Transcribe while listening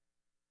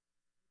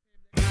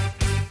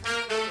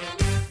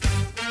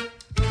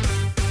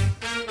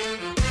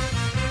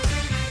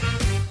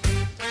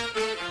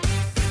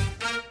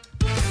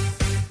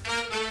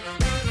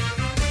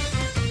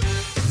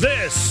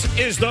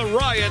is the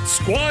Riot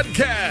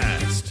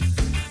Squadcast,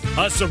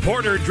 a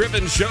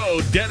supporter-driven show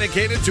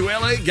dedicated to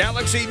LA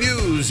Galaxy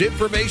news,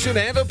 information,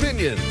 and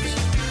opinions.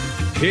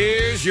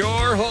 Here's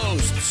your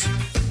hosts,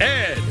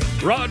 Ed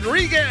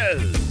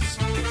Rodriguez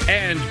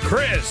and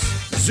Chris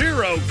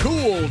Zero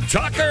Cool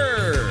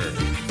Tucker.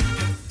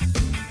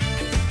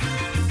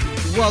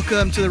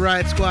 Welcome to the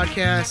Riot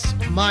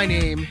Squadcast. My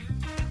name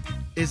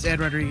is Ed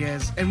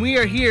Rodriguez, and we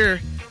are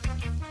here.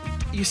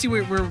 You see,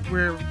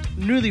 we're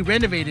newly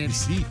renovated. You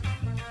see,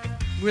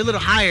 we're a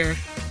little higher,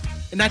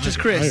 and not just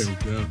Chris.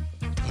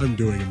 I'm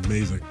doing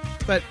amazing.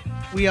 But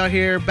we are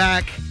here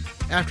back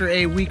after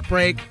a week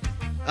break.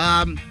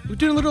 We're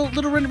doing a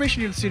little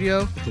renovation in the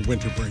studio. The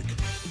winter break.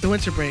 The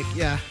winter break,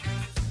 yeah.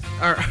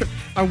 Our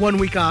 1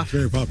 week off.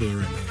 Very popular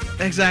right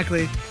now.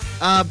 Exactly.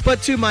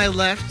 But to my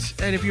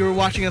left, and if you were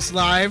watching us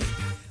live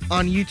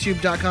on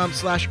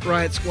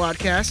youtube.com/Riot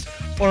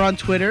Squadcast, or on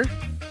Twitter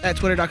at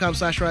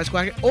twitter.com/Riot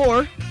Squadcast,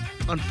 or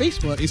on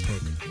Facebook.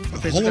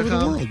 All over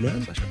the world,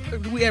 man.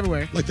 We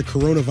everywhere. Like the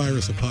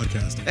coronavirus of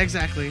podcasting.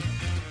 Exactly.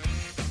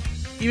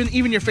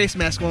 Even your face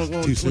mask won't do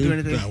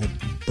anything. That will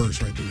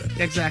burst right through that.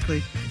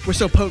 Exactly. We're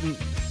so potent.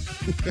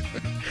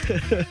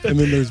 And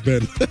then there's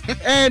Ben.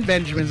 And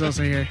Benjamin's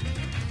also here.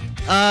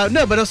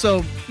 No, but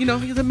also,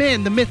 you're the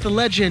man, the myth, the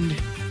legend.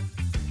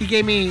 He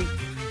gave me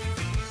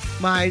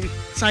my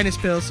sinus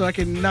pills so I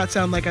can not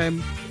sound like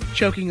I'm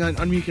choking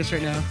on mucus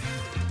right now.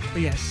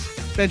 But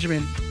yes,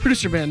 Benjamin,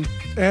 producer Ben.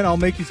 And I'll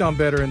make you sound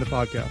better in the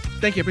podcast.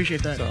 Thank you,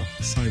 appreciate that. So,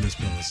 sinus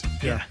pills.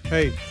 Yeah.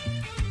 Hey,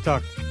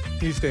 Tuck,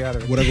 you stay out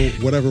of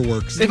it. Whatever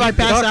works. If I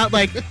pass out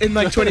in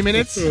 20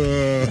 minutes,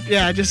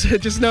 yeah,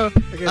 just know.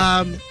 Okay.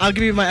 I'll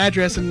give you my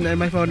address and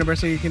my phone number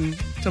so you can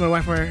tell my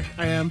wife where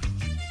I am.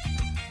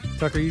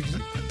 Tucker, you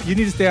need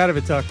to stay out of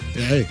it, Tuck.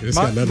 Yeah, hey, this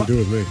got nothing to do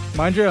with me.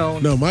 Mind your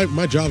own. No,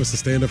 my job is to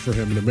stand up for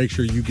him and to make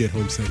sure you get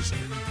home safe, sir.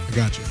 I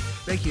got you.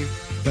 Thank you.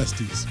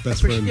 Besties,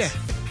 best friends. Yeah.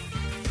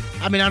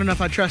 I mean, I don't know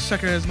if I trust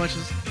Tucker as much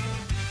as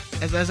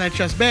I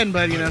trust Ben,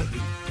 but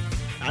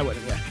I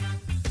wouldn't. Yeah.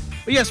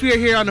 But yes, we are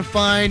here on a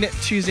fine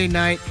Tuesday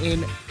night in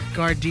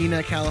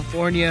Gardena,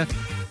 California.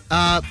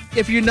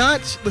 If you're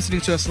not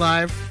listening to us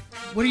live,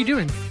 what are you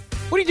doing?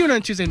 What are you doing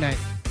on Tuesday night?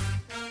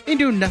 Ain't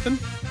doing nothing.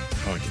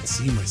 Oh, I can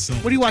see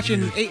myself. What are you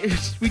watching?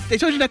 They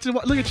told you not to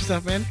look at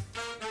yourself, man.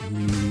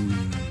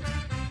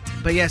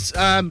 But yes,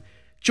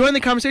 join the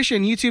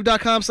conversation.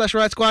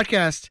 YouTube.com/Riot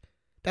Squadcast.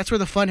 That's where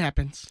the fun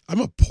happens. I'm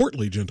a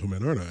portly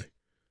gentleman, aren't I?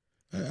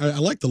 I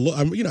like the look.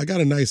 I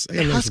got a nice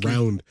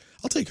round.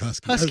 I'll take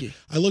husky.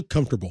 I look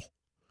comfortable.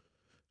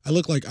 I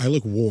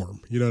look warm.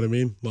 You know what I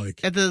mean?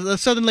 Like the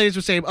Southern ladies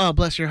would say, "Oh,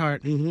 bless your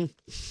heart." Mm-hmm.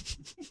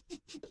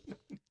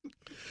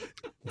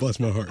 Bless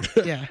my heart.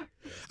 Yeah.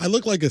 I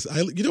look like you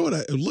know what?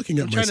 I'm looking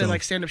at myself. Trying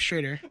to stand up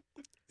straighter.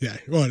 Yeah.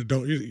 Well,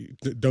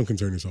 don't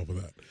concern yourself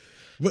with that.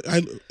 But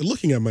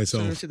looking at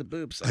myself. See the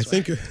boobs. I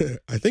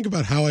think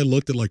about how I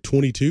looked at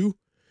 22,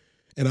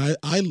 and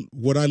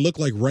what I look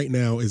like right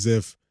now is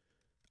if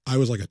I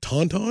was like a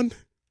tauntaun,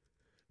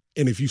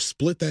 and if you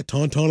split that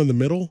tauntaun in the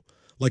middle,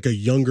 like a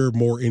younger,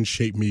 more in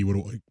shape me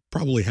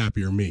probably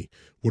happier me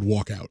would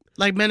walk out.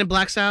 Like Men in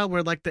Black style,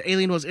 where like the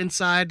alien was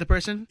inside the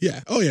person. Yeah.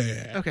 Oh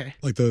yeah. Okay.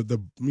 Like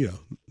the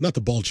not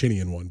the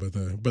Balchinian one, but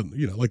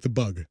like the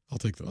bug. I'll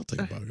take the bug.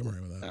 I'm all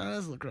right with that. That's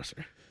a little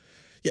grosser.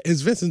 Yeah, it's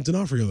Vincent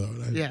D'Onofrio though.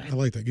 I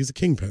like that. He's a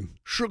kingpin.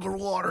 Sugar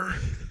water.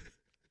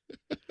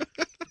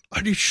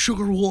 I need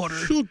sugar water.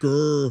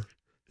 Sugar.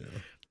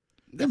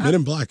 Yeah. Men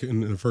in Black in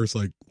the first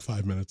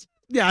 5 minutes.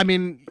 Yeah, I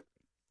mean,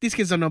 these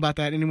kids don't know about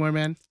that anymore,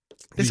 man.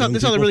 They saw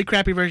the really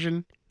crappy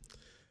version.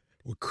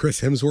 With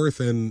Chris Hemsworth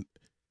and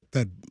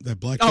that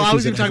black. Oh, I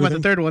was even talking about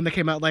the third one that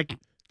came out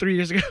 3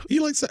 years ago. He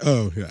likes that.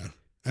 Oh yeah,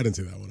 I didn't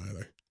see that one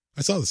either.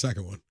 I saw the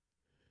second one,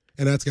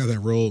 and that's got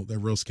that real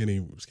skinny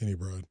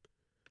broad.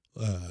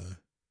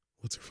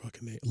 What's her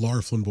fucking name?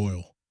 Lara Flynn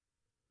Boyle.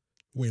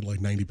 Weighed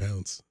 90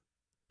 pounds.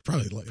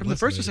 Probably from the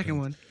first or second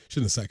one. She's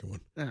in the second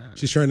one.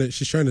 She's trying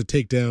to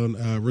take down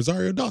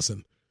Rosario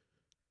Dawson.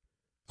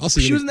 I'll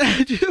see. She was in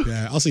that too.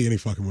 Yeah, I'll see any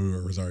fucking movie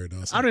with Rosario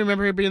Dawson. I don't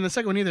remember her being in the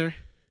second one either.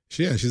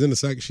 She's in the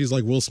second. She's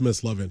like Will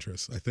Smith's love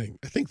interest. I think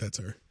that's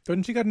her.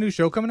 Doesn't she got a new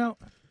show coming out?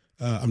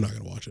 I'm not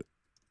gonna watch it.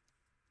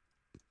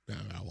 No,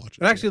 I'll watch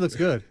it. It actually looks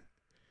good.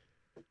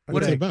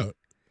 What's it about?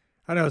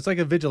 I know, it's like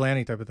a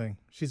vigilante type of thing.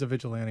 She's a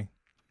vigilante,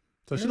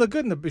 so she looked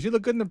good in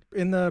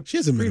the. She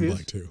has a Men in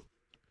Black too.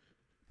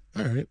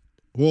 All right.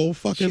 Well,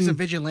 fucking. She's a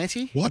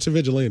vigilante. Watch a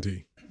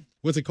vigilante.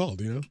 What's it called?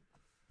 Do you know?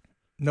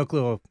 No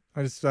clue.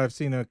 I've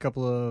seen a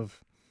couple of.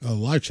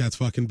 Live chat's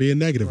fucking being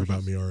negative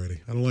about me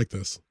already. I don't like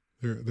this.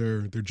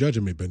 They're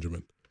judging me,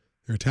 Benjamin.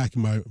 They're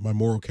attacking my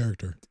moral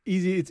character.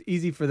 It's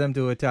easy for them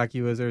to attack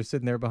you as they're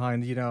sitting there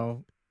behind,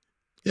 Yeah.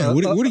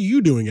 What are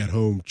you doing at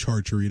home,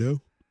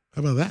 Charchurito?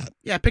 How about that?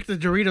 Yeah, pick the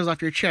Doritos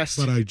off your chest.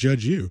 But I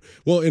judge you.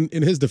 Well, in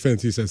his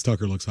defense, he says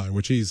Tucker looks high,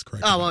 which he's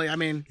correct. Oh, well, I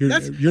mean, you're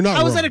not how wrong.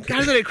 How is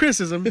that a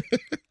criticism?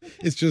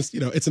 It's just,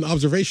 it's an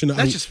observation.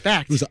 That's just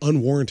fact. It was an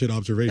unwarranted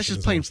observation. That's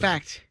just plain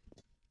fact.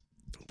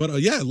 But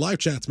yeah, live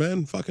chats,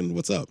 man. Fucking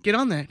what's up? Get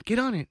on that. Get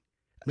on it.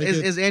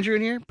 Is Andrew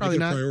in here? Probably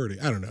make it not. Priority.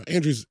 I don't know.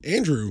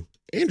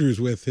 Andrew's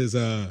with his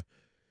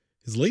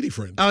lady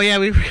friend. Oh yeah,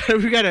 we've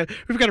got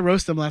to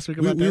roast him last week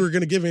about that. We were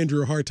going to give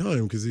Andrew a hard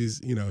time because he's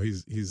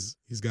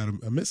got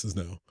a missus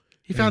now.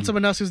 He found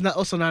someone else who's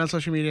also not on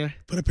social media.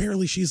 But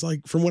apparently she's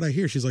like, from what I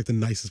hear, she's like the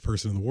nicest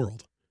person in the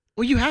world.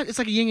 Well, it's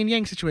like a yin and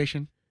yang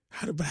situation.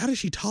 How does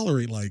she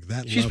tolerate like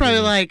that? She's probably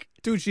like,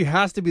 dude, she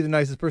has to be the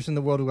nicest person in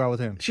the world to go out with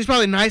him. She's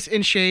probably nice,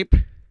 in shape.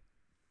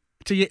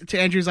 To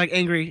Andrew's like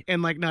angry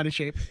and like not in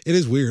shape. It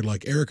is weird.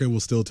 Like Erica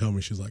will still tell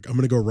me, she's like, I'm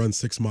gonna go run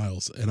 6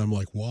 miles, and I'm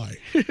like, why?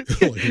 Like,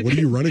 what are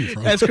you running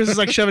from? As Chris is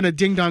like shoving a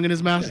ding dong in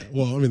his mouth. Yeah,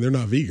 well, I mean, they're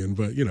not vegan,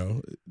 but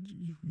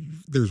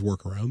there's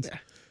workarounds. Yeah.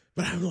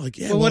 But I'm like,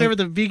 yeah. Well, whatever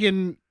the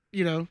vegan,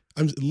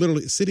 I'm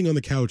literally sitting on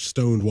the couch,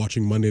 stoned,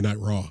 watching Monday Night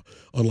Raw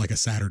on like a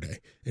Saturday,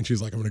 and she's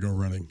like, I'm gonna go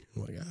running.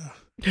 I'm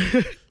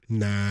like,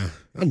 nah.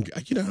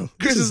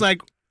 Chris is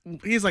like.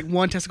 He's like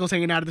one testicle's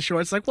hanging out of the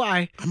shorts. Like,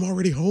 why? I'm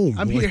already home.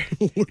 I'm here.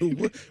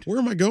 Where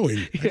am I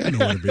going? I got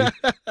nowhere to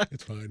be.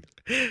 It's fine.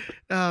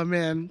 Oh,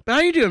 man. But how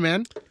you doing,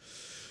 man?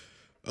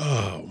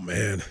 Oh,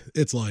 man.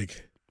 It's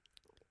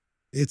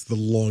the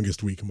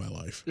longest week of my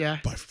life. Yeah.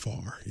 By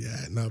far.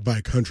 Yeah. Not by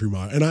a country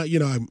mile. And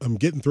I'm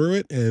getting through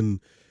it, and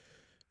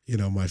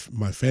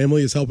my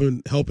family is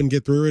helping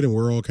get through it, and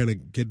we're all kind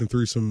of getting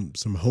through some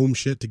home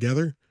shit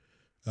together.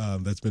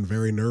 That's been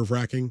very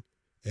nerve-wracking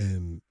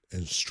and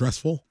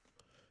stressful.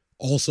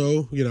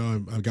 Also,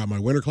 I've got my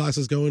winter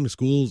classes going to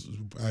schools.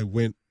 I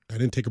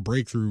didn't take a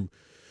break through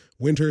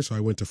winter, so I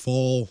went to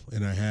fall,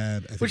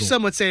 and which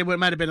some would say it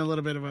might have been a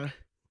little bit of a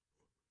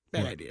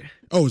bad idea.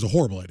 Oh, it was a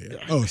horrible idea.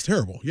 Yeah. Oh, it's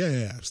terrible. Yeah,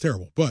 it was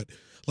terrible. But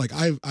like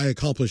I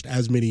accomplished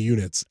as many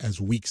units as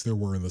weeks there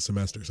were in the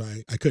semester, so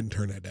I couldn't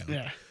turn that down.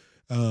 Yeah.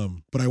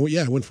 But I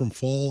went from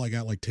fall. I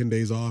got like 10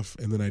 days off,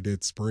 and then I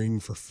did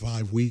spring for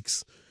 5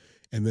 weeks,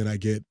 and then I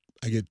get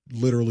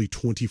literally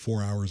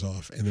 24 hours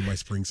off, and then my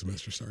spring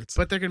semester starts.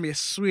 But they're going to be a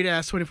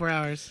sweet-ass 24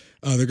 hours.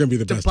 Oh, they're going to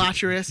be the best.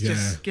 Debaucherous,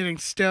 just getting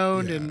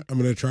stoned. Yeah. And I'm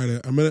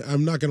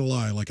not going to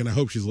lie, like, and I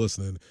hope she's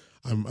listening.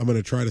 I'm going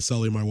to try to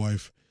sully my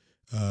wife.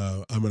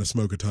 I'm going to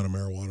smoke a ton of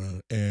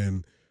marijuana,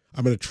 and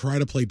I'm going to try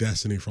to play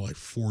Destiny for like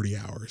 40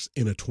 hours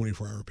in a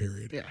 24-hour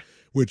period. Yeah.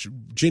 Which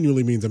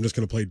genuinely means I'm just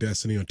going to play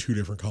Destiny on 2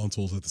 different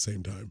consoles at the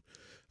same time.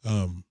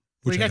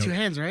 Well, you got 2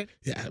 hands, right?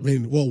 Yeah, I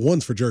mean, well,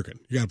 one's for jerking.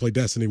 You got to play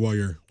Destiny while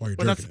you're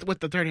jerking. That's what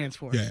the third hand's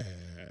for. Yeah,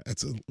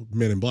 that's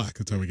Men in Black.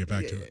 That's how we get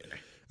back to it.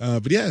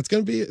 But yeah,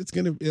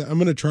 I'm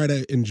gonna try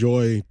to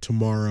enjoy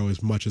tomorrow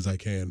as much as I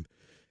can,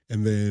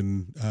 and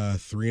then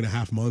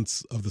 3.5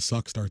 months of the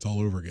suck starts all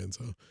over again.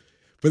 So,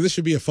 but this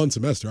should be a fun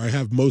semester. I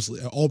have most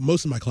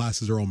of my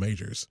classes are all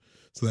majors,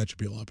 so that should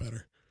be a lot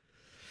better.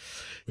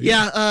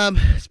 Yeah,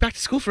 it's back to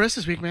school for us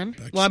this week, man.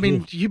 Well, I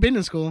mean, you've been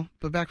in school,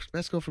 but back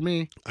to school for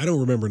me. I don't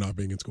remember not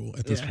being in school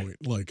at this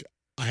point. Like,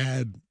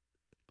 I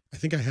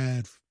think I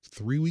had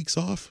 3 weeks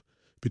off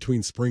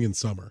between spring and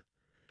summer.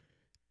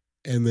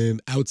 And then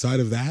outside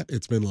of that,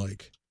 it's been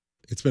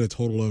a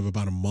total of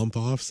about a month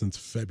off since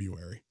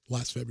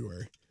last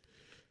February.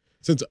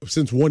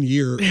 Since 1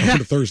 year on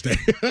a Thursday.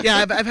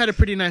 Yeah, I've had a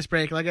pretty nice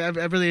break. Like,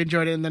 I've really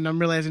enjoyed it, and then I'm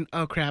realizing,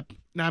 oh crap,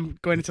 now I'm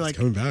going into like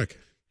coming back.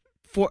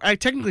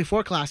 Technically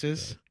 4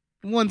 classes.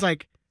 Yeah. One's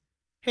like,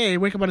 hey,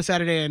 wake up on a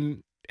Saturday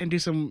and do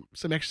some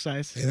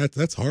exercise. Hey,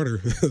 that's harder.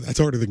 That's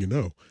harder than you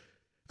know.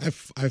 I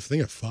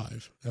think I have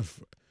 5.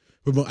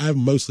 I have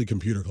mostly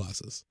computer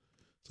classes,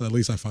 so at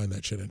least I find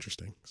that shit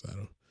interesting. So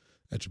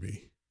that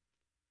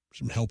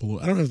should help a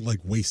little. I don't have to like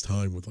waste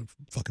time with like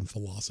fucking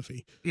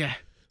philosophy. Yeah.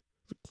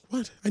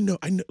 What? I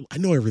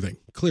know everything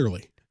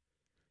clearly.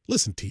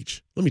 Listen,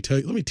 let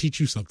me teach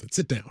you something.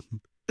 Sit down.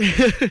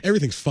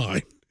 Everything's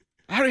fine.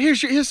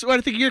 Here's what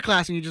I think of your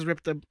class, and you just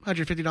ripped the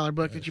 $150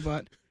 book that you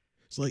bought.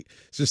 It's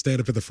just stand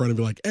up at the front and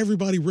be like,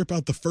 everybody rip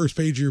out the first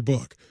page of your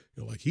book.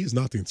 You're like, he is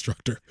not the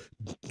instructor.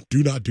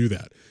 Do not do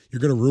that. You're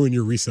going to ruin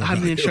your resale value.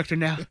 I'm the instructor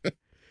now.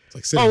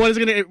 It's like, what is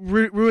going to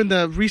ruin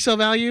the resale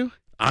value?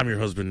 I'm your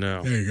husband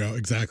now. There you go.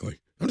 Exactly.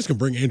 I'm just going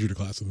to bring Andrew to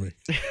class with me.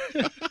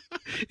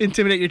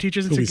 Intimidate your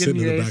teachers into getting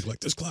sitting in the back like,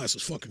 this class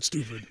is fucking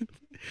stupid.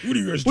 What are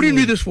you guys doing? What do you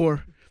need this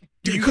for?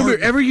 You come here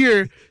every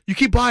year. You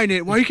keep buying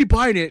it. Why do you keep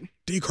buying it?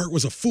 Descartes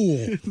was a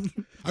fool.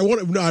 I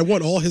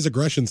want all his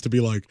aggressions to be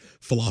like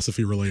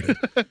philosophy related.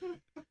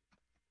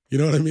 You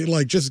know what I mean?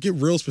 Like, just get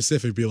real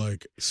specific. Be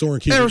like, Soren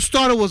Kierkegaard.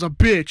 Aristotle was a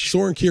bitch.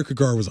 Soren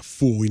Kierkegaard was a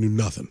fool. He knew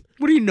nothing.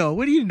 What do you know?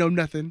 What do you know?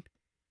 Nothing.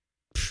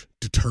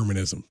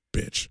 Determinism,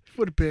 bitch.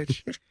 What a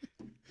bitch.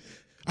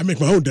 I make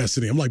my own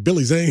destiny. I'm like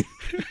Billy Zane.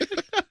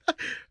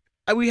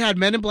 We had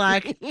Men in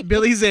Black,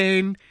 Billy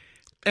Zane,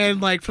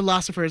 and like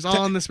philosophers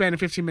all in the span of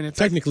 15 minutes.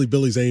 Technically,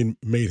 Billy Zane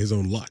made his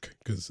own luck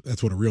because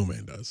that's what a real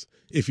man does.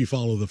 If you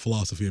follow the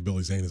philosophy of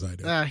Billy Zane as I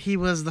do. He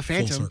was the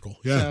Phantom. Full circle.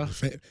 Yeah.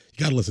 So. You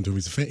got to listen to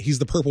him. He's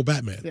the purple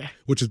Batman,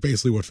 which is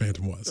basically what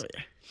Phantom was. Oh,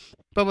 yeah.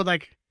 But with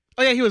like,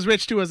 he was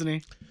rich too, wasn't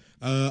he?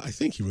 I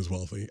think he was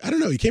wealthy. I don't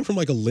know. He came from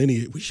like a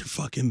lineage. We should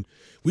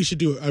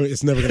do it. I mean,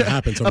 it's never going to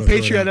happen. So a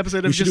Patreon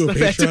episode of just the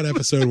Phantom. We should do a Patreon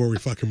episode where we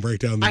fucking break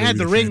down the I had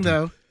the ring,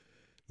 Phantom.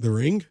 though. The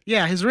ring?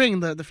 Yeah, his ring,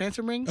 the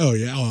Phantom ring. Oh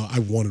yeah. Oh, I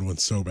wanted one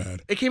so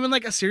bad. It came in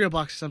like a cereal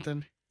box or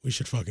something. We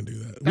should fucking do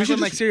that. Back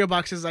when like cereal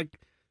boxes like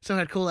still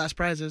had cool ass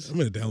prizes. I'm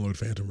gonna download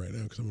Phantom right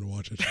now because I'm gonna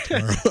watch it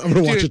tomorrow. I'm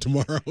gonna watch it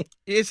tomorrow.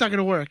 It's not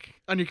gonna work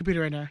on your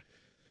computer right now.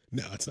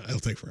 No, it's not. It'll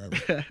take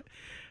forever.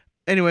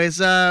 Anyways,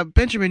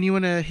 Benjamin, you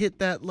want to hit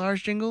that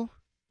Lars jingle?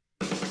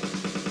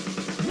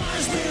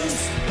 Lars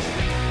News.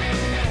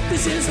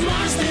 This is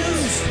Lars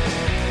News.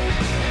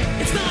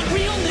 It's not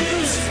real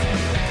news.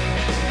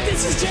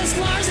 This is just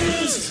Lars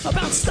News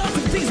about stuff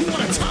and things we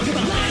want to talk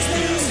about. Lars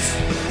News.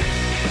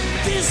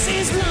 This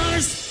is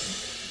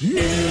Lars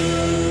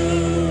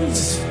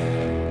News.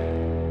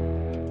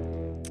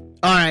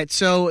 All right,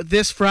 so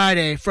this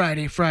Friday,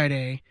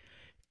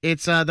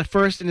 it's the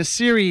first in a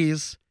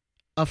series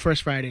of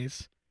First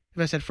Fridays.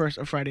 If I said first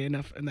or Friday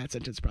enough in that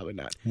sentence, probably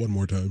not. One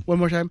more time.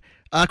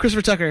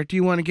 Christopher Tucker, do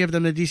you want to give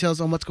them the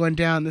details on what's going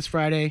down this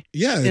Friday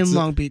in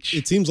Long Beach?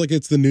 It seems like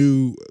it's the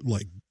new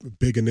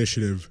big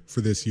initiative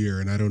for this year,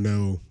 and I don't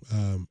know.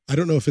 I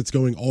don't know if it's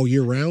going all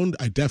year round.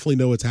 I definitely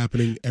know it's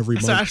happening every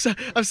month.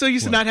 I'm so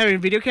used to not having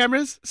video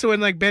cameras, so when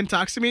like Ben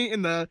talks to me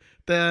in the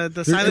silent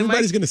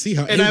everybody's mic, going to see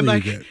how and angry I'm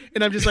you get.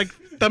 and I'm just like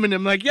thumbing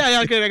him, like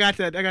yeah, okay, I got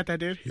that,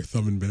 dude. You're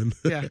thumbing Ben.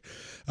 Yeah.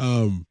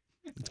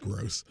 It's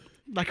gross.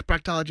 Like a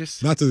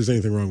proctologist. Not that there's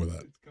anything wrong with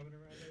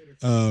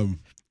that.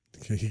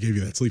 He gave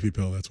you that sleepy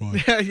pill. That's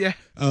why. Yeah.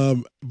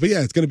 But yeah,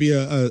 it's going to be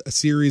a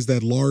series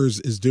that Lars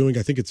is doing.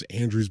 I think it's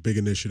Andrew's big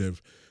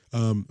initiative.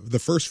 The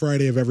first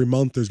Friday of every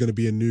month, there's going to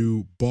be a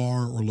new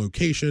bar or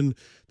location.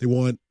 They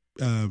want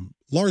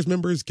Lars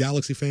members,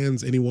 Galaxy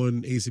fans,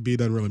 anyone, ACB,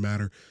 doesn't really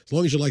matter. As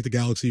long as you like the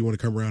Galaxy, you want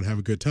to come around, have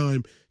a good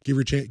time, give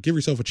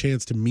yourself a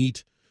chance to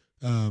meet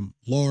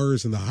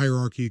Lars and the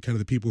hierarchy, kind of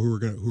the people who are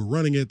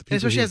running it. The people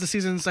especially as the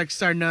season's like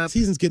starting up.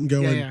 Season's getting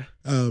going. Yeah.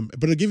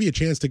 But it'll give you a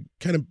chance to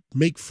kind of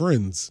make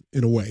friends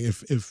in a way.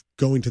 If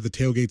going to the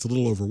tailgate's a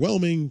little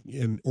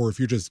overwhelming, or if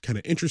you're just kind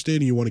of interested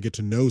and you want to get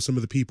to know some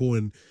of the people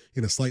in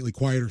a slightly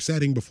quieter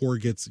setting before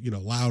it gets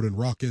loud and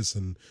raucous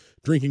and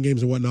drinking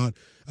games and whatnot,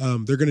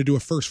 they're going to do a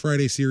First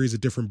Friday series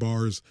at different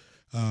bars.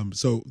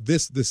 So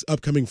this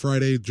upcoming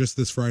Friday, just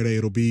this Friday,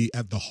 it'll be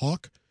at the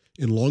Hawk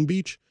in Long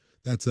Beach.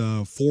 That's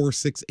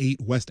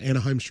 468 West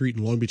Anaheim Street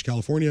in Long Beach,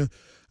 California.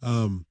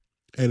 And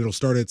it'll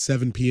start at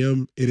 7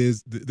 p.m.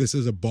 This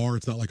is a bar.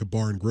 It's not like a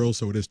bar and grill,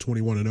 so it is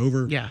 21 and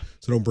over. Yeah.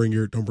 So don't bring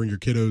your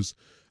kiddos.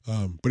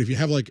 But if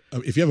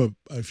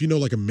you know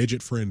like a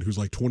midget friend who's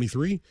like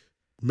 23,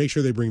 make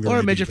sure they bring their or a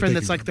ID, midget but friend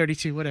they that's can like go.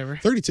 32, whatever.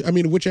 32. I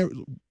mean, whichever.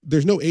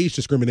 There's no age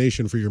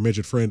discrimination for your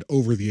midget friend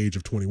over the age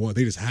of 21.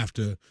 They just have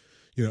to,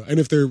 and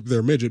if they're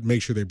a midget,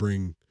 make sure they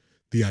bring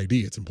the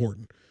ID. It's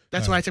important.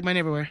 That's why I took mine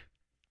everywhere.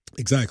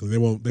 Exactly. They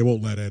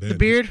won't let Ed in. The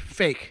beard,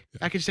 fake.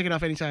 Yeah. I can just take it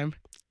off anytime.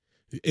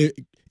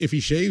 If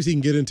he shaves, he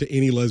can get into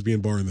any lesbian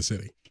bar in the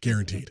city.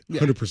 Guaranteed.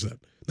 100%.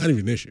 Not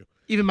even an issue.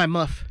 Even my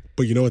muff.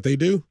 But you know what they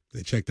do?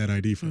 They check that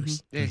ID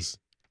first. Mm-hmm. Yeah.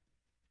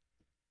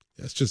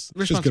 It's just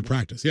good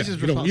practice. Yeah.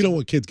 You don't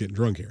want kids getting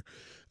drunk here.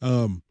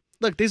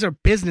 Look, these are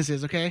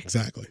businesses, okay?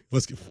 Exactly.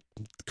 Let's get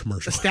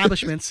commercial.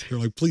 Establishments. They're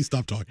like, please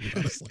stop talking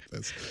about us like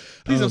this.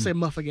 Please don't say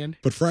muff again.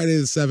 But Friday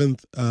the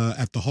 7th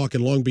at the Hawk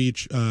in Long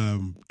Beach,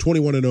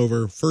 21 and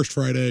over, first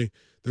Friday,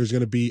 there's going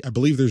to be, I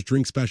believe there's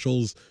drink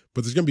specials,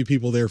 but there's going to be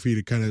people there for you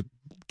to kind of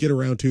get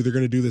around to. They're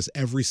going to do this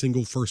every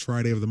single first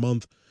Friday of the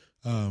month,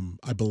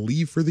 I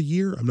believe for the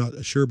year. I'm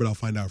not sure, but I'll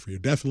find out for you.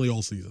 Definitely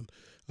all season.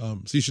 So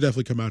you should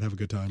definitely come out and have a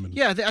good time. And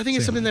yeah, I think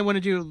it's something they want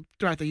to do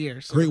throughout the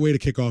year. So. Great way to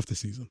kick off the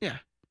season. Yeah.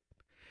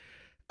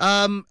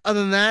 Other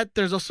than that,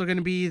 there's also going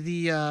to be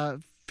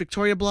the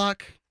Victoria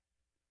Block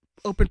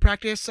open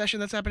practice session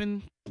that's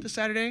happening this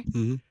Saturday.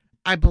 Mm-hmm.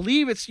 I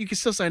believe you can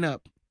still sign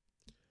up.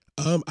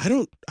 I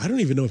don't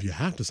even know if you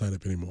have to sign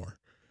up anymore,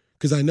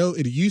 because I know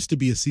it used to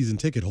be a season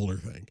ticket holder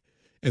thing,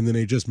 and then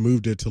they just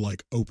moved it to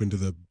like open to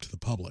the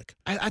public.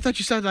 I thought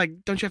you said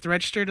like, don't you have to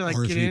register to like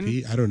RSVP? get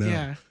in? I don't know.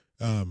 Yeah.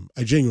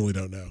 I genuinely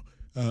don't know.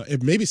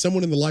 If maybe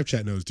someone in the live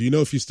chat knows. Do you know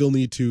if you still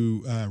need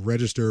to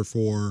register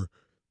for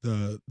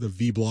the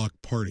V Block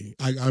party?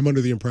 I'm under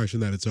the impression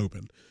that it's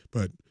open,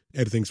 but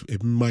Ed thinks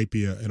it might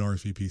be an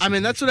RSVP. I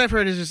mean, that's what I've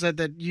heard is just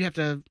that you have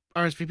to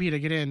RSVP to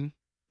get in.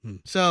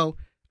 So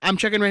I'm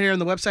checking right here on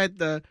the website.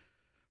 The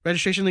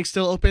registration link's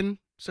still open,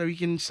 so you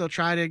can still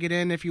try to get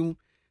in if you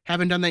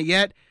haven't done that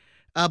yet.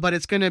 But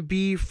it's going to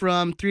be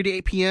from 3 to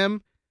 8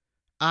 p.m.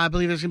 I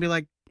believe there's going to be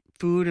like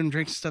food and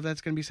drinks and stuff that's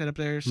going to be set up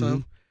there.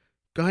 So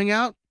go hang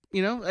out.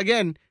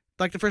 Again,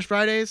 like the first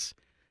Fridays,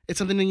 it's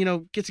something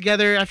to, get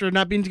together after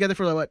not being together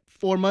for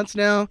 4 months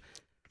now.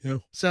 Yeah.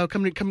 So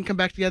come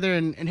back together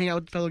and hang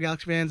out with fellow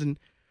Galaxy fans and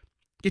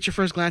get your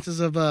first glances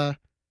of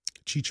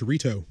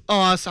Chicharito. Oh,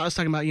 I was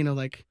talking about,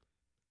 like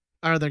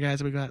our other guys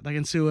that we got, like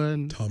Insua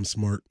and Tom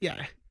Smart.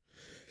 Yeah.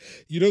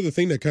 The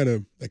thing that kind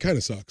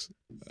of sucks.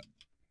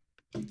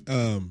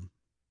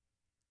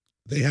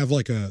 They have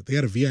they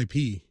had a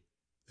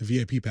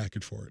VIP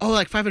package for it. Oh,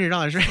 like $500,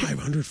 right?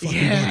 $500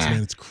 fucking bucks,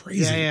 man. It's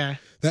crazy. Yeah.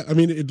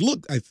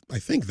 I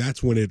think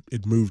that's when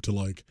it moved to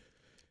like,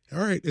 all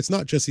right, it's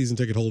not just season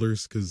ticket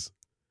holders, because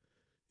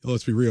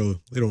let's be real,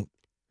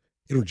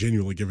 they don't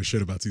genuinely give a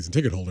shit about season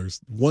ticket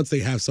holders. Once they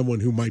have someone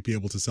who might be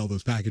able to sell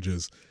those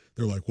packages,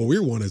 they're like, well, we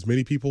want as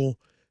many people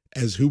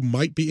as who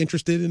might be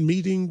interested in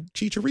meeting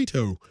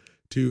Chicharito.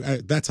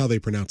 That's how they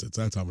pronounce it.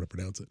 So that's how I'm going to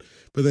pronounce it.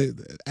 But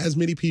as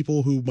many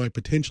people who might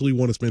potentially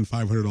want to spend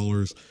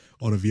 $500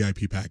 on a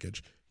VIP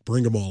package,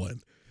 bring them all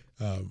in.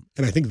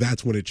 And I think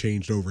that's when it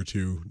changed over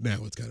to now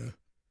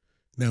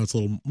it's a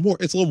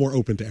little more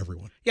open to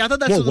everyone. Yeah, I thought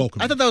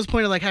welcome. I thought that was the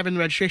point of like having the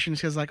registrations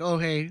because like, oh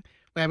hey,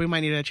 well, we might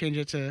need to change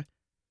it to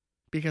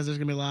because there's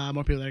gonna be a lot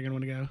more people that are gonna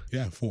want to go.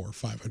 Yeah, $400 or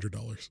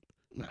 $500.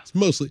 No. It's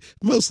mostly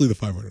the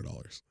 $500.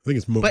 I think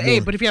it's more. But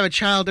if you have a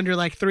child under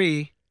like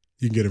 3,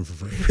 you can get in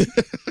for free.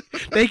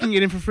 they can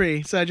get in for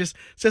free. So just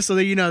so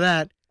that you know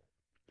that.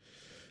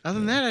 Other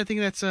than that, I think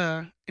that's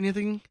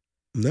anything.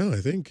 No, I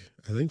think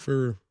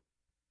for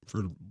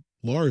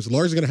Lars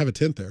is going to have a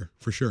tent there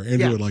for sure.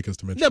 Andrew would like us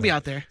to mention they'll be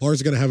out there. Lars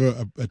is going to have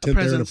a tent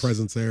there and a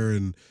presence there,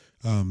 and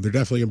they're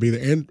definitely going to be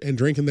there and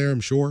drinking there, I'm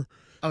sure.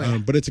 Oh, yeah.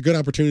 But it's a good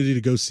opportunity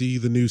to go see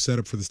the new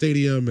setup for the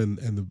stadium and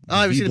the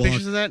have you seen the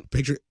pictures of that?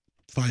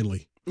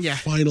 Finally. Yeah.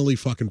 Finally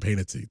fucking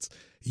painted seats.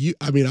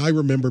 I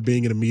remember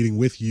being in a meeting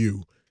with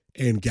you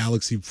and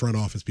Galaxy front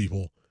office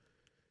people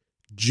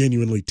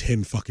genuinely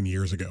 10 fucking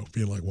years ago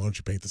being like, why don't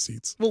you paint the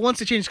seats? Well, once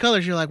they change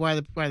colors, you're like, why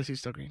are the seats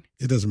still green?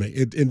 It doesn't make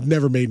it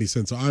never made any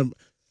sense. So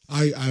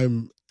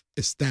I'm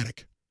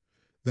ecstatic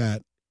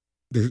that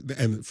there's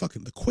and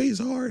fucking the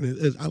Quasar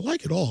and I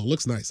like it all. It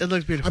looks nice. It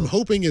looks beautiful. I'm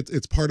hoping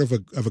it's part of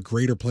a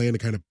greater plan to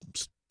kind of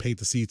paint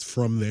the seats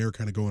from there,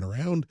 kind of going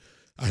around.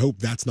 I hope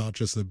that's not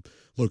just a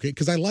location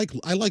because I like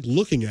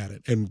looking at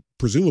it, and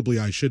presumably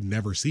I should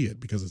never see it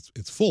because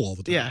it's full all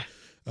the time.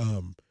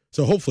 Yeah.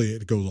 So hopefully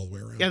it goes all the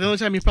way around. Yeah, the only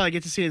time you probably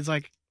get to see it is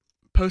like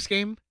post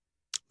game.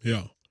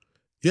 Yeah.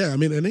 Yeah, I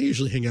mean, and they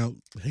usually hang out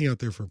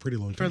there for a pretty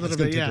long time. For a little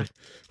bit, yeah.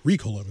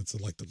 Recall of it's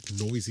like the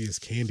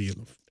noisiest candy in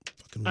the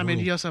fucking world. I mean,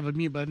 you also have a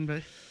mute button,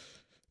 but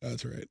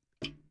that's right.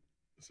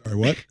 Sorry,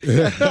 what?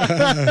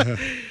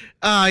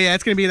 Oh yeah,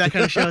 it's gonna be that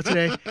kind of show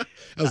today. That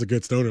was a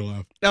good stoner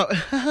laugh. No,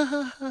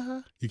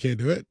 you can't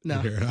do it.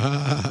 No.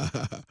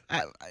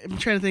 I'm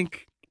trying to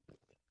think.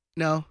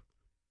 No.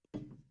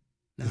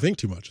 You think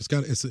too much. It's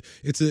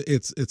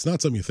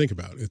not something you think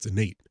about. It's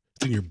innate.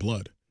 It's in your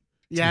blood.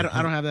 Yeah,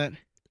 I don't have that.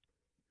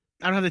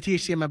 I don't have the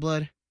THC in my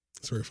blood.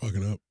 That's where you're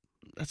fucking up.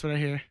 That's what I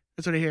hear.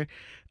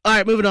 All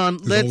right, moving on.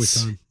 There's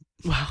always time.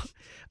 Wow.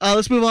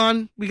 Let's move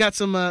on. We got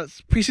some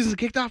preseason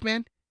kicked off,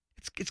 man.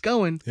 It's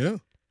going. Yeah.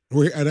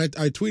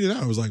 I tweeted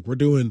out. I was like, we're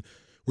doing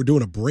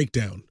a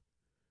breakdown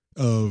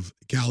of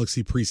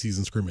Galaxy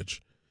preseason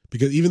scrimmage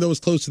because even though it's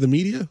close to the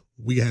media,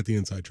 we had the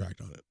inside track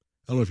on it.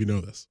 I don't know if you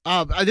know this.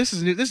 This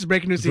is new. This is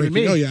breaking news to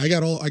me. Oh yeah, I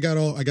got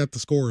the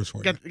scores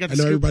for you. I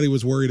know everybody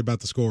was worried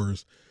about the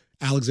scores.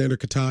 Alexander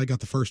Katai got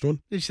the first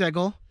one. Did you see that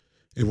goal?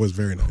 It was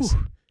very nice.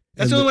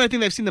 That's the only one I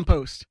think I've seen them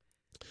post.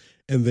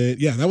 And then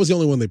that was the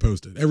only one they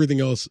posted. Everything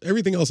else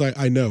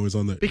I know is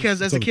on the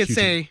because as the kids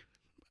say,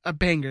 a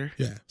banger.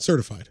 Yeah,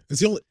 certified.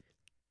 It's the only.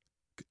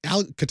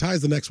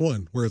 Katai's the next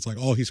one where it's like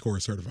all he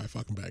scores certified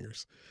fucking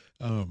bangers.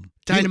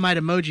 Dynamite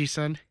emoji,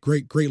 son.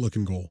 Great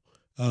looking goal.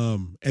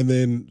 And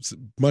then,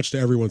 much to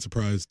everyone's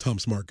surprise, Tom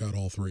Smart got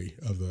all 3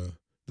 of the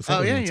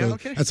Oh, yeah,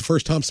 okay. That's the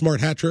first Tom Smart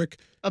hat trick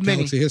of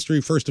Galaxy many.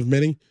 History, first of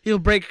many. He'll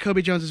break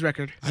Kobe Jones's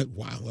record.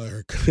 Wow,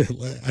 Larry.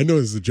 I know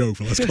this is a joke,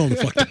 but let's calm the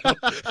fuck down.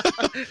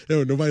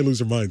 No, nobody lose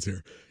their minds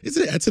here. Is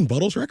it Edson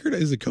Buttle's record?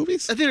 Is it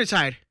Kobe's? I think they're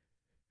tied.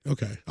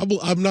 Okay,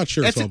 I'm not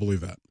sure, so I'll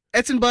believe that.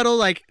 Edson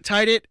Buttle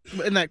tied it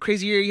in that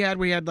crazy year he had,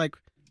 where he had like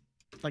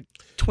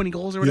 20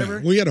 goals or whatever.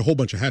 Yeah, we had a whole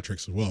bunch of hat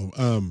tricks as well.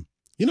 I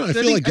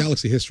feel like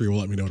Galaxy History will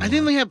let me know. I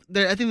think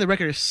I think the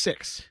record is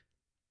 6.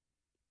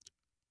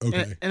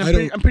 Okay, and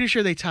I'm pretty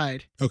sure they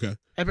tied. Okay,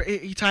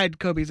 he tied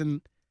Kobe's,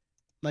 and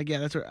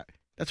that's where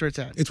it's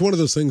at. It's one of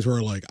those things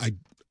where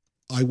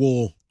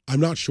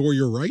I'm not sure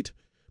you're right,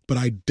 but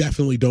I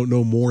definitely don't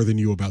know more than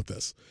you about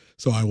this,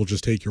 so I will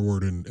just take your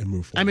word and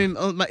move forward. I mean,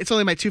 it's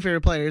only my 2 favorite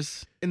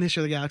players in the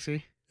history of the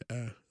Galaxy.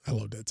 I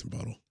love Edson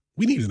Buttle.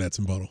 We need an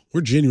Edson Buttle.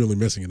 We're genuinely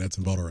missing an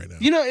Edson Buttle right now.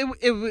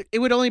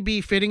 It would only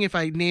be fitting if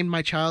I named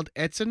my child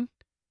Edson.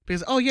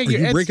 Because Are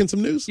you breaking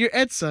some news? You're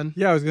Edson.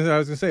 Yeah, I was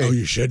gonna say. Oh,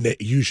 you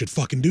should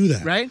fucking do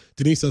that, right?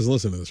 Denise doesn't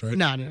listen to this, right?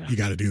 No. You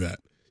got to do that.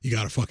 You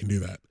got to fucking do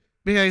that.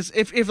 Because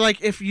if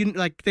you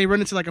they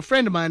run into a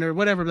friend of mine or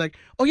whatever,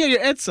 oh yeah,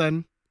 you're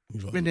Edson,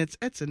 and it's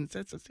Edson. It's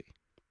Edson.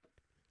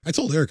 I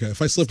told Erica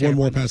if I slip one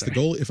more past the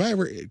goal, if I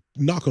ever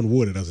knock on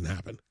wood, it doesn't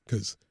happen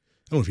because I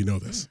don't know if you know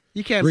this.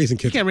 You can't raise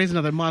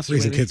another monster.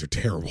 Raising kids are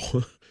terrible.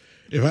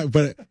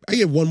 But I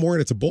get one more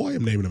and it's a boy,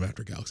 I'm naming him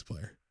after a Galaxy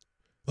player.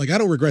 I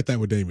don't regret that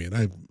with Damien.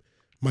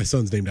 My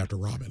son's named after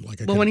Robin.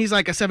 When he's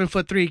a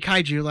 7'3"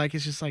 kaiju,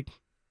 it's just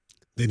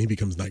then he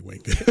becomes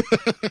Nightwing.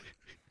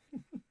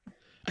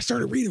 I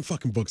started reading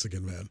fucking books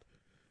again, man.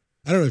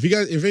 I don't know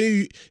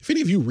if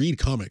any of you read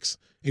comics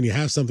and you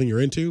have something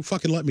you're into,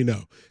 fucking let me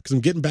know. Because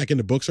I'm getting back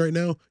into books right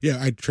now. Yeah,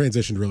 I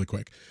transitioned really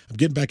quick. I'm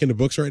getting back into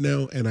books right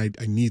now, and I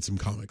need some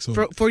comics.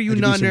 So for you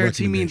non-nerds,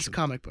 he means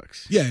comic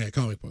books. Yeah,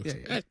 comic books.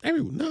 Yeah.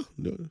 Everyone, no.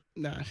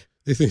 Nah.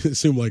 They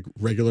assume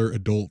regular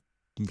adult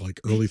like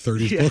early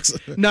 30s Yeah. books.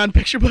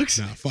 Non-picture books.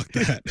 Nah, fuck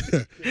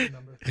that.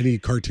 I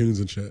need cartoons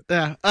and shit.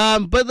 Yeah.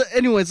 But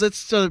anyways,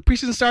 so the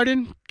preseason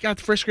started. Got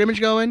the first scrimmage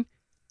going.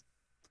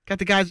 Got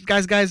the guys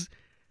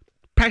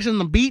practicing on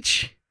the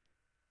beach,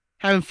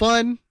 having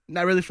fun.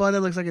 Not really fun.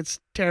 That looks like it's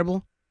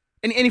terrible.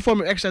 Any form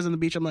of exercise on the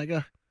beach, I'm like,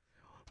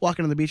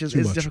 walking on the beach is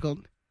Too much. difficult.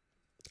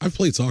 I've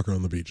played soccer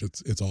on the beach.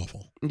 It's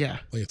awful. Yeah.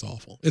 Like it's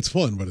awful. It's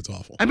fun, but it's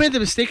awful. I made the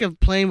mistake of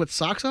playing with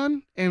socks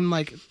on, and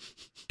like,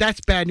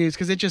 that's bad news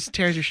because it just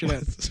tears your shit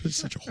up. It's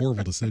such a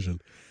horrible decision.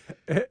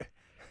 Well,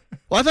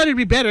 I thought it'd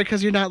be better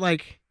because you're not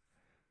like,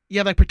 you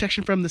have like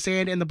protection from the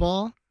sand and the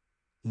ball.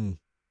 Mm.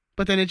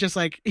 But then it just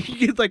like,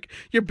 you get like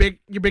your big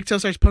toe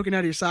starts poking out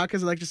of your sock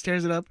because it like just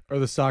tears it up. Or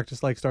the sock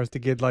just like starts to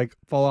get like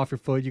fall off your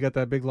foot. You got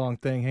that big long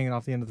thing hanging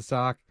off the end of the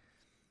sock.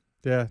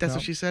 Yeah, That's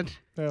what she said.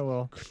 Yeah,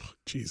 well,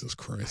 Jesus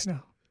Christ. no.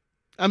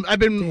 I've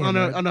been Damn,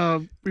 on a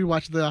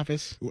rewatch of The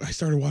Office. I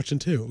started watching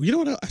too. You know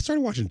what? I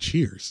started watching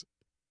Cheers.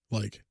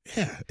 Like,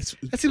 yeah,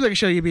 That seems like a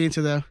show you'd be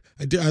into though.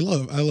 I do. I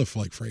love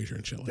like Frasier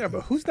and shit like Yeah, that.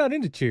 but who's not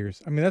into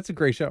Cheers? I mean, that's a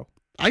great show.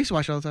 I used to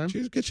watch it all the time.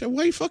 Cheers, good shit.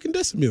 Why are you fucking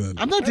dissing me then?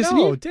 I'm not I dissing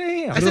know, you.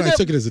 damn. I said I that-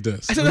 took it as a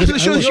diss. I said that's the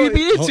show that you'd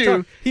be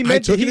into. I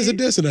took it as a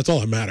diss, and that's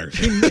all that matters.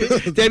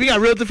 Damn, you got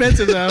real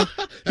defensive though.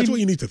 That's what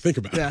you need to think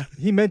about. Yeah.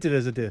 He meant it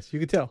as a diss. You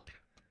could tell.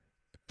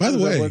 By the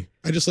Is that way, what-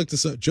 I just looked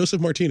this up. Joseph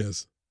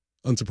Martinez,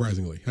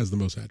 unsurprisingly, has the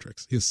most hat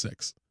tricks. He has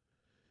 6.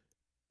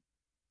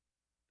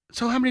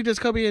 So how many does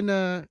Kobe and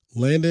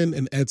Landon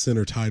and Edson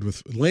are tied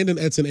with Landon,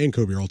 Edson, and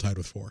Kobe are all tied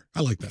with 4.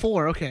 I like that.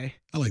 4? Okay.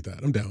 I like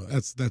that. I'm down.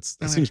 That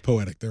Okay. seems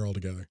poetic. They're all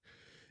together.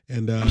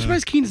 And I'm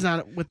surprised Keenan's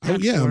not with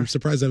that. yeah, 4. I'm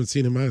surprised I haven't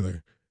seen him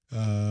either.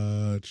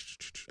 I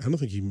don't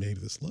think he made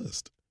this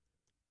list.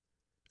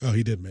 Oh,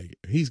 he did make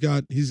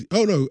it.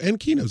 Oh no, and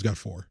Keno's got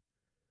 4.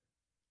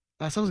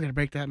 Someone's gonna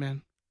break that,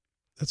 man.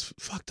 That's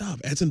fucked up.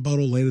 Edson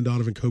Buttle, Landon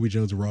Donovan, Kobe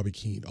Jones, and Robbie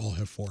Keane all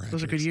have 4 hat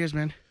Those are good tricks. years,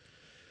 man.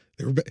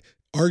 They were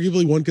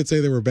arguably one could say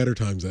they were better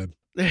times, Ed.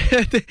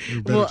 better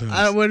Well, times.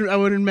 I wouldn't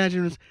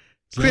imagine.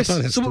 Chris,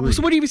 Zlatan has so 3.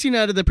 what have you seen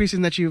out of the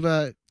preseason that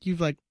you've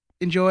like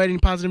enjoyed? Any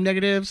positive,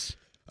 negatives?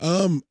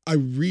 I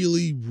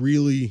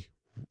really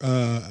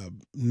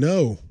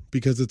no,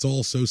 because it's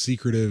all so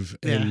secretive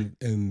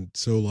and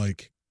so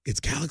like it's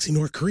Galaxy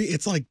North Korea.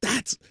 It's like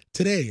that's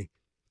today.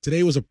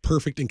 Today was a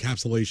perfect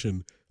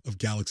encapsulation of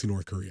Galaxy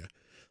North Korea.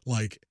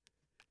 Like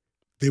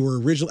they were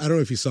originally, I don't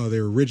know if you saw, they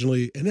were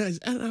originally, and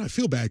I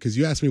feel bad because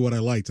you asked me what I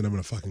liked and I'm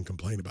going to fucking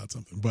complain about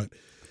something, but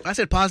I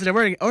said positive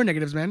or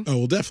negatives, man. oh,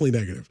 well, definitely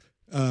negative.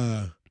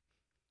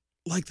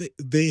 Like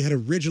they had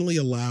originally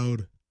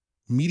allowed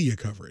media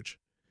coverage.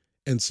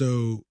 And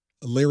so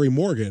Larry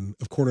Morgan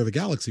of Corner of the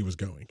Galaxy was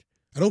going.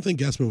 I don't think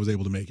Guessman was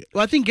able to make it.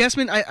 Well, I think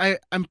Guessman.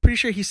 I'm pretty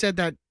sure he said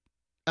that.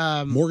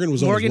 Morgan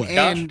was on his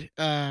way.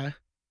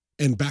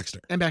 and Baxter.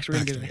 Baxter.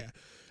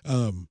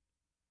 Yeah.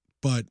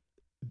 But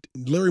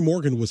Larry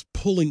Morgan was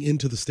pulling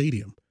into the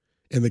stadium,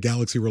 and the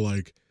Galaxy were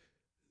like,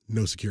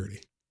 no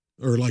security,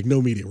 or like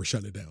no media. We're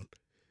shutting it down.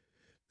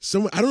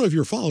 So I don't know if you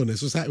were following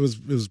this. It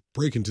was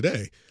breaking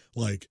today.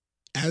 Like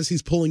as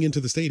he's pulling into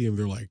the stadium,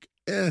 they're like,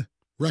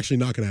 we're actually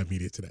not going to have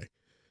media today.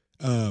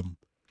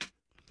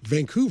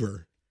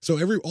 Vancouver. So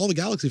all the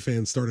Galaxy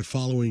fans started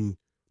following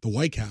the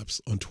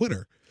Whitecaps on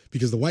Twitter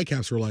because the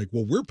Whitecaps were like,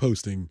 well, we're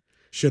posting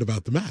shit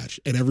about the match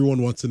and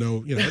everyone wants to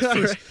know,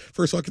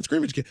 first fucking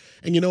scrimmage game.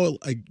 And you know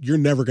what? Like, you're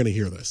never going to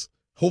hear this.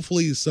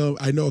 Hopefully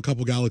I know a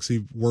couple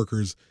Galaxy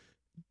workers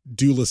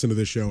do listen to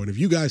this show. And if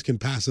you guys can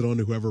pass it on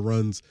to whoever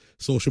runs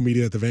social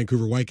media at the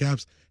Vancouver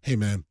Whitecaps, hey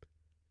man,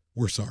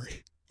 we're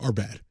sorry. Our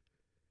bad.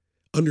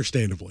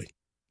 Understandably,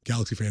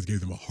 Galaxy fans gave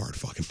them a hard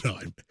fucking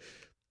time.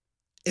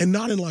 And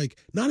not in like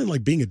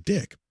being a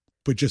dick,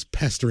 but just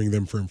pestering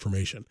them for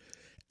information.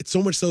 It's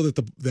so much so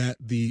that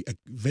the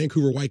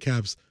Vancouver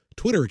Whitecaps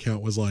Twitter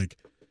account was like,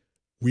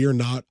 we are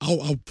not,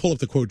 I'll pull up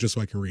the quote just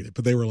so I can read it,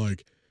 but they were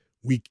like,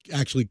 we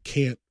actually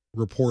can't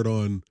report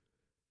on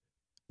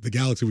the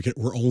Galaxy.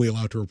 We're only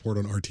allowed to report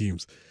on our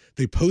teams.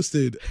 They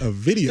posted a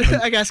video.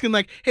 Like asking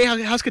like, hey,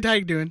 how's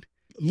Kadai doing?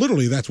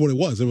 Literally, that's what it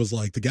was. It was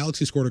like the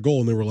Galaxy scored a goal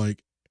and they were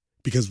like,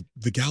 because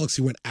the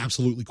Galaxy went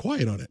absolutely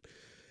quiet on it.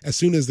 As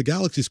soon as the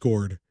Galaxy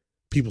scored,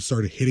 people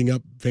started hitting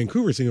up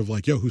Vancouver saying of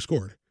like, yo, who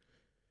scored?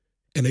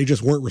 And they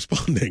just weren't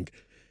responding.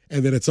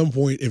 And then at some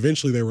point,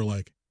 eventually they were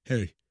like,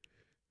 hey,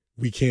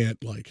 we can't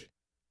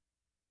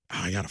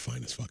I got to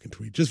find this fucking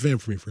tweet. Just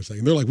vamp for me for a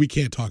second. They're like, we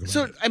can't talk about it.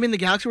 So, I mean, the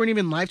Galaxy weren't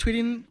even live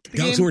tweeting the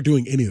Galaxy game? weren't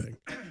doing anything.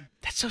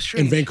 That's so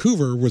strange. And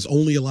Vancouver was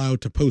only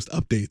allowed to post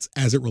updates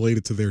as it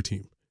related to their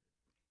team.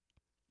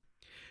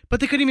 But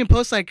they couldn't even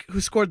post like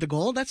who scored the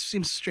goal? That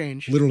seems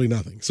strange. Literally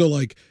nothing. So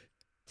like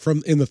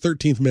from in the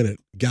 13th minute,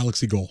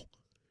 Galaxy goal.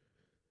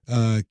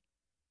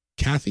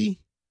 Kathy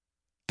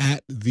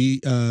at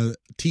the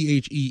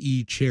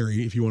THEE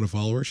Cherry, if you want to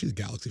follow her. She's a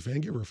Galaxy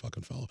fan. Give her a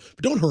fucking follow.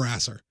 But don't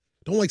harass her.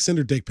 Don't send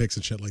her dick pics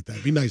and shit like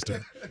that. Be nice to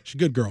her. She's a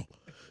good girl.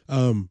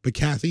 But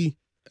Kathy,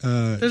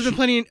 There's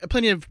been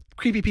plenty of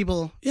creepy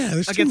people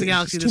against the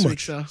Galaxy this week.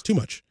 So it's too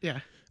much. Yeah.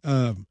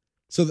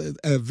 So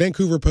the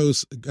Vancouver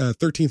posts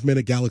 13th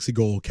minute Galaxy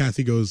goal.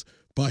 Kathy goes,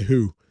 by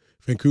who?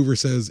 Vancouver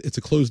says it's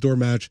a closed door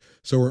match,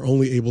 so we're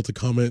only able to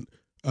comment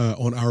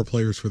on our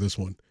players for this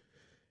one.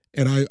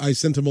 And I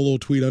sent him a little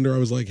tweet under. I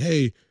was like,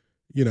 hey,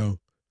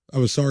 I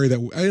was sorry that,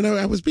 and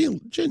I was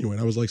being genuine.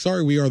 I was like,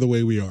 sorry, we are the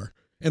way we are.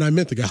 And I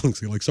meant the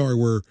Galaxy, like, sorry,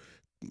 we're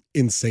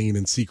insane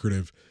and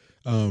secretive.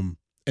 And,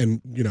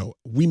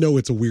 we know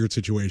it's a weird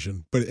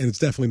situation, and it's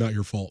definitely not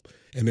your fault.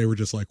 And they were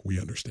just like, we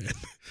understand.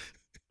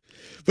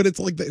 But it's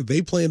like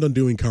they planned on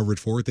doing coverage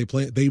for it. They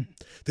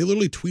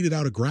literally tweeted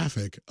out a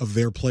graphic of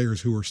their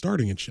players who were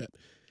starting and shit.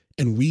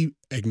 And we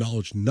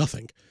acknowledged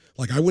nothing.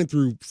 Like, I went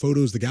through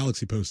photos the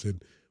Galaxy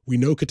posted. We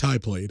know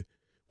Katai played.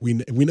 We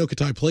know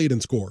Katai played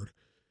and scored.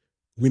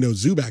 We know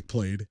Zubac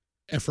played.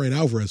 Efrain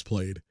Alvarez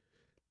played.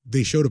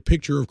 They showed a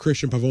picture of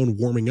Christian Pavón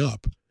warming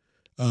up.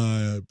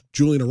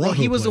 Julian Araujo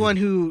he was played. the one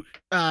who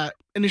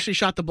initially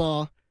shot the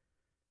ball,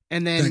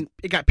 and then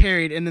it got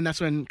parried, and then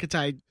that's when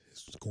Katai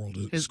scored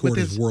his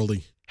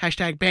worldy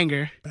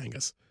 #banger.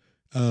 bangus.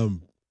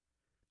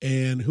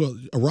 And who else?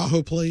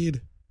 Araujo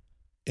played,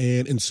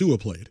 and Insua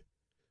played.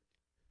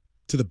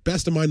 To the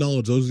best of my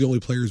knowledge, those are the only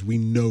players we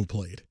know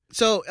played.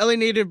 So LA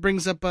Native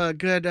brings up a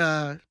good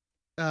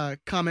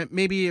comment.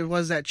 Maybe it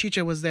was that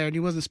Chicha was there and he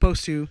wasn't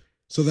supposed to.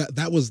 So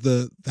that was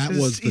the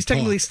he's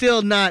technically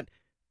still not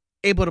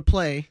able to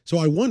play. So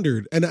I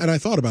wondered, and I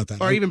thought about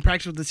that, or even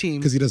practice with the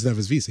team because he doesn't have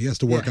his visa. He has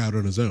to work out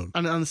on his own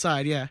on the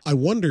side. Yeah, I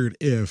wondered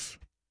if,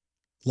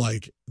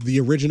 like, the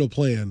original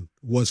plan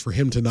was for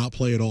him to not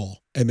play at all,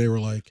 and they were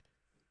like,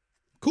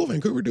 "Cool,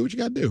 Vancouver, do what you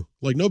got to do.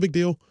 Like, no big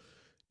deal."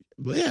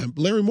 But yeah,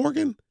 Larry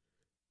Morgan,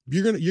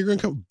 you're gonna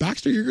come.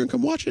 Baxter, you're gonna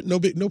come watch it. No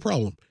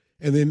problem.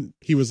 And then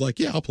he was like,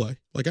 "Yeah, I'll play.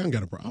 Like, I don't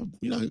got a problem.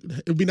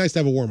 It'd be nice to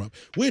have a warm up."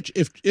 Which,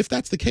 if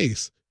that's the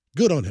case,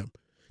 good on him.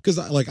 Because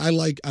I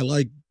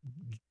like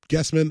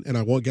Guessman, and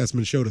I want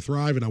Guessman's show to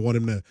thrive, and I want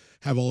him to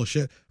have all the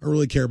shit. I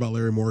really care about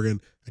Larry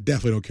Morgan. I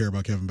definitely don't care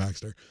about Kevin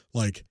Baxter.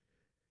 Like,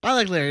 I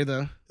like Larry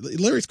though.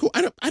 Larry's cool.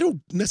 I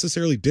don't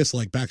necessarily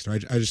dislike Baxter. I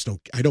just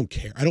don't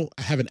care.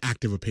 I have an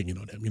active opinion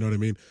on him. You know what I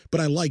mean?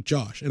 But I like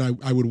Josh, and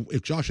I would,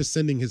 if Josh is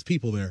sending his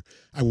people there,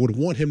 I would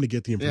want him to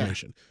get the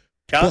information.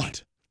 Yeah.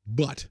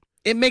 But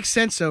it makes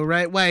sense though,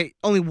 right? Why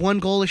only one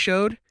goal is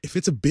showed? If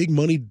it's a big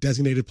money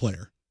designated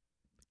player,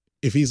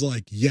 if he's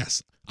like,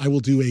 yes, I will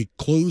do a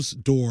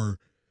closed door,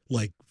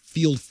 like,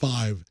 field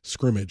 5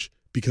 scrimmage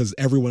because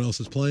everyone else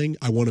is playing.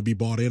 I want to be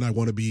bought in. I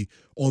want to be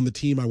on the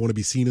team. I want to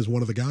be seen as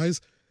one of the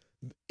guys.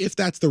 If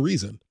that's the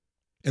reason,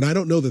 and I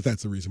don't know that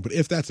that's the reason, but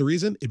if that's the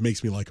reason, it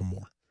makes me like him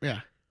more.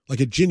 Yeah.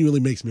 Like, it genuinely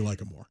makes me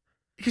like him more.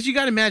 Because you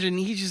got to imagine,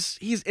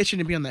 he's itching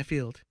to be on that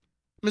field.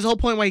 I mean, that's the whole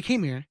point why he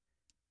came here.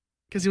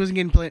 Because he wasn't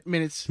getting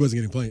minutes. He wasn't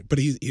getting played. But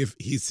he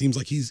seems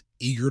like he's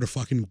eager to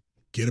fucking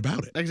get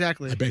about it.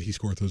 Exactly. I bet he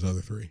scored those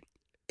other 3.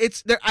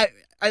 It's there.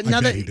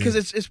 Now that,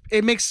 because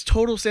it makes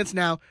total sense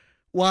now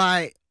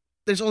why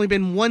there's only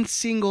been one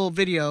single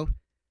video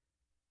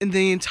in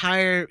the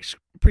entire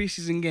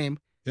preseason game.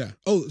 Yeah.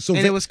 Oh, so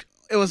and it was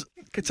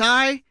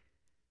Katai,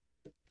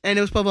 and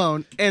it was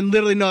Pavón, and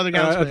literally no other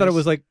guys. I thought it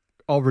was like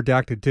all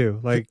redacted too.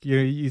 Like,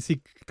 you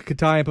see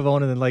Katai and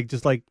Pavón, and then like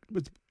just like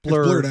it's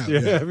blurred out. Yeah,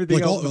 Yeah. everything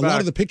like else. a lot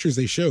of the pictures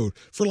they showed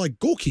for like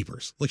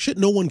goalkeepers, like shit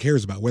no one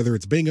cares about. Whether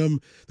it's Bingham,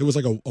 there was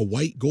like a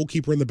white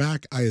goalkeeper in the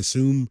back. I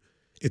assume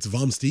it's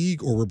Vom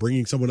Steeg, or we're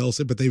bringing someone else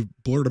in, but they've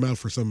blurred him out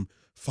for some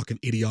fucking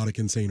idiotic,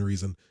 insane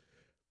reason.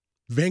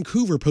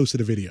 Vancouver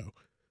posted a video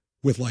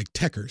with like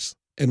Techers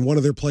and one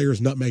of their players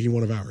nutmegging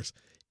one of ours.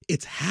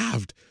 It's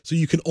halved, so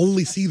you can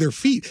only see their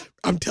feet.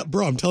 I'm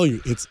telling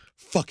you, it's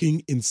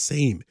fucking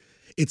insane.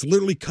 It's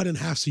literally cut in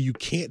half so you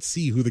can't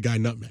see who the guy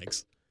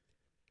nutmegs.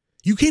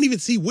 You can't even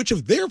see which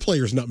of their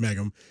players nutmeg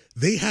him.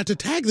 They had to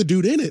tag the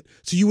dude in it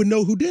so you would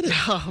know who did it.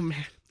 Oh,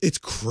 man. It's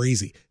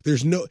crazy.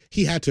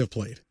 He had to have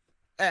played.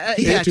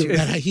 He has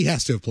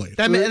to have played.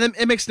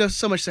 It makes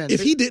so much sense.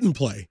 If he didn't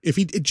play, if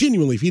he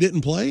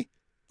didn't play,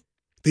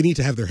 they need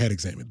to have their head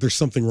examined. There's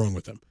something wrong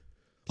with them.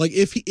 Like,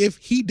 if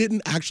he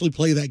didn't actually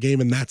play that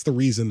game, and that's the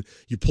reason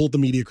you pulled the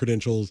media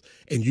credentials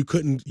and you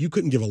couldn't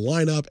give a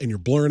lineup, and you're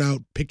blurring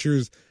out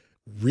pictures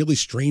really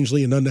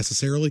strangely and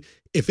unnecessarily.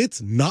 If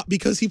it's not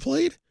because he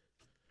played,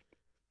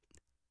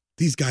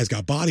 these guys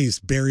got bodies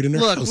buried in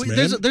their house, man.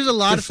 There's a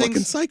lot of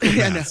things. Psychopaths.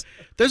 Yeah, no.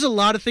 There's a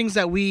lot of things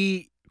that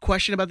we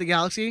question about the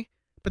Galaxy,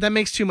 but that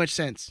makes too much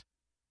sense.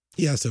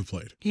 He has to have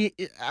played. He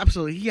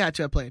had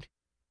to have played.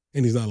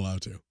 And he's not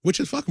allowed to, which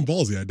is fucking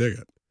ballsy. I dig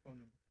it.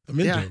 I'm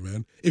into it,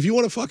 man. If you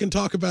want to fucking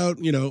talk about,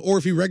 or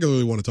if you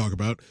regularly want to talk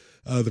about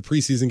the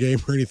preseason game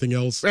or anything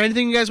else. Or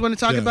anything you guys want to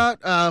talk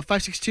about,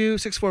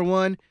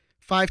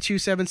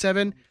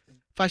 562-641-5277.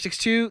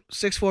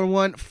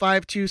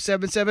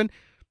 562-641-5277.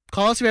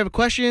 Call us if you have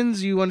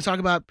questions. You want to talk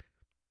about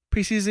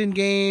preseason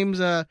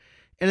games,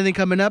 anything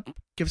coming up,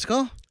 give us a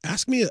call.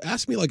 Ask me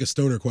like a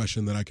stoner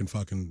question that I can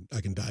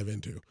dive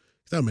into.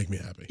 That'll make me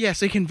happy. Yeah,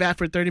 so you can vat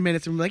for 30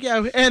 minutes and be like,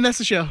 yeah, and that's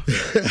the show.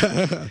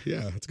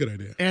 Yeah, that's a good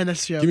idea. And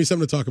that's the show. Give me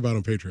something to talk about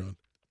on Patreon.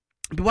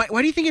 But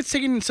why do you think it's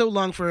taking so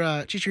long for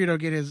Chicharito to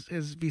get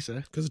his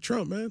visa? Because of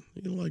Trump, man.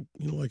 You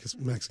don't like his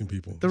Mexican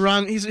people.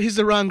 He's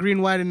the wrong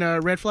green, white,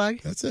 and red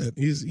flag. That's it.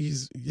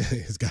 He's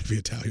got to be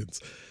Italians.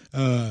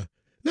 No,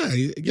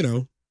 you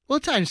know. Well,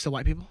 Italians still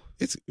white people.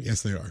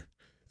 Yes, they are.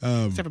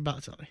 Except for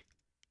Balotelli.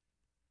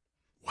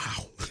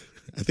 Wow.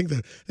 I think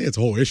it's a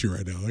whole issue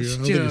right now. I don't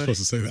think you're supposed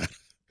to say that.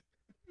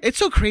 It's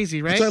so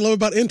crazy, right? That's what I love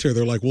about Inter.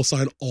 They're like, we'll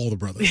sign all the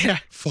brothers. Yeah.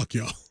 Fuck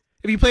y'all.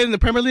 If you played in the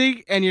Premier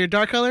League and you're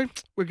dark color,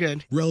 we're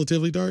good.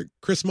 Relatively dark.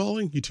 Chris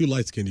Smalling, you too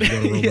light skinned. You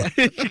go to Roma. Yeah,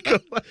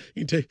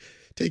 you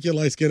take your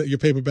light skin, your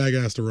paper bag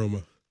ass to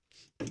Roma.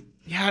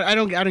 Yeah, I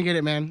don't get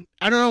it, man.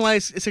 I don't know why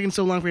it's taking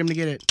so long for him to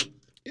get it.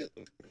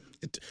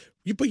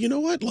 But you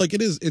know what? Like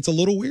it's a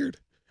little weird.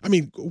 I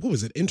mean, what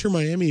was it? Inter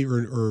Miami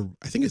or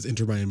I think it's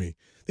Inter Miami.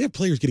 They have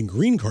players getting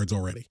green cards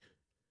already.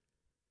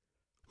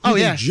 Oh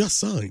yeah, just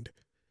signed.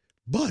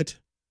 But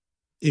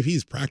if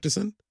he's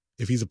practicing,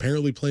 if he's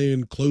apparently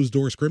playing closed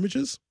door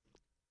scrimmages,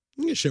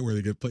 you get shit where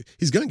they get play.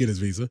 He's gonna get his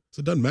visa,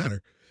 so it doesn't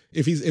matter.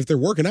 If they're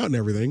working out and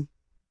everything,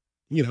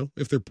 you know,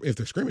 if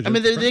they're scrimmaging. I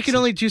mean, they can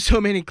only do so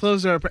many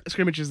closed door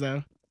scrimmages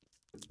though.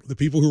 The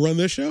people who run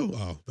this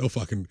show,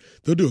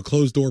 they'll do a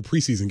closed door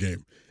preseason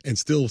game and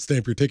still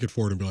stamp your ticket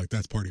for it and be like,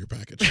 that's part of your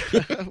package.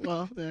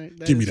 Well,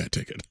 give me that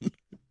ticket.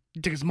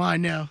 Your ticket's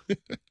mine now.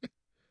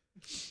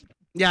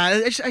 Yeah,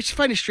 I just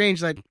find it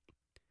strange. Like,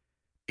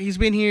 he's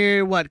been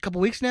here, what, a couple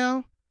weeks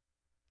now?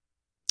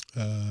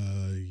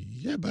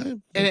 Yeah, but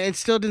and it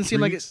still didn't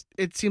seem like it.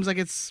 It seems like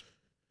it's.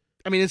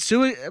 I mean, it's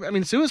Sue. I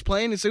mean, Sua's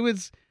playing, and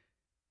Sua's,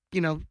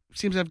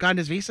 seems to have gotten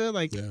his visa.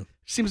 Like,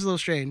 seems a little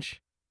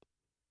strange.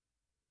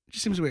 It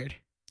just seems weird.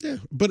 Yeah,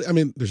 but I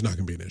mean, there's not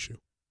going to be an issue.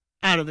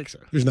 I don't think so.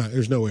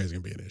 There's no way it's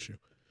going to be an issue.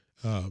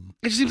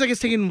 It just seems like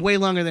it's taking way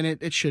longer than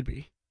it should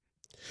be.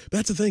 But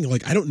that's the thing.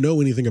 Like, I don't know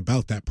anything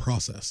about that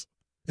process.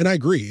 And I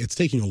agree, it's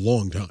taking a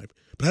long time.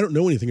 But I don't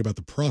know anything about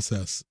the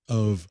process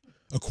of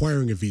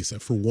acquiring a visa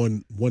for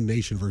one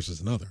nation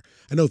versus another.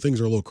 I know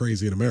things are a little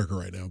crazy in America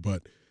right now,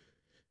 but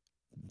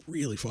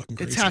really fucking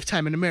crazy. It's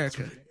halftime in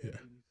America. Yeah.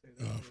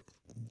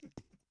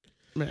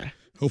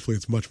 Hopefully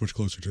it's much, much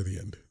closer to the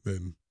end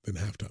than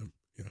halftime.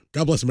 Yeah.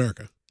 God bless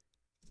America.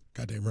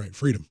 Goddamn right.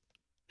 Freedom.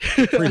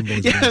 Freedom,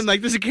 boys and girls. And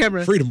like, there's a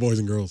camera. Freedom, boys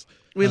and girls.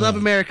 We love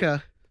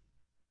America.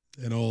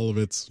 And all of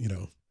its,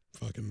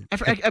 fucking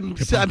I'm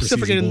still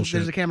forgetting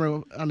there's a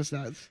camera on us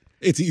now.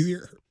 It's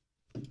easier.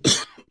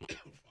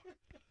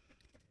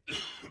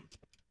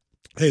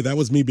 Hey, that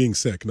was me being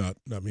sick, not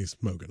me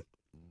smoking.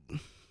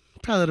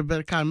 Probably a little bit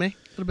of column A, a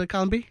little bit of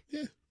column B.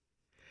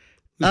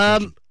 Yeah.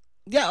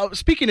 Yeah.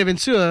 Speaking of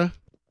Insua,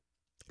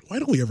 why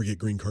don't we ever get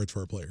green cards for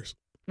our players?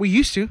 We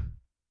used to.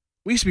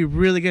 We used to be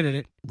really good at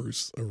it.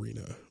 Bruce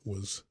Arena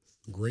was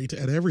great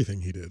at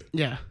everything he did.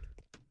 Yeah.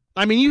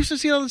 I mean, you used to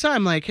see it all the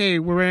time. Like, hey,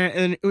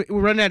 we're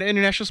running out of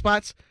international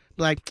spots.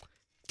 Like,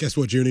 guess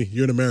what, Junie?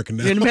 You're an American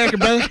now. You're an American,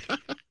 brother.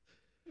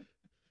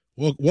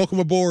 Welcome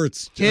aboard.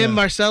 It's, him,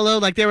 Marcelo.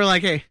 Like, they were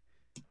like, hey,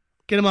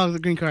 get him off the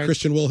green card.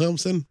 Christian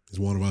Wilhelmsen is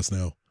one of us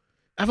now.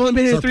 I've only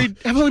been here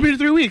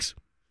 3 weeks.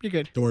 You're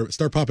good. Don't worry.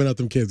 Start popping out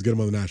them kids. Get them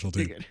on the national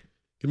team. You're good.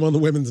 Get them on the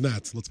women's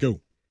Nats. Let's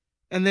go.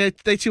 And they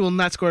too will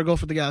not score a goal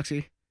for the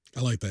Galaxy. I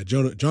like that.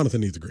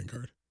 Jonathan needs a green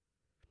card.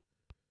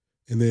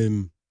 And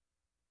then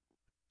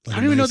I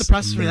don't even know what the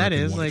process for that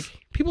is. Like,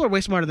 people are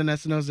way smarter than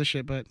us that knows this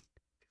shit, but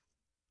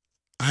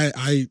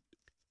I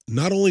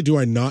not only do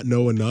I not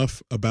know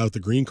enough about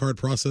the green card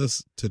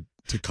process to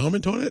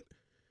comment on it,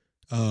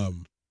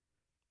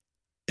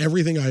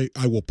 everything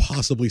I will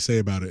possibly say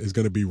about it is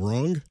going to be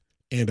wrong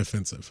and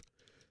offensive.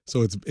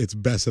 So it's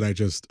best that I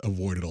just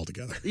avoid it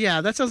altogether.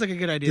 Yeah, that sounds like a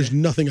good idea. There's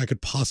nothing I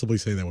could possibly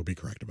say that would be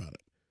correct about it.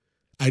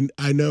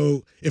 I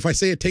know if I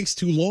say it takes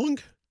too long,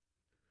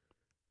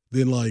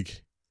 then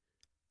like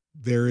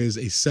there is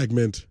a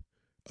segment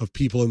of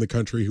people in the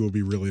country who will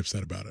be really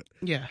upset about it.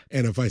 Yeah.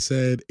 And if I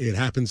said it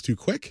happens too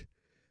quick,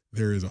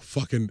 there is a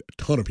fucking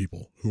ton of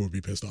people who would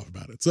be pissed off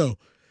about it. So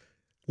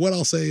what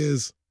I'll say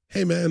is,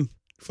 hey man,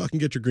 fucking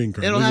get your green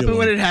card. It'll happen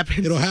when it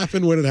happens. It'll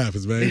happen when it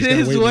happens, man. It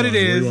is what it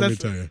is.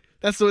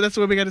 That's the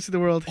way we got to see the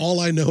world.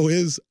 All I know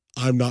is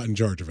I'm not in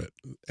charge of it,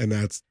 and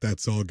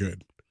that's all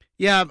good.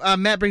 Yeah,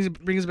 Matt brings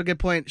up a good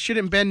point.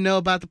 Shouldn't Ben know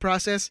about the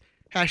process?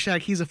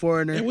 # he's a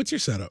foreigner. Yeah, what's your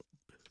setup?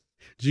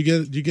 Did you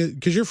get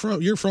because you're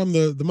from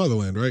the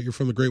motherland, right? You're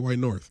from the Great White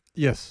North.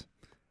 Yes,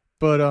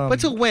 but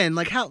till when?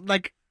 Like how?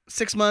 Like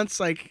 6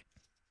 months? Like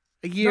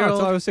a year? No, old?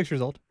 until I was 6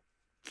 years old.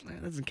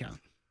 That doesn't count.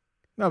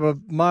 No,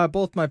 but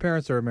both my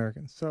parents are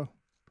Americans, so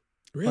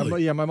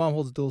really, my mom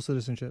holds dual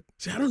citizenship.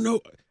 See, I don't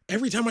know.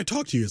 Every time I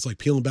talk to you, it's like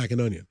peeling back an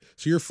onion.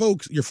 So your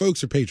folks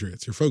are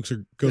patriots. Your folks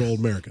are good old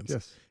Americans.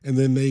 Yes. And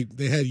then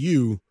they had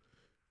you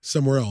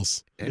somewhere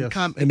else. And, yes.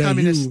 and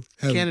communist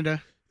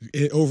Canada.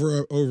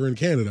 Over in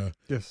Canada.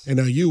 Yes. And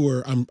now you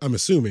were, I'm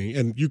assuming,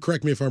 and you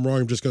correct me if I'm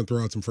wrong, I'm just going to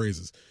throw out some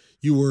phrases.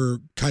 You were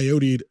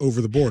coyoted over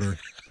the border.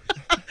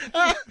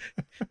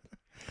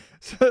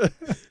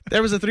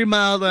 There was a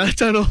 3-mile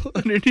tunnel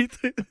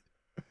underneath it.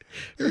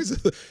 There's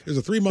a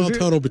 3-mile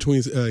tunnel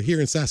between here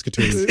and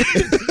Saskatoon.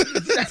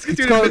 It's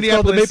called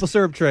the Maple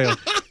Syrup Trail.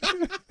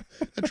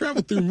 I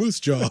traveled through Moose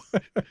Jaw.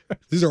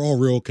 These are all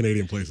real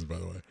Canadian places, by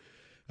the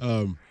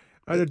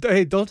way.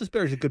 Hey, don't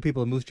disparage the good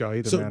people in Moose Jaw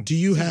either, So man. do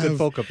you Some have good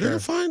folk up they're there?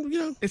 fine, you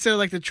know. Instead of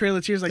like the Trail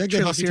of Tears, like That good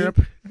Trail hockey Syrup.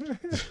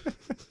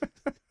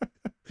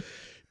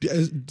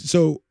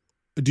 So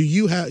do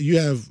you have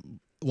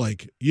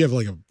like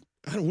a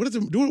I don't what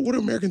do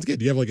Americans get?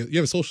 Do you have you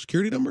have a social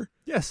security number?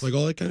 Yes. Like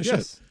all that kind of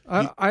Yes.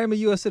 shit? I am a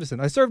U.S. citizen.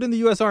 I served in the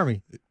U.S.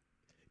 Army.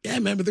 Yeah,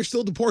 man, but they're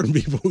still deporting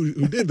people who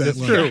did that.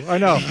 That's true. I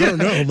know. I don't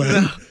know,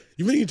 man.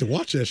 You may need to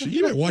watch that shit.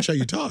 You might watch how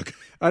you talk.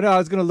 I know. I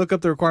was going to look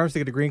up the requirements to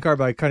get a green card,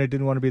 but I kind of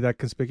didn't want to be that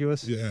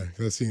conspicuous. Yeah,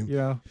 that seems. You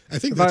know, I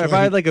think if that's I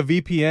why had like a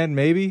VPN,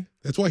 maybe.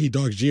 that's why he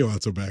dogs Gio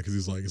out so bad because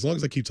he's like, as long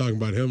as I keep talking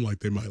about him, like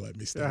they might let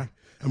me stay. Yeah.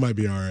 I might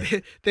be all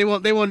right. They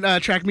won't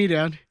track me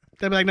down.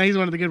 They'll be like, no, he's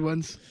one of the good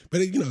ones.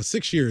 But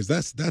 6 years.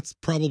 That's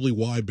probably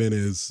why Ben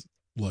is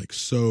like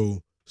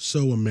so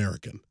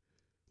American.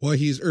 Why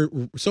he's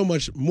so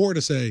much more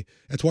to say.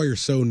 That's why you're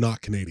so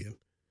not Canadian.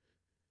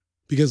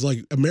 Because like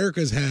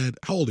America's had,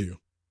 how old are you?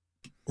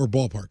 Or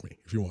ballpark me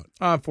if you want.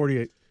 I'm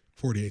 48.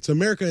 48. So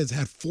America has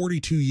had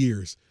 42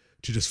 years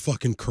to just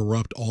fucking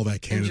corrupt all that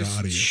And Canada just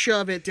out of you.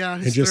 shove it down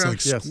his And just throat.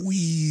 like Yes.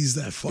 squeeze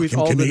that fucking Squeeze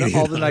all Canadian the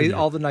out of you.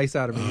 all the nice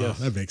out of me. Oh, Yes.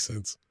 that makes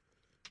sense.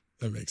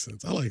 That makes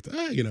sense. I like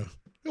that.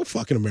 Go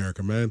fucking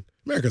America, man.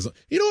 America's,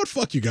 you know what?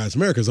 Fuck you guys.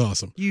 America's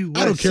awesome.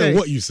 I don't care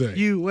what you say.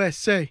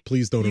 USA.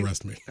 Please don't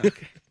arrest me.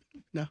 Okay.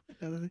 No.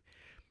 Nothing. What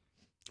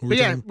But we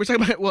yeah, talking- we're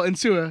talking about,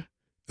 Insua.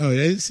 Oh,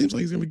 yeah. It seems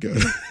like he's going to be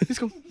good. He's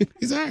cool.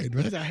 He's all right,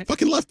 man. He's all right.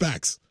 Fucking left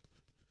backs.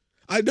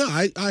 I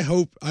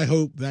hope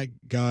that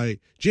guy,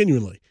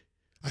 genuinely,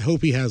 I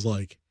hope he has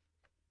like,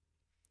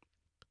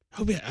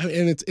 and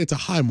it's a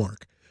high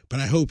mark, but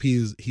I hope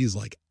he's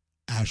like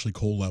Ashley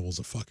Cole levels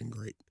of fucking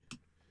great.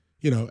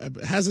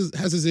 Has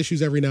his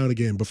issues every now and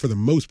again, but for the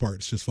most part,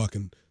 it's just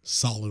fucking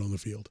solid on the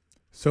field.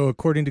 So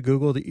according to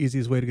Google, the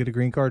easiest way to get a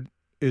green card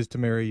is to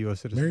marry a U.S.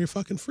 citizen. Marry a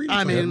fucking freedom.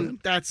 I fighter, mean,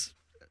 man.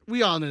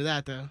 we all know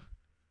that though.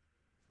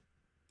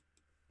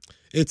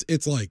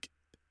 It's like,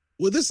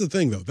 well, this is the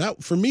thing though.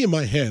 That for me in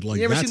my head, like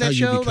You ever that's seen how that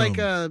you show,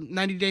 become. like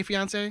 90 Day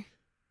Fiance?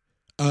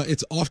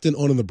 It's often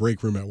on in the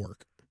break room at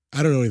work.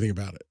 I don't know anything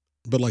about it,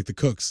 but like the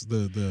cooks,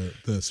 the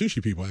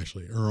sushi people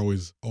actually are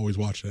always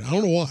watching it. I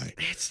don't know why.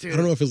 It's I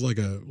don't know if it's like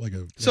a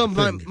So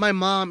thing. my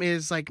mom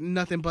is like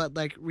nothing but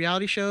like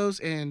reality shows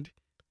and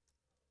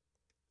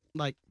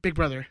like Big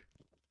Brother.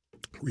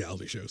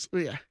 reality shows.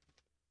 Yeah,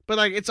 but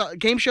like it's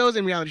game shows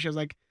and reality shows.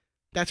 Like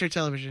that's her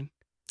television.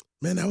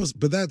 Man,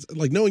 but that's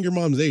like knowing your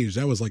mom's age.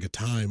 That was like a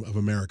time of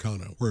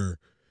Americana where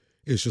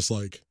it's just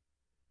like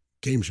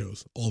game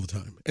shows all the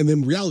time, and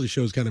then reality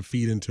shows kind of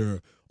feed into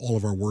all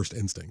of our worst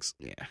instincts.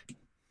 Yeah,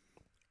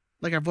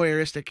 like our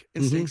voyeuristic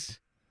instincts.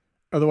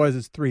 Otherwise,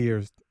 it's 3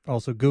 years.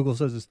 Also, Google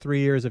says it's 3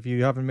 years. If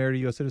you haven't married a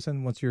U.S.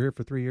 citizen, once you're here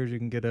for 3 years, you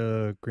can get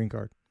a green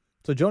card.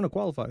 So Jonah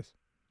qualifies.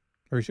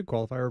 Or he should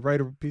qualify, or write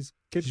a piece.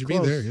 He should be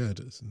there, yeah,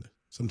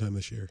 sometime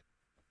this year.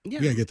 Yeah,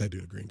 We gotta get that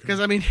dude a green card. because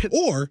I mean,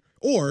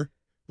 Or,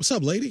 what's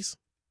up, ladies?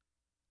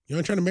 You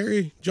ain't trying to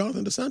marry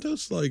Jonathan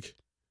DeSantos? Like,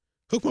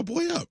 hook my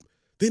boy up.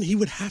 Then he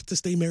would have to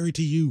stay married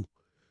to you.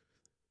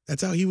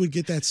 That's how he would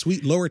get that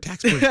sweet lower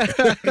tax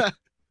break.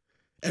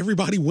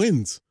 Everybody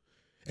wins.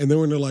 And then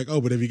when they're like, oh,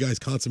 but have you guys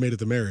consummated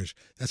the marriage?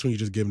 That's when you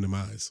just give him them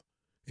eyes.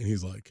 And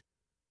he's like,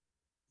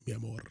 mi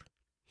amor.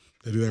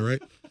 Did I do that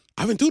right?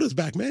 Aventura's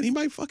back, man. He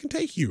might fucking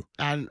take you.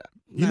 You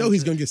know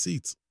he's going to get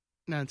seats.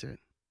 Not into it.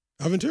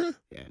 Aventura?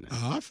 Yeah, no.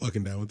 Oh, I'm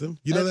fucking down with him.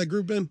 You know that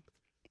group, Ben?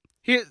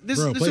 Here, this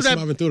Bro, this play is some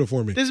what Aventura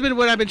for me. this has been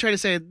what I've been trying to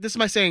say. This is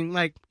my saying.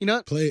 Like, you know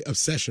what? Play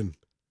Obsession.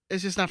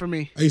 It's just not for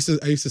me. I used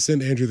to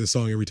send Andrew this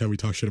song every time we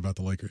talk shit about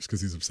the Lakers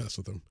because he's obsessed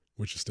with them,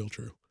 which is still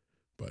true.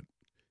 But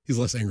he's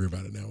less angry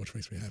about it now, which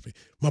makes me happy.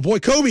 My boy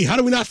Kobe. How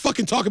do we not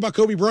fucking talk about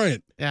Kobe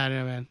Bryant? Yeah, I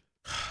know, man.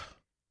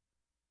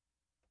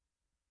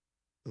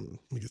 Let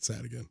me get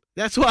sad again.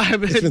 That's why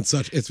I've been.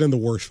 It's been the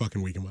worst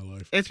fucking week of my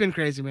life. It's been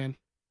crazy, man.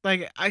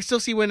 Like, I still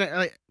see when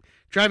like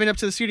driving up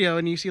to the studio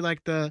and you see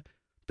like the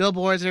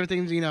billboards and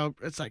everything. You know,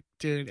 it's like,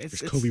 dude,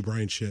 There's Kobe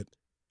Bryant shit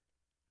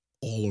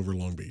all over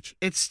Long Beach.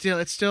 It's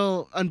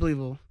still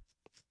unbelievable.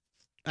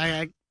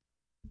 It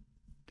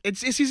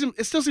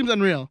still seems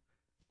unreal.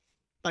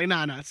 Like,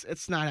 nah,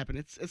 it's not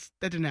happening. That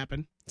didn't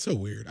happen. It's so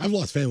weird. I've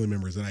lost family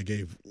members that I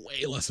gave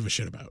way less of a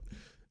shit about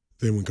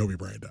than when Kobe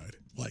Bryant died.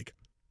 Like,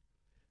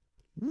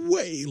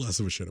 way less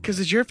of a shit about. Because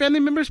did your family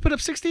members put up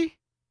 60?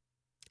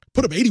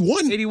 Put up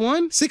 81?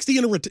 81? 60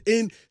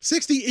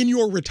 in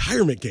your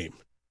retirement game.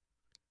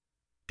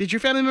 Did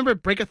your family member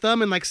break a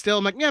thumb and like still?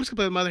 I'm like, yeah, I'm just gonna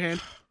play with my other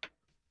hand.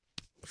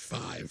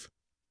 5.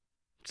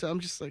 So I'm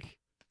just like,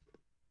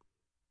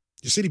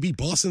 Your city beat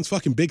Boston's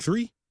fucking big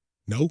 3?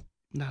 No.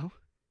 no.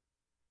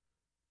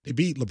 They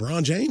beat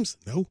LeBron James?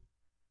 No.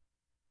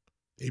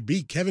 They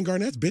beat Kevin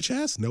Garnett's bitch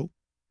ass? No.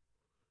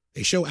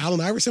 They show Allen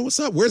Iverson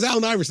what's up? Where's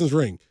Allen Iverson's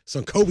ring? It's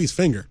on Kobe's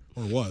finger,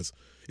 or was.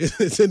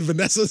 It's in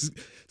Vanessa's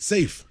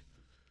safe.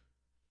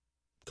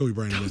 Kobe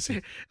Bryant. Miss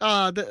you.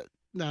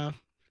 No.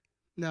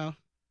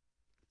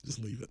 Just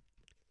leave it.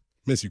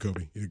 Miss you,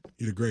 Kobe. You're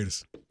the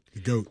greatest.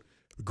 The GOAT.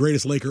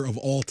 greatest Laker of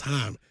all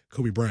time,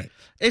 Kobe Bryant.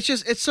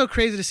 It's so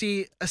crazy to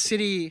see a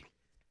city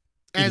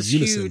as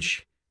unison.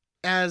 huge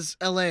as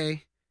LA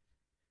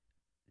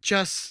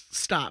just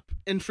stop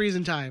in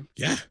freezing time.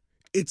 Yeah,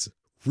 it's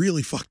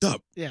really fucked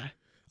up. Yeah.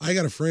 I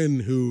got a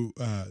friend who,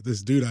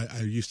 this dude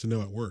I used to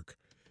know at work,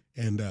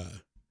 and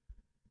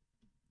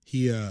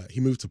he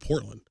moved to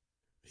Portland.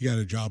 He got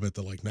a job at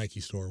the like Nike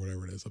store or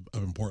whatever it is up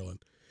in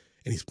Portland,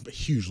 and he's a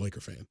huge Laker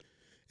fan.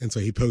 And so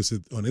he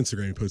posted on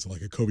Instagram, he posted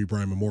like a Kobe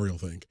Bryant memorial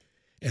thing.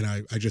 And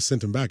I just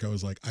sent him back. I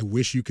was like, I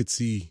wish you could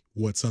see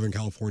what Southern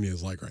California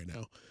is like right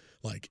now.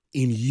 Like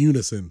in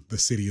unison, the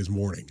city is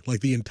mourning. Like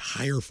the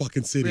entire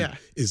fucking city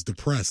is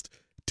depressed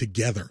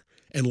together.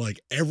 And like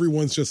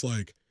everyone's just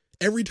like,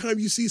 every time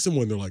you see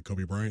someone, they're like,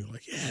 Kobe Bryant. They're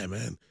like, yeah,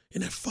 man.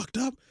 Isn't that fucked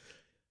up?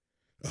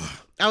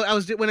 I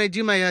was when I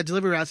do my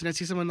delivery routes and I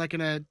see someone like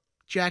in a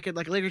jacket,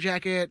 like a Laker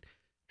jacket,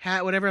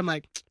 hat, whatever. I'm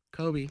like,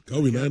 Kobe.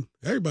 Kobe, man.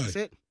 Everybody.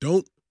 That's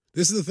it.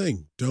 This is the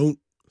thing. Don't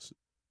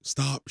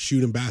stop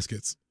shooting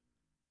baskets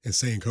and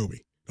saying Kobe.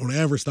 Don't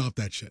ever stop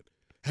that shit.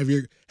 Have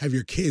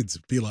your kids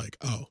be like,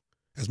 oh,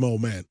 that's my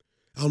old man.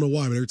 I don't know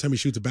why, but every time he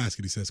shoots a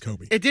basket, he says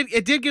Kobe. It did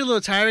get a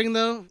little tiring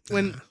though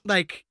when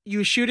like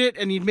you shoot it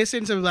and you'd miss it,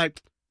 and so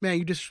like, man,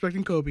 you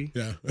disrespecting Kobe.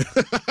 Yeah.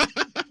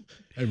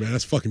 Hey man,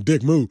 that's fucking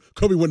dick move.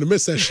 Kobe wouldn't have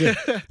missed that shit.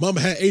 Mama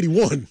had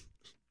 81.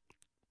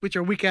 With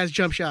your weak ass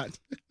jump shot.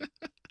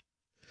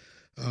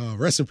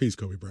 Rest in peace,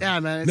 Kobe Bryant. Yeah,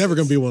 man. Never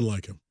gonna be one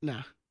like him.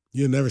 Nah.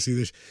 You'll never see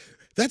this.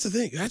 That's the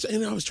thing.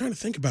 And I was trying to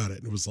think about it,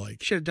 and it was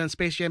like, Should have done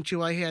Space Jam 2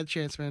 while he had a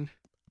chance, man.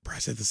 I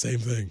said the same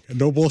thing. And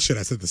no bullshit.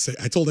 I said the same.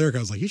 I told Eric, I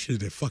was like, he should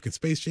have did fucking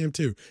Space Jam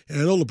 2. And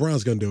I know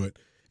LeBron's gonna do it,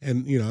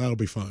 and you know that'll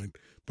be fine.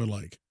 But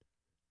like,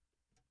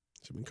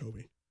 should have been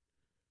Kobe.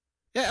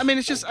 Yeah, I mean,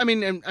 it's just, I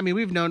mean,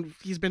 we've known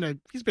he's been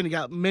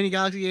to many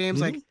Galaxy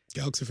games. Mm-hmm. Like,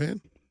 Galaxy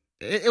fan.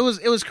 It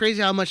was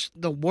crazy how much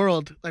the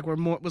world like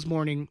was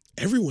mourning.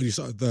 Everyone, you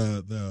saw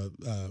the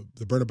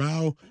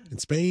Bernabeu in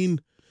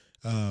Spain.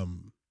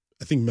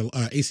 I think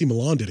AC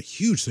Milan did a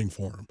huge thing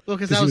for him. Well,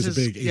 because that was he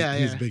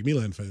was a big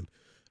Milan fan.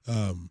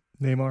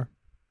 Neymar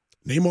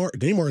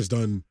Neymar has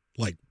done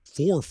like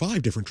 4 or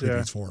 5 different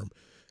tributes for him.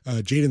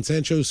 Jadon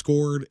Sancho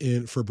scored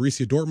for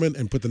Borussia Dortmund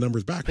and put the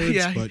numbers backwards.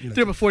 Yeah, but, you know,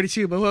 threw up a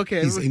 42, but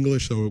okay. He's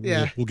English, so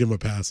we'll give him a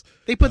pass.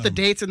 They put the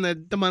dates and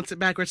the months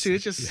backwards too.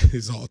 It's just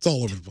it's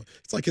all over the place.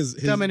 It's like his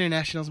dumb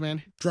internationals,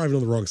 man. Driving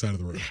on the wrong side of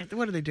the road.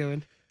 What are they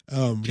doing?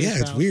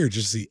 It's weird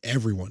just to see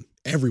everyone.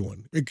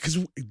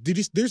 Because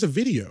there's a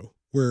video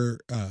where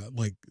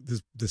like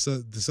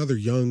this other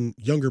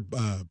younger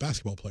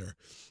basketball player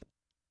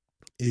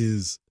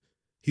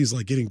he's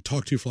like getting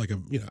talked to for like I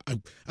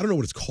don't know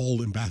what it's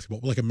called in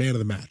basketball, but like a man of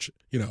the match.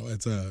 You know,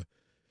 it's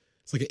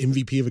like an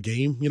MVP of a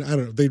game. You know, I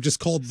don't know. They've just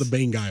called the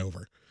main guy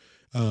over.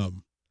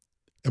 I'm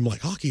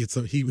like, hockey.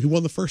 He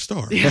won the first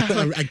star. Yeah,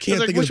 I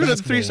can't think which of one of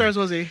the 3 stars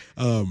was he?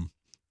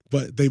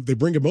 But they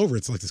bring him over.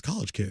 It's like this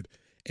college kid,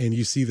 and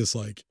you see this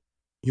like,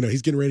 you know,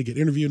 he's getting ready to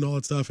get interviewed and all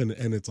that stuff, and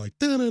it's like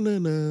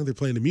da-na-na-na. They're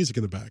playing the music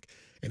in the back,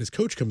 and his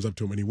coach comes up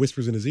to him and he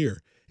whispers in his ear,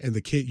 and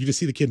the kid, you just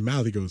see the kid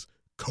mouth. He goes,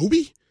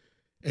 Kobe.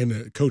 And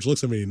the coach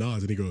looks at me and he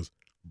nods and he goes,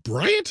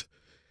 Bryant?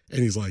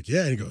 And he's like,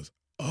 yeah. And he goes,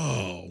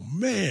 oh,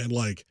 man.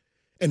 Like,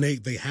 and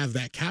they have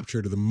that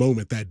captured to the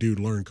moment that dude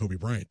learned Kobe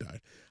Bryant died.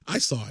 I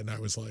saw it and I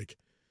was like,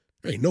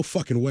 there ain't no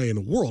fucking way in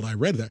the world I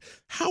read that.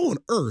 How on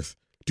earth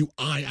do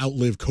I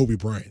outlive Kobe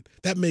Bryant?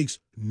 That makes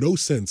no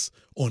sense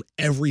on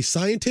every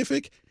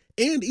scientific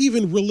and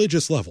even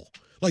religious level.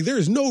 Like, there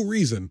is no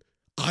reason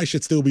I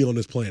should still be on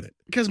this planet.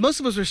 Because most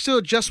of us are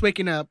still just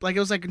waking up. Like, it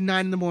was like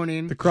 9 in the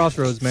morning. The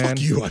crossroads, man.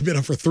 Fuck you. I've been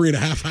up for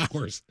 3.5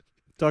 hours.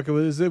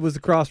 It was the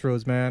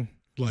crossroads, man.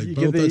 Like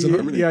Bone Thugs and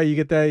Harmony? Yeah, you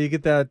get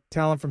that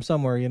talent from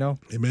somewhere, you know?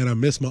 Hey, man, I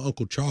miss my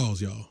Uncle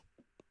Charles, y'all.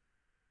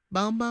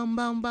 Boom, boom,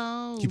 boom,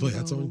 boom. Can you play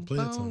that song? Play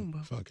that song.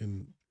 Boom.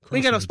 Fucking We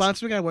ain't got no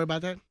sponsors. We got to worry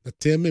about that. Now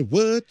tell me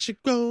what you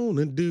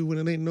gonna do when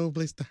it ain't no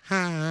place to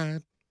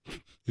hide.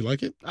 You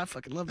like it? I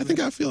fucking love it.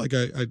 I feel like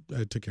I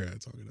took care of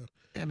that song enough.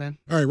 Yeah, man.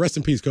 All right, rest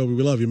in peace, Kobe.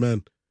 We love you,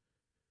 man.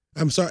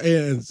 I'm sorry,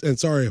 and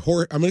sorry,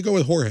 Jorge. I'm gonna go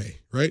with Jorge,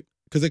 right?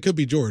 Because it could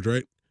be George,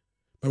 right?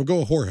 I'm gonna go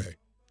with Jorge.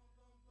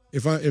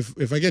 If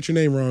I get your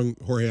name wrong,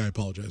 Jorge, I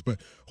apologize.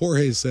 But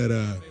Jorge said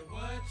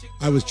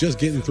I was just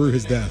getting through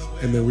his death,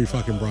 and then we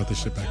fucking brought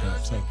this shit back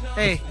up. So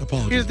Hey,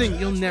 apologies. here's the thing: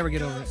 you'll never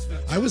get over it.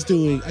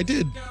 I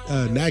did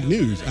Nag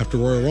News after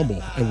Royal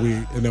Rumble,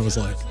 and that was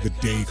like the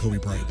day Kobe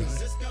Bryant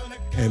died,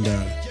 and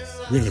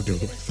we ended up doing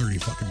like 30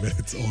 fucking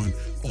minutes on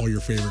all your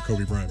favorite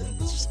Kobe Bryant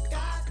moments. Just like,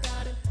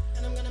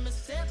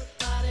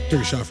 take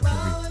a shot for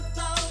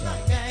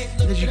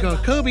Kobe. Did you go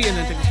Kobe and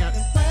then take a shot?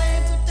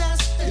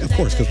 Yeah, of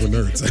course, because we're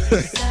nerds.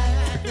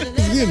 At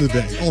the end of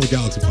the day, all the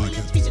Galaxy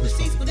podcasts. We're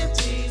fucking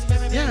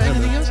nerds. Yeah,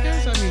 anything else,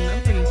 guys? I mean,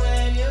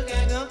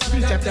 I'm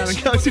pretty tapped out on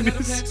Galaxy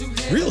News.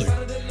 Really?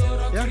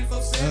 Yeah.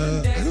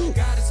 I don't know.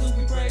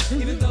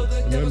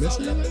 Am I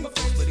missing anything?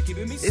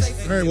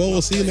 All right, well,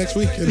 we'll see you next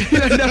week.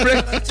 No,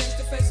 right?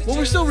 Well,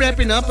 we're still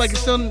wrapping up. Like, it's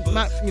still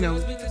not,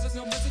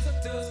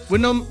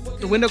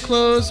 the window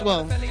closed.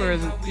 Well, for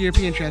the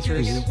European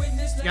transfers,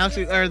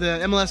 Galaxy or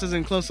the MLS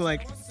isn't close to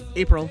like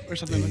April or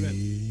something like that.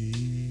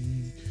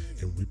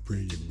 And we pray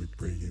and we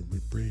pray and we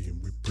pray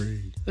and we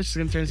pray. This is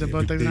gonna turn into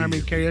Bone Thugs and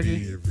Harmony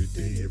karaoke. Every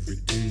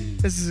day.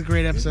 This is a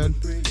great episode.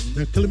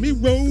 Now killing me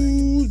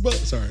Rosebud.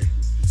 Sorry.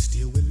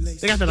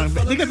 They got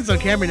this on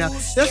camera now.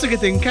 That's a good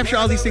thing. Capture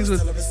all these things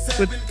with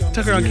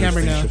Tucker on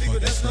camera now.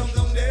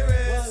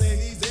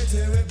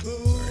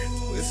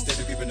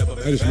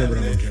 I just remembered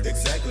I'm on camera.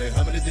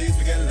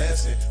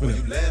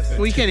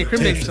 Well, you can't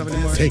incriminate yourself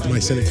anymore. Take my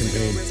Senate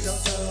campaign.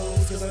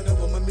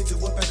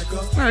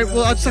 All right,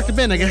 well, I'll just talk to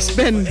Ben, I guess.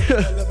 Ben,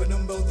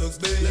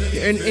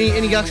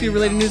 any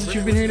Galaxy-related news that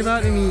you've been hearing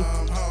about? I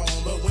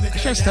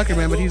should ask Tucker,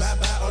 man, but he's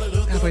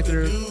halfway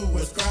through.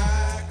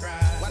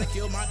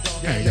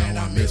 Hey, y'all,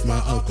 I miss my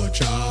Uncle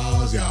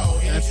Charles, y'all.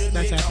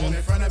 That's happening.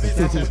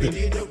 That's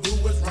happening.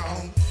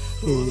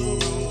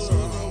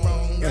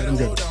 Alright, I'm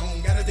good.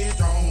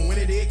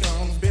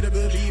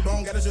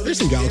 There's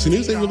some Galaxy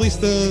news. They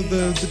released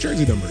the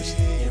jersey numbers.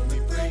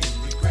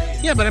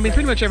 Yeah, but I mean,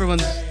 pretty much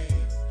everyone's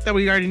that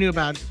we already knew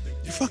about.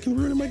 You're fucking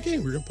ruining my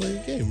game. We're gonna play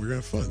a game. We're gonna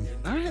have fun.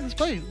 All right, let's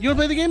play. You want to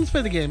play the game? Let's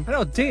play the game. I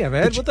know, damn,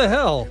 Ed, what the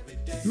hell?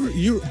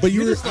 You were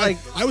just like-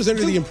 I was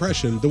under the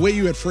impression, the way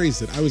you had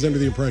phrased it, I was under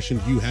the impression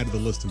you had the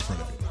list in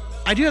front of you.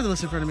 I do have the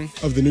list in front of me.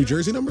 Of the New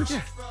Jersey numbers?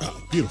 Yeah.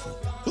 Oh, beautiful.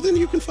 Well, then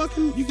you can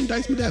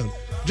dice me down.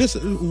 Just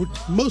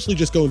mostly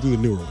just going through the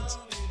newer ones,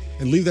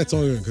 and leave that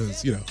song in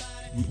because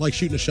like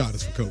shooting a shot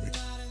is for Kobe.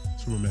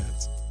 It's from a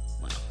man's.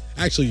 Wow.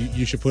 Actually,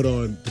 you should put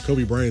on the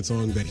Kobe Bryant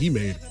song that he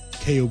made,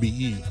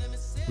 KOBE,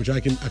 which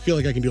I feel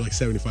like I can do like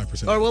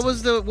 75%. Or what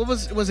was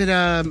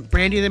it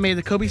Brandy that made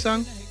the Kobe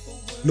song?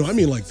 No, I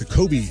mean like the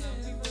Kobe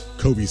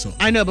song.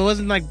 I know, but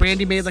wasn't like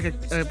Brandy made like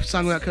a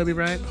song about Kobe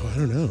Bryant? Oh, I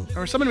don't know.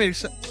 Or someone made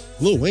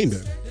Lil Wayne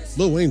did.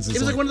 Lil Wayne's is it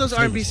was like one of those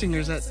famous. R&B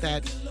singers that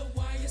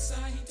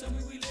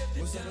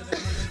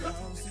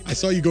I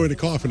saw you going to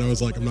cough and I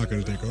was like, I'm not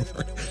going to take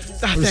over.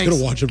 Ah, I'm just going thanks.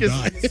 to watch him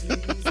die.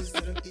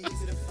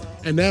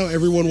 And now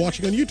everyone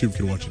watching on YouTube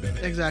can watch it die.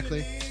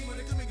 Exactly.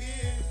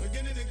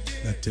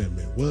 Now tell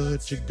me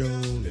what you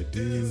gonna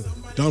do.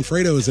 Don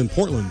Fredo is in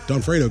Portland.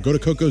 Don Fredo, go to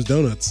Coco's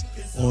Donuts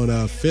on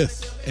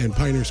 5th and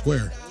Pioneer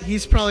Square.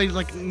 He's probably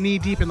like knee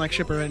deep in like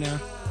Shipper right now.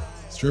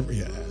 Stripper,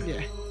 yeah.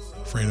 Yeah.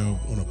 Fredo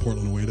on a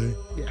Portland away day.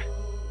 Yeah.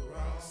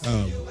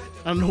 Um,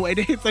 I don't know why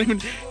it's not even.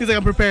 He's like,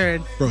 I'm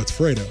prepared. bro, it's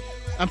Fredo.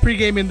 I'm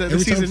pre-gaming the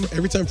season.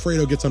 Every time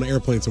Fredo gets on an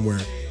airplane somewhere,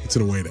 it's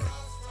an away day.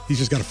 He's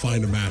just got to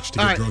find a match to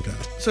get All right. drunk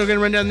at. So we're gonna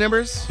run down the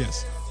numbers.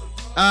 Yes.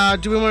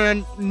 Do we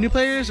want to run new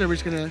players, or we're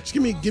just gonna? Just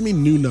give me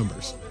new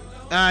numbers.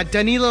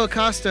 Danilo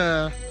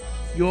Acosta,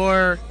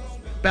 your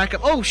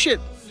backup. Oh shit!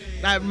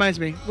 That reminds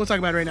me. We'll talk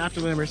about it right now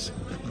after the numbers.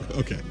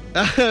 Okay.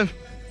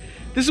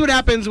 This is what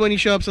happens when you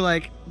show up to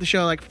like the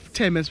show like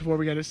 10 minutes before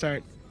we got to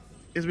start.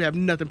 Is we have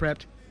nothing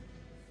prepped.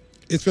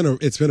 It's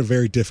been a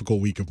very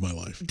difficult week of my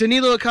life.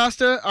 Danilo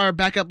Acosta, our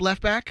backup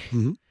left back,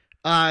 Mhm.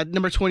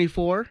 Number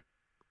 24.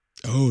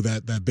 Oh,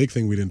 that big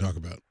thing we didn't talk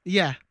about.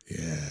 Yeah.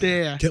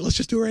 Yeah. Okay, let's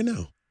just do it right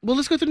now. Well,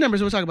 let's go through the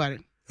numbers and we'll talk about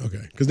it.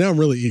 Okay, because now I'm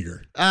really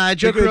eager.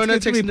 Joe Corona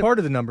it's gonna takes be part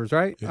of the numbers,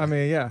 right? Yeah. I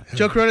mean, yeah.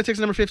 Joe Corona takes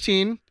number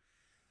 15.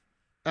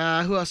 Who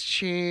else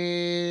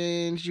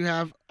changed? You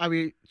have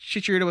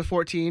Chicharito with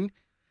 14.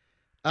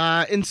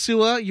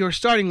 Insua, your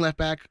starting left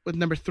back, with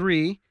number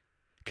 3.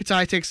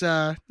 Katai takes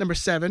number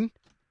 7.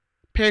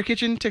 Pear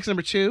Kitchen takes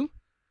number 2.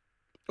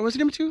 Or was he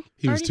number 2?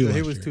 He was already? 2 last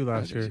He was year.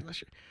 2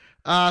 last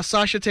year.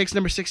 Sasha takes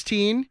number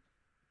 16.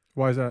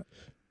 Why is that?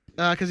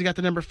 Because he got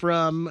the number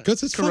from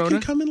Because it's Corona.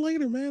 fucking coming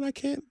later, man. I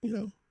can't, we're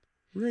going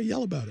to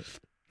yell about it.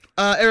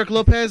 Eric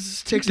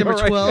Lopez takes number All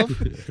right.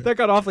 12. That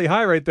got awfully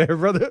high right there,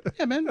 brother.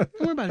 Yeah, man. Don't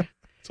worry about it.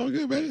 It's all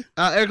good, man.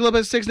 Eric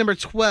Lopez takes number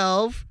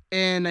 12.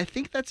 And I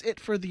think that's it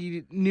for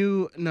the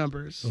new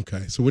numbers.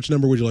 Okay, so which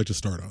number would you like to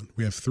start on?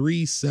 We have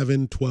 3,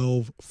 7,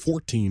 12,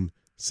 14,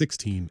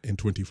 16, and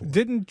 24.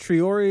 Didn't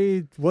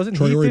Triori, wasn't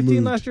Traore he 15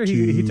 moved last year?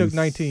 He to took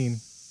 19.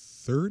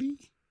 30?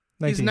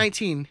 He's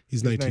 19.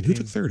 He's 19. Who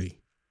took 30?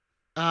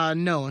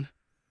 No one.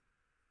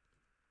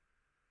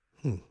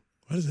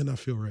 Why does that not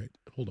feel right?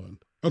 Hold on.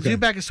 Okay.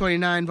 Zuback is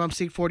 29. Vom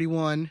Steek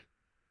 41.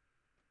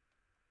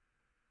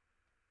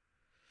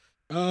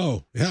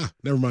 Oh, yeah.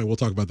 Never mind. We'll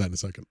talk about that in a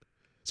second.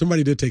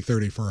 Somebody did take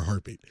 30 for a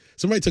heartbeat.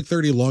 Somebody took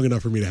 30 long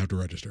enough for me to have to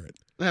register it.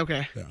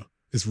 Okay. Yeah.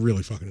 It's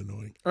really fucking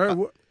annoying. All right,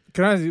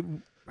 can I ask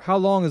you, how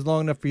long is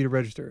long enough for you to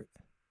register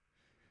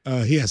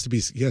it? He has to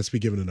be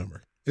given a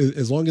number.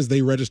 As long as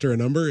they register a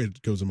number,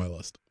 it goes on my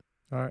list.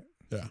 All right.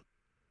 Yeah.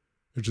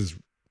 Which is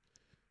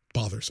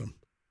bothersome.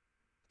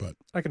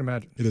 I can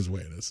imagine. It is the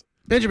way it is.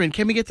 Benjamin,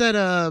 can we get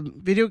that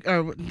video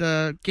or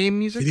the game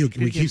music?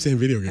 We keep saying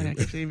video I know, game. I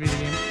keep saying video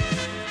game.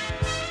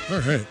 All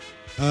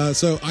right.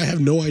 So I have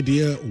no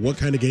idea what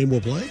kind of game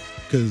we'll play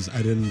because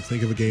I didn't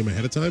think of a game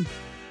ahead of time.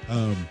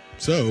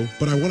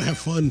 But I want to have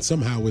fun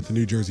somehow with the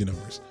New Jersey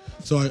numbers.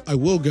 So I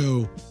will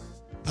go.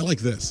 I like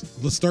this.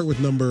 Let's start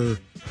with number.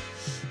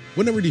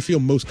 What number do you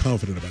feel most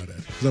confident about it?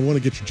 Because I want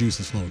to get your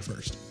juices flowing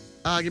first.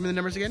 Give me the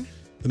numbers again.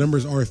 The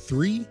numbers are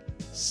 3,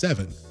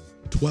 7,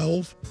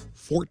 12,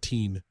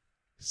 14,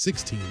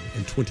 16,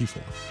 and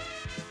 24.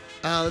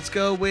 Let's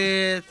go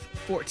with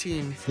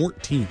 14.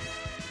 14.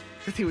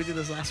 I think we did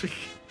this last week.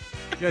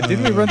 Yeah,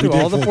 didn't we run we through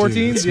did all the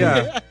 14. 14s?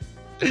 Yeah.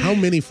 How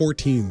many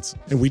 14s?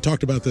 And we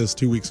talked about this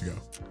 2 weeks ago.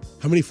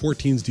 How many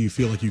 14s do you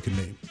feel like you can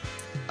name?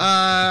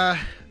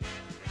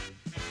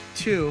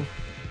 2.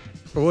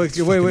 Wait.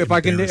 If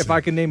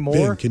I can name more,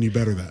 Ben, can you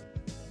better that?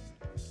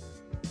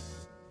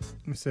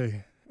 let me see.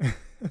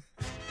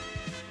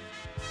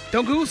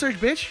 Don't Google search,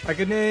 bitch. I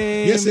can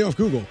name. Yes, stay off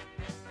Google.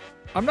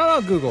 I'm not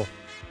on Google.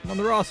 I'm on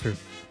the roster.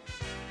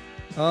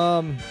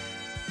 And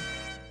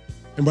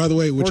by the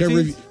way,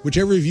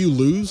 whichever of you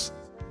lose,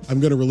 I'm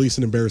going to release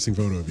an embarrassing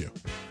photo of you.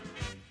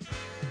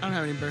 I don't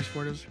have any embarrassed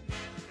photos.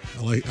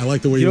 I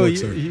like the way you look,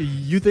 sir.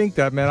 You think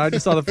that, man? I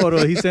just saw the photo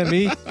that he sent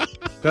me.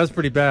 That's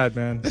pretty bad,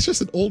 man. That's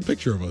just an old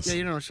picture of us. Yeah,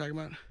 you know what I'm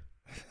talking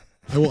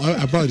about.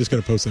 I'm probably just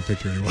going to post that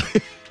picture anyway.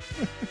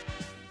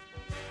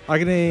 I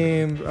can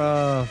name.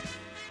 I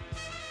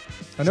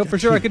know for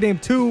sure I can name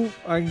 2.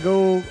 I can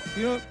go.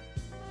 You know what?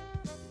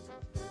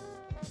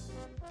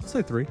 I'll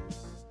say 3.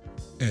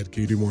 Ed,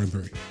 can you do more than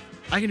 3?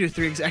 I can do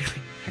 3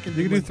 exactly. I You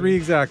can do 3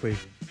 exactly.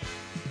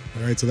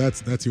 All right, so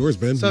that's yours,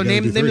 Ben. So You gotta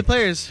name do 3. the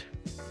players.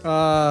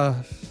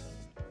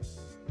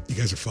 You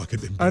guys are fucking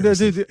I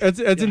embarrassing. did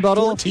Edson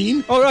Buttle.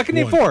 14? Oh, I can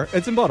name 1. 4.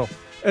 Edson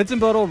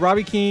Buttle,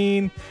 Robbie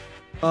Keane,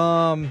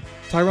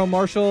 Tyrone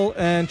Marshall,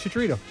 and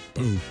Chicharito.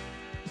 Boom.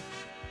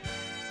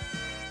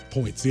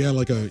 Points. Yeah,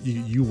 like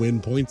you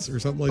win points or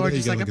something like Or that.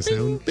 You just got like like a a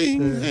sound.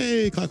 Bing. Yeah.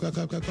 Hey, clap, clap,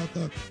 clap, clap, clap,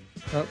 clap.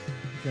 Oh, you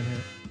can hear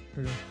it.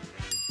 Here we go.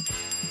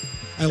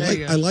 There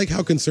you go. I like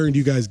how concerned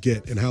you guys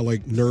get and how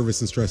like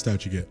nervous and stressed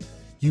out you get.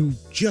 You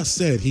just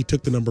said he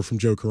took the number from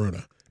Joe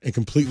Corona and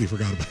completely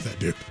forgot about that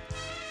dude.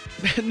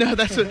 No,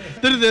 that's what.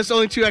 There's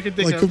only 2 I can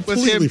think Like, of.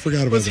 completely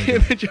forgot about was that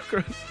him guy. and Joe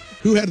Corona.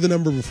 Who had the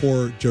number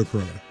before Joe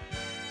Corona?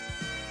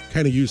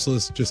 Kind of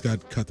useless, just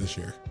got cut this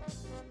year.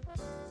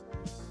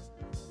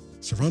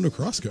 Servando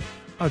Carrasco.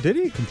 Oh, did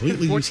he?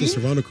 Completely 14?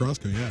 useless Servando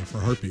Carrasco, yeah, for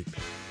a heartbeat.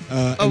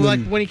 Oh, And like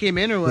then- when he came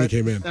in or what? when he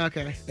came in.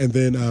 Okay. And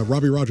then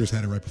Robbie Rogers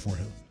had it right before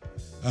him.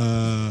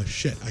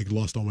 Shit, I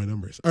lost all my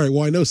numbers. All right,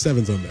 well, I know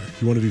 7's on there.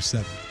 You want to do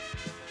 7?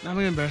 I'm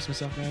gonna embarrass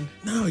myself, man.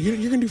 No, you're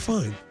going to do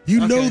fine.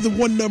 You know Okay. the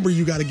one number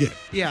you got to get.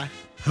 Yeah.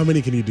 How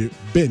many can you do?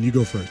 Ben, you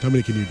go first. How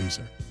many can you do,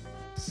 sir?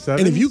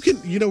 7. And if you can,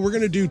 we're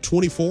going to do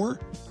 24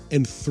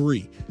 and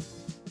 3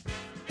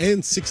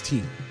 and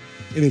 16.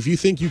 And if you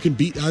think you can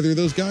beat either of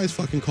those guys,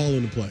 fucking call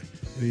into play.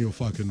 And you'll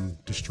fucking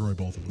destroy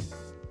both of them.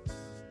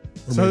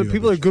 Or So maybe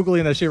people are they'll-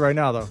 googling that shit right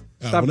now, though.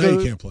 well, now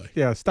you can't play.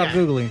 Yeah, stop Yeah.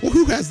 googling. Well,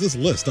 who has this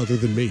list other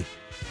than me?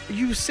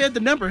 You said the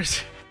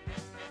numbers.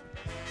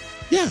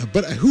 Yeah,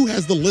 but who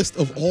has the list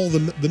of all the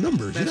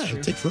numbers? That's Yeah, true.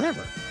 it'd take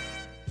forever.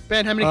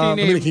 Ben, how many can you how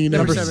name? many can you name?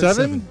 Number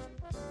Seven.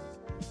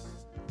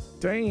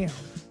 7? Damn.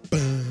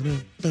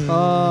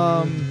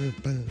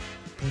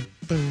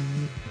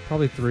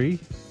 Probably 3.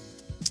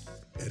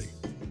 Eddie,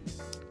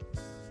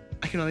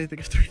 I can only think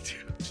of 3 too.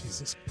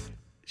 Jesus.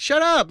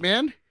 Shut up,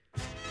 man.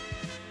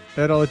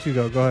 Ed, I'll let you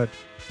go. Go ahead.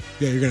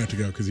 Yeah, you're gonna have to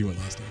go because you went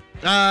last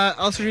time.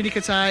 Also Rudy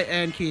Katai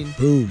and Keane.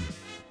 Boom,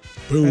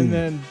 boom. And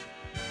then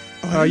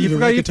Oh, I didn't you even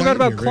forgot write you the forgot time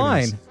about in your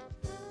ratings.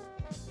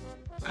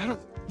 I Klein. don't.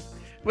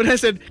 When I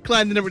said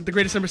Klein, the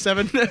greatest number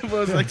 7, what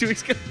was it, like 2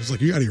 weeks ago? It was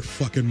like, you out of your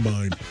fucking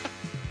mind.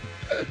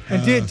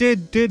 And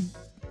did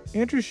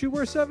Andrew Shue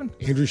wear 7?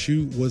 Andrew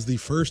Shue was the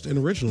first and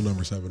original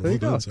number 7. There Well you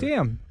go. done, sir.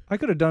 Damn. I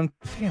could have done.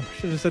 Damn. I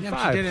should have said Yeah, but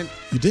 5. you didn't.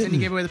 You didn't. And you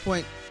gave away the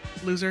point,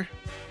 loser.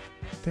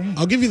 Dang.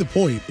 I'll give you the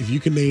point if you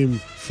can name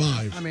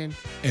 5 I mean,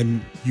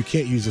 and you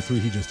can't use the 3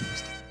 he just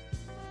used.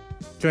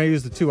 Can I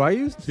use the 2 I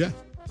used? Yeah.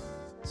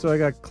 So I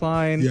got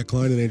Klein. Yeah,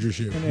 Klein and Andrew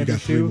Shue. And You Andrew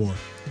got 3 Shue. more.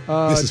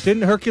 This is-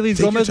 Didn't Hercules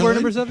Take your Gomez wear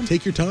time. number 7?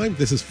 Take your time.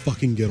 This is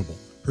fucking gettable.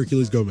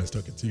 Hercules Gomez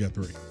took it, so you got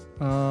 3.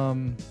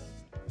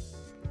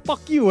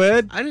 Fuck you,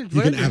 Ed. I didn't. You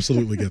what can did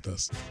absolutely get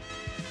this.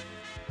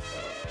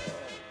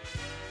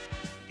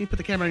 You put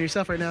the camera on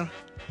yourself right now.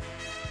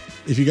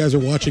 If you guys are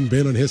watching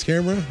Ben on his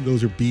camera,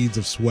 those are beads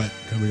of sweat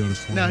coming on his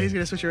forehead. No, he's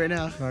gonna switch it right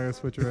now. I'm gonna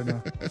switch it right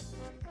now.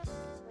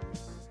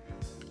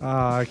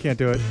 I can't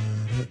do it.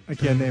 I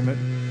can't name it.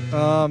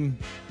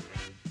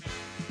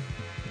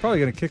 Probably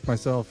gonna kick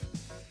myself.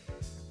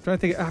 I'm trying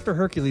to think. After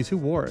Hercules, who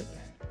wore it?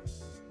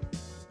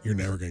 You're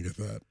never gonna get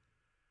that.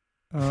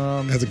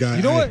 As As a guy,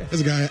 you know what?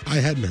 As a guy I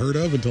hadn't heard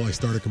of until I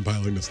started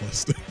compiling this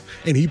list,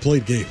 and he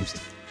played games.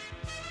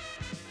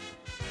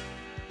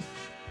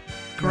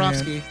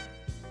 Karofsky.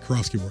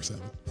 Karofsky wore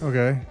 7.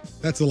 Okay.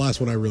 That's the last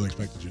one I really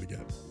expected you to get.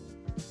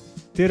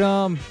 Did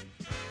I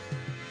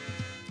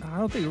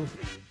don't think.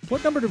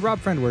 What number did Rob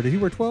Friend wear? Did he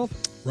wear 12?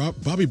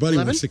 Bobby Buddy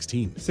 11? wore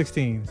 16.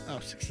 16. Oh, I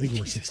 16. think he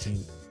wore 16.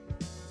 And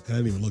I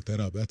didn't even look that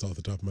up. That's off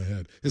the top of my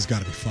head. This has got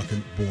to be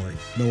fucking boring.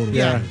 No one will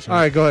Yeah. know this, All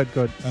right. Go ahead.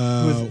 Go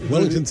ahead.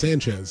 Wellington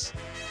Sanchez,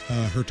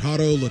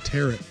 Hurtado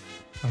Laterra,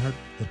 I heard.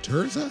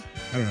 Laterza?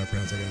 I don't know how to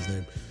pronounce that guy's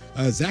name.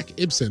 Zach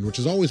Ibsen, which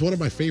is always one of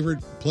my favorite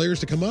players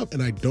to come up,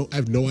 and I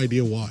have no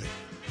idea why.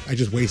 I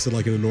just wasted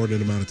like an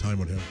inordinate amount of time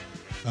on him.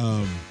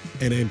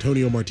 And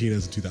Antonio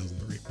Martinez in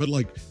 2003. But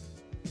like,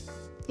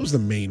 those are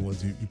the main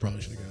ones you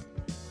probably should have got.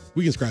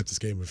 We can scrap this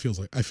game.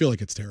 I feel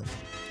like it's terrible.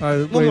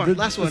 One more,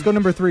 last one. Let's go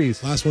number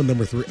 3s. Last one,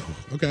 number 3. Oh,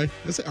 okay.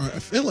 All right. I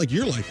feel like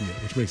you're liking it,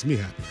 which makes me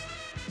happy.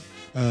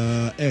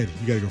 Ed,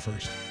 you got to go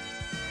first.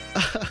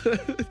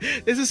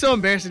 This is so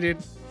embarrassing, dude.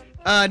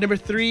 Number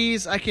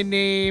 3s, I can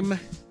name.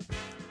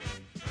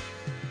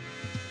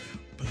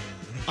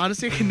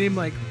 Honestly, I can name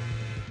like.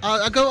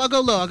 I'll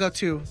go low. I'll go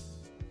 2.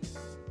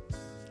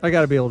 I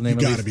got to be able to name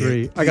You at gotta least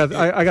be 3. I got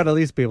to at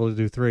least be able to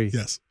do 3.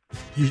 Yes.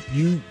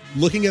 You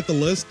looking at the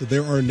list,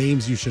 there are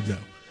names you should know.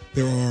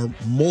 There are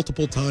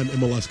multiple time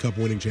MLS Cup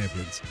winning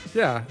champions.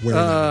 Yeah. Where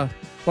are they?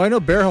 Well, I know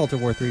Bearhalter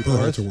wore 3 for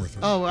us. Berhalter worth it.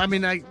 Oh, I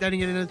mean, I didn't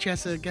get another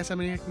chance to guess how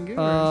many I can get.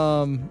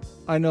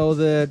 I know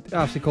that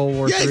Ashley Cole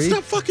wore 3. Yeah, it's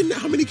not fucking.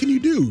 How many can you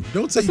do?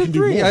 Don't say I you said can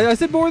 3. do more. I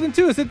said more than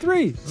 2. I said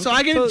 3. So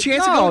I get a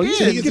chance to go No, again. you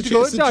shouldn't He get gets to a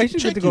go. chance to No, you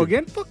shouldn't check get to go you.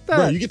 again. Fuck that.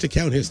 Bro, you get to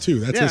count his too.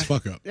 That's Yeah. his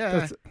fuck up. Yeah.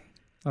 That's,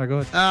 all right, go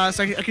ahead.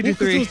 So I could do Well,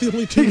 'cause 3. those are the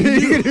only 2 he You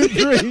knew. can do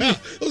 3.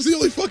 Those are the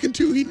only fucking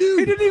 2 he knew.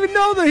 He didn't even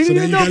know that. He So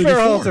didn't now even you know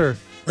gotta do 4. Bearhalter.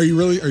 Are you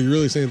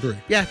really saying 3?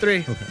 Yeah,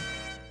 3.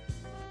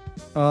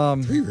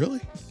 Okay. 3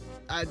 really?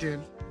 I did.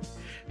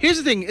 Here's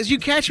the thing: is you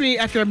catch me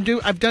after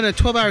I've done a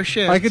 12-hour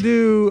shift. I could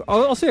do.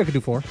 I'll say I could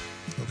do 4.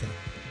 Okay.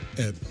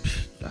 Ed,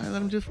 I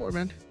let him do 4,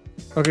 man.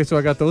 Okay, so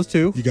I got those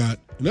 2. you got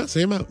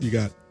same out. You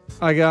got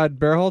I got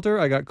Bearhalter.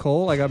 I got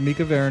Cole. I got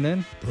Mika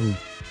Varanen. boom.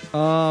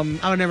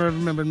 I would never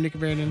remember Nick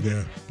Varanen.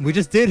 Yeah. We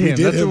just did him. We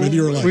did That's him, what- and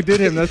you were like, we did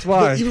him. That's But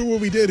why. even when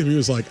we did him, he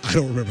was like, I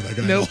don't remember that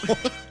guy. Nope. At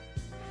all.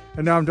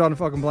 And now I'm drawing a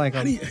fucking blank.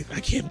 How do you, I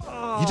can't.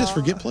 You just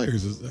forget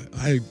players. Bro,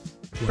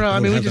 I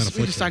don't mean, we have that just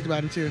affliction. talked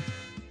about him too.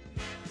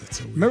 That's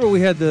so weird. Remember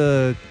we had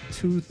the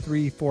 2,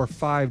 3, 4,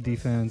 5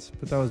 defense,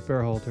 but that was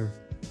Bearhalter.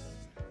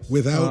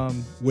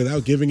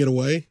 Without giving it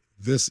away,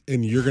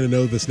 and you're gonna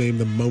know this name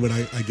the moment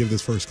I give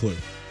this first clue.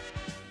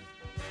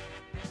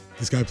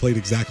 This guy played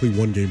exactly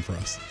 1 game for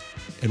us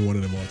and won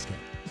an MLS Cup.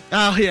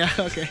 Oh yeah,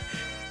 okay.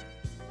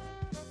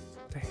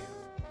 Damn.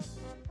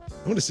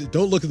 I want to see.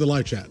 Don't look at the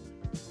live chat.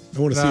 I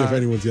want to see Nah. if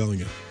anyone's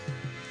yelling it.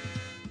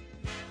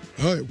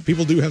 All right,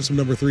 people do have some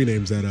number 3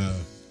 names that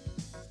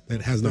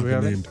has not Do we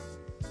been have it? named.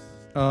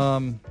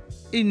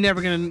 He would not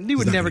never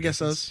gonna guess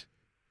get those.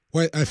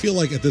 Well, I feel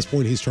like at this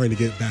point he's trying to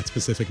get that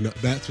specific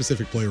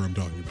player I'm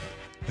talking about,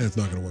 and it's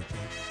not going to work for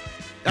him.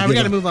 All right, we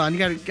give got to up. move on. You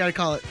got to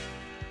call it.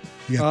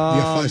 You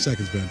got 5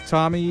 seconds, Ben.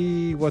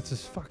 Tommy, what's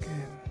his fucking?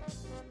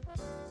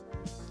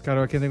 God,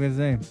 I can't think of his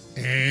name.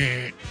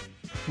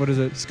 What is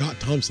it? Scott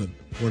Thompson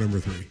wore number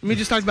 3. We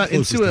just talked about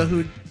Closest Insua, time.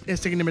 who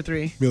is taking number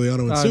 3.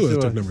 Emiliano Insua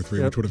Insua. took number 3,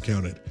 Yep. which would have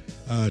counted.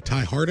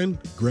 Ty Harden,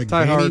 Greg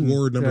Ty Vaney Harden,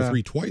 wore number yeah.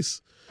 3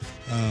 twice.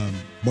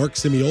 Mark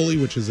Simioli,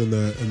 which is in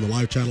the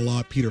live chat a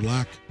lot. Peter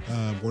Lack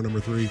wore number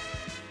 3.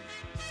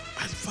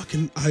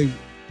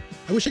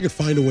 I wish I could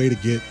find a way to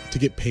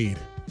get paid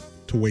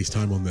to waste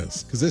time on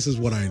this, because this is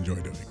what I enjoy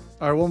doing.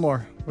 All right, one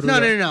more. What do No,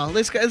 we got? no.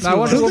 Let's No, I move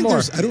want on. to- One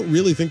more. I don't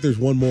really think there's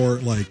one more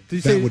like Did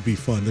you that say- would be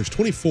fun. There's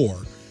 24.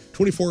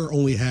 24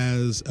 only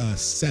has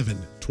 7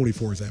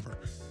 24s ever.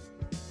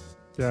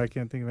 Yeah, I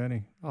can't think of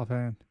any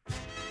offhand.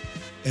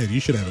 Ed,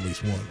 you should have at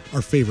least one.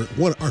 Our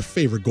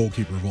favorite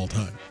goalkeeper of all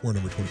time wore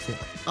number 24.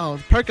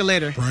 Oh,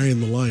 Percolator. Brian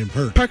the Lion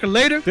Perk.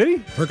 Percolator. Did he?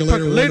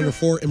 Percolator wore number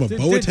 4. Emma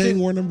Boateng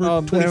wore number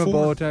 24. Emma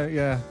Boateng,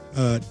 yeah.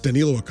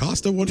 Danilo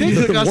Acosta wore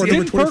Danilo number Acosta. 24.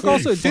 Didn't Perk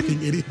also? You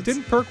fucking idiots.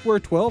 Didn't Perk wear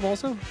 12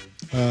 also?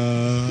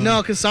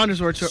 No, because Saunders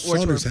wore 12.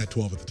 Saunders had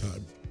 12 at the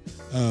time.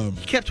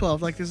 He kept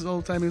 12, like this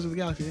whole time he was with the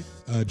Galaxy.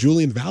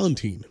 Julian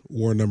Valentine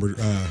wore number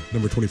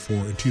 24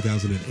 in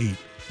 2008.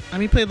 I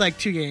mean, he played like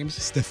 2 games.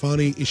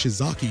 Stefani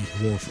Ishizaki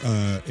wore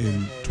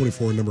in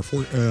 24 number 4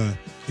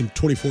 in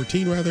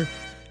 2014 rather,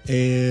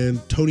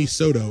 and Tony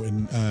Soto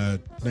in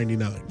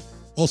 99.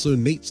 Also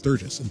Nate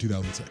Sturgis in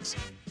 2006.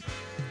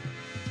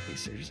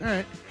 All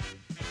right.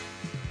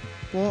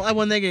 Well, I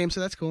won that game, so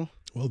that's cool.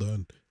 Well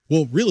done.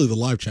 Well, really, the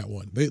live chat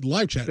won. The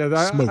live chat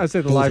Yeah, smoked. I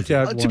said the both live of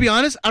them. chat. To be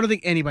honest, I don't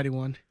think anybody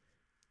won.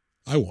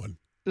 I won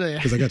Yeah.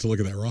 because I got to look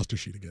at that roster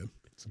sheet again.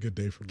 It's a good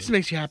day for me. Just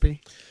makes you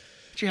happy.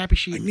 It's your happy I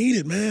sheet. need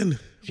it, man.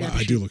 Yeah, Wow, but I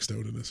she- do look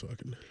stoned in this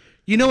fucking.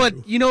 You know what?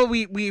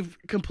 We've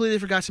completely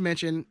forgot to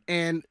mention,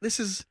 and this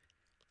is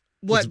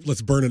what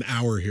Let's burn an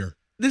hour here.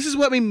 this is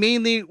what we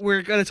mainly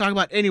were going to talk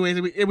about anyways,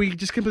 and we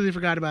just completely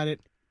forgot about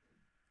it.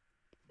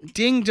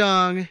 Ding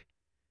dong,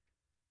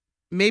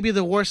 maybe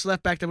the worst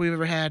left back that we've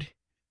ever had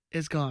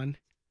is gone.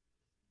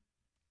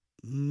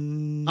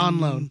 On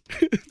loan.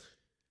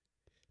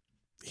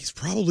 He's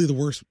probably the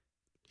worst.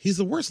 He's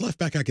the worst left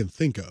back I can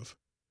think of.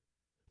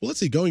 Well, let's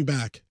see. Going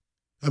back,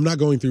 I'm not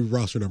going through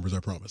roster numbers, I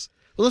promise.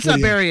 Well, let's not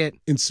 28. bury it.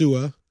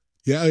 Insua.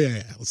 Yeah.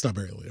 Let's not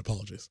bury it.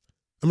 Apologies.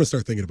 I'm going to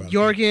start thinking about it.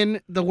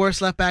 Jorgen, the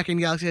worst left back in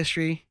Galaxy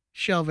history,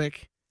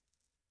 Shelvik,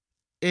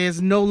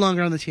 is no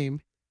longer on the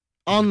team.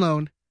 On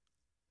loan.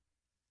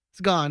 It's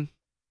gone.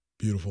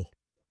 Beautiful.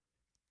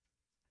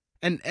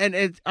 And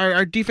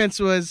our defense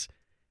has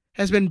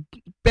been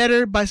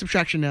better by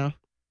subtraction now.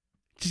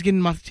 Just getting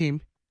him off the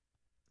team.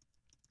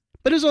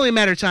 But it was only a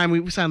matter of time.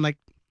 We signed like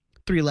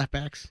 3 left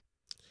backs.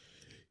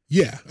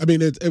 Yeah. I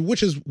mean,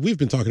 which is, we've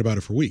been talking about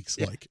it for weeks.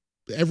 Yeah. Like,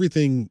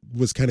 everything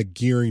was kind of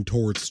gearing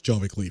towards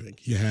Skjelvik leaving.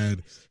 You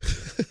had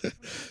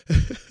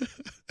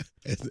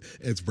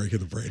it's breaking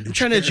the brain. I'm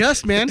trying to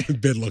adjust, man.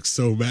 Ben looks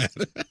so mad.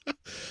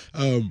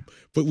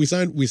 But we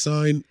signed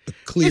a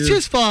clear. It's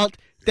his fault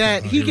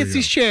that he here we gets go.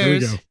 these Here we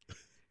chairs go.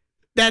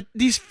 that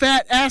these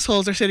fat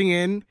assholes are sitting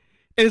in,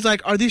 and it's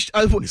like, are these?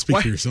 Speak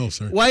why, for yourself,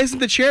 sir. why isn't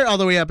the chair all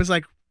the way up? It's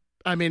like,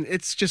 I mean,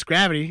 it's just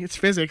gravity. It's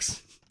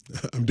physics.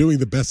 I'm doing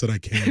the best that I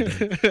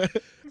can.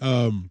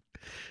 Ben.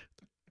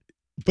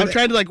 But I'm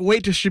trying to like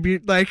weight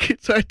distribute, like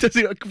so it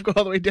doesn't go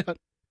all the way down.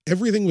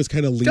 everything was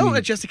kind of leaning. Don't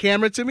adjust the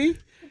camera to me.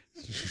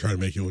 Trying to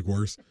make you look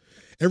worse.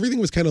 Everything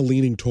was kind of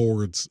leaning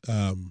towards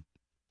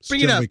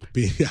Bring it up. Skjelvik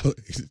being out.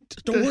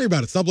 Don't worry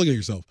about it. Stop looking at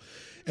yourself.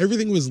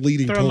 Everything was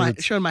leading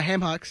towards Showing my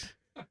ham hocks.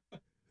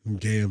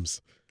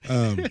 Gams.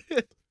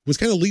 Was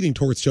kind of leading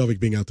towards Skjelvik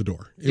being out the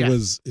door. It Yeah.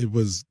 was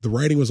the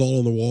writing was all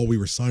on the wall. We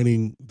were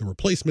signing the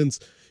replacements.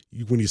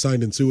 When you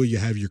signed Insua, you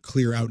have your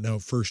clear out and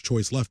out first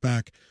choice left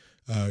back.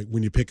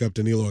 When you pick up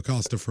Danilo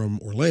Acosta from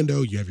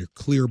Orlando, you have your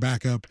clear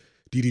backup.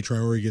 Didi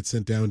Traore gets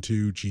sent down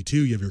to G2.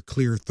 You have your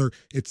clear third.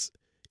 It's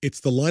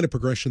the line of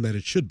progression that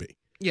it should be.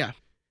 Yeah.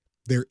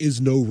 There is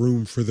no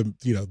room for the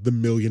 $1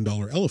 million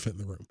elephant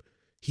in the room.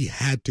 He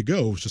had to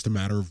go. It was just a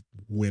matter of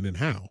when and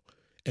how.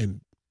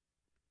 And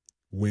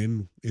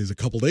when is a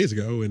couple days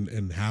ago,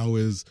 and how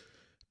is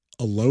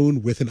a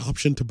loan with an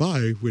option to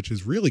buy, which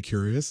is really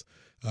curious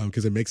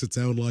because it makes it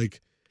sound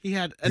like He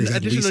had an there's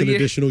at least an additional year.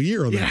 additional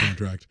year on Yeah. that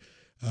contract.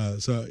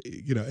 So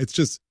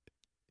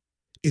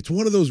it's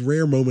one of those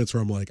rare moments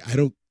where I'm like, I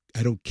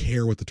don't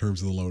care what the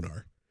terms of the loan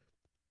are.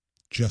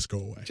 Just go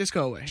away. Just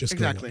go away. Just go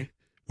exactly.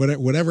 away.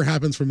 Whatever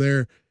happens from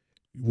there,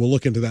 we'll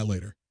look into that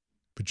later.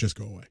 But just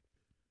go away.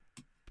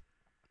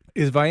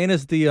 Is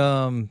Vianis the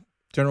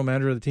general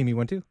manager of the team he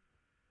went to?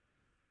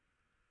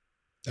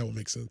 That will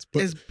make sense.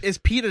 But Is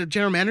Pete a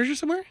general manager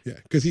somewhere? yeah,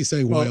 because he's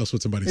saying, why Well, else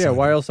would somebody Yeah, sign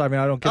why him? else? I mean,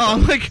 I don't get Oh,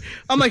 that.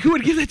 I'm like, who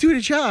would give that dude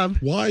a job?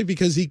 Why?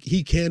 Because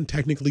he can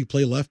technically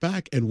play left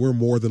back, and we're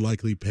more than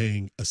likely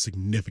paying a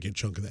significant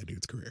chunk of that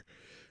dude's career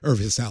or of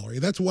his salary.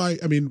 That's why,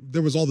 I mean,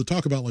 there was all the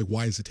talk about like,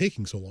 why is it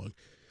taking so long?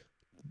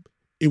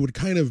 It would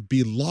kind of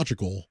be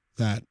logical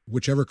that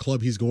whichever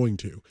club he's going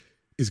to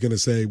is going to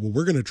say, well,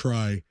 we're going to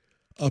try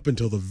up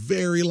until the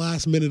very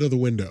last minute of the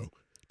window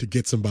to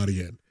get somebody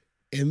in.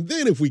 And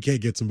then if we can't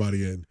get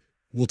somebody in,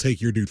 we'll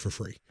take your dude for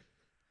free.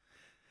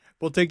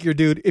 We'll take your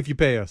dude if you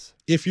pay us.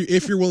 If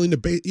you're willing to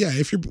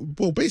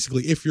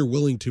if you're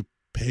willing to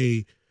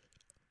pay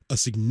a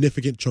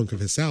significant chunk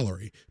of his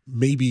salary,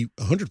 maybe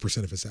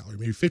 100% of his salary,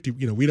 maybe 50,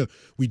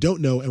 we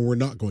don't know, and we're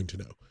not going to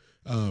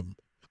know.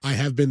 I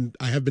have been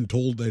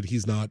told that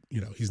he's not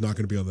going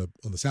to be on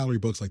the salary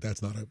books. Like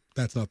that's not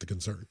the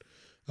concern.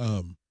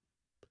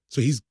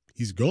 So he's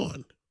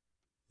gone.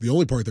 The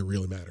only part that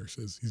really matters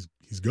is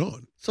he's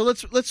gone. So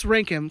let's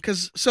rank him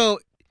because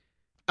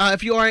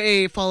if you are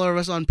a follower of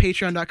us on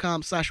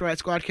patreon.com/Riot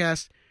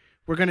Squadcast,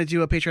 we're going to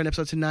do a Patreon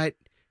episode tonight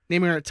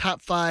naming our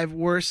top 5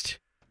 worst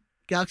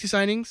Galaxy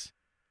signings.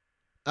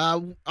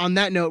 On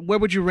that note, where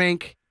would you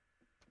rank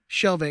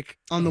Skjelvik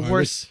on the Oh,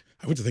 worst?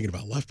 I went to thinking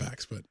about left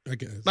backs, but I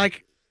guess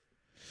Like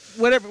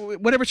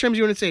whatever terms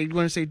you want to say. You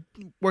want to say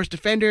worst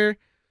defender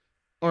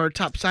or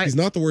top side? he's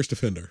not the worst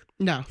defender.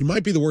 No. He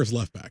might be the worst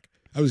left back.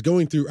 I was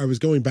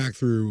going back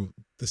through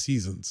the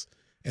seasons,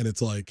 and it's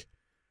like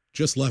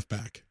just left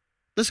back.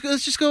 Let's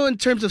just go in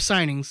terms of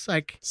signings.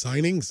 Like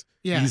Signings.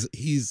 Yeah.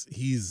 He's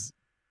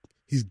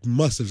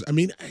must have. I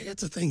mean,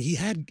 that's the thing. He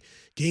had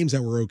games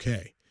that were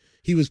okay.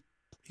 He was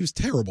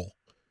terrible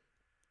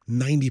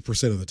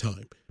 90% of the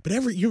time.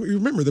 But you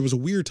remember there was a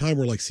weird time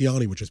where like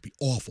Siani would just be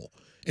awful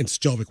and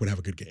Skjelvik would have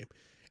a good game,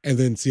 and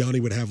then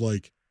Siani would have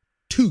like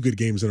 2 good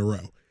games in a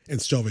row, and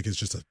Skjelvik is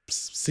just a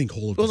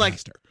sinkhole of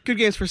disaster. good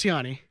games for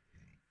Siani.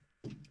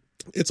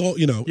 It's all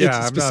Yeah, it's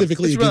I'm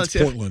specifically it's against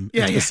relative. Portland,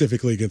 Yeah, and yeah.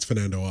 specifically against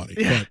Fernando Adi.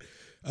 Yeah.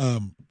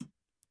 But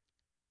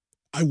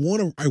I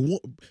want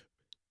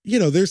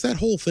there's that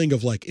whole thing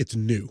of like it's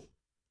new.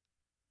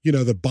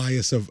 The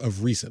bias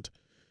of recent.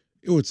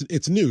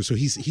 It's new, so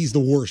he's the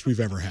worst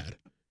we've ever had.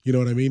 You know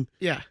what I mean?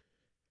 Yeah.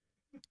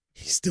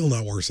 He's still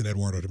not worse than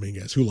Eduardo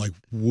Dominguez, who like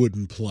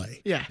wouldn't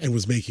play. Yeah. And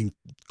was making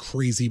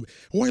crazy.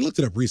 Well, I looked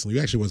it up recently.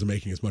 He actually wasn't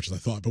making as much as I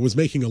thought, but was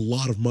making a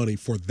lot of money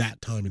for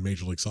that time in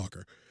Major League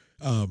Soccer.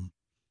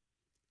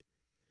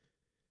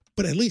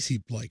 But at least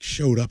he like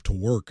showed up to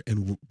work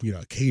and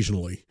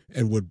occasionally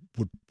and would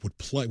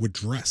play, would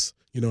dress.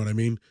 You know what I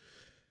mean?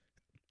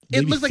 It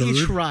Maybe looked like he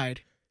third.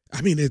 tried.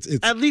 I mean, it's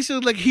At least it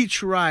looked like he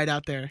tried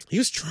out there. he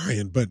was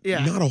trying, but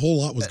Yeah. not a whole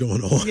lot was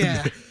going on.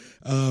 Yeah.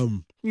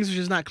 Things are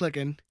just not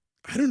clicking.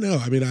 I don't know.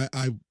 I mean,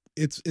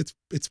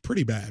 it's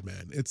pretty bad,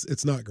 man.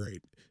 It's not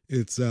great.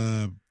 It's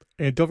And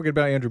don't forget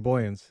about Andrew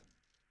Boyens.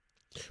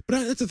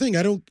 but that's the thing.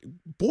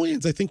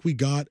 Boyens, I think we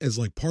got as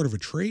like part of a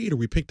trade, or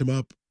we picked him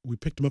up. We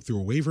picked him up through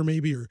a waiver,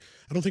 maybe, or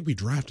I don't think we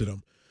drafted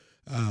him.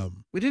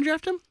 We didn't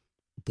draft him?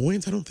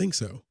 Boyens, I don't think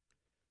so.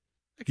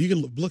 You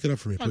can look it up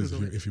for me, I'll please,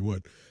 Google it. if you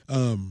would.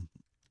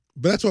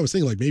 But that's what I was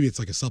thinking. Like maybe it's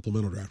like a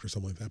supplemental draft or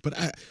something like that.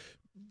 But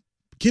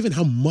given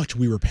how much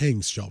we were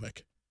paying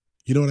Skjelvik,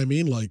 You know what I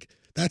mean? Like,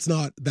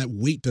 that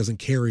weight doesn't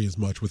carry as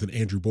much with an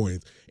Andrew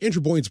Boyens.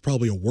 Andrew Boyens is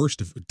probably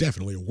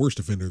definitely a worse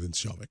defender than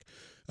Shelvik.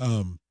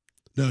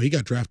 No, he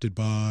got drafted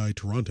by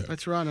Toronto. By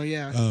Toronto,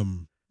 yeah.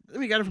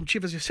 We got him from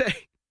Chivas USA.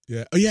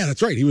 Yeah. Oh, yeah,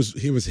 that's right. He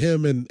was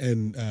him and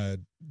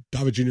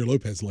David Junior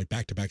Lopez in like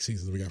back-to-back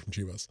seasons we got from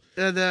Chivas.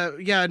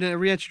 The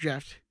re-entry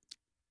draft.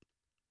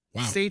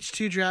 Wow. Stage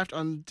 2 draft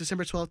on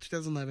December 12th,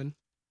 2011.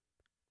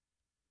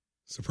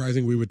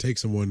 Surprising we would take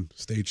someone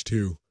stage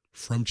 2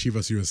 from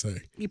Chivas USA.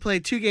 He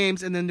played 2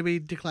 games and then we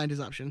declined his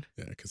option.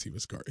 Yeah, because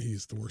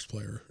he's the worst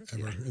player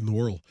ever in the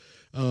world.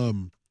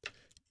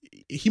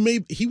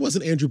 He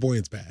wasn't Andrew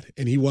Boyens bad,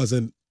 and he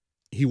wasn't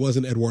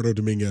Eduardo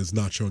Dominguez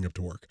not showing up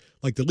to work.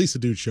 Like, at least the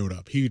dude showed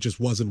up. He just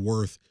wasn't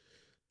worth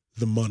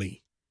the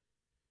money,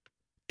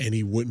 and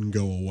he wouldn't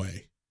go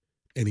away.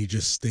 And he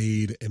just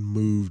stayed and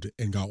moved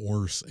and got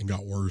worse and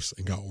got worse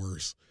and got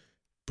worse.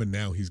 But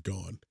now he's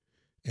gone,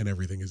 and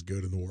everything is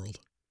good in the world.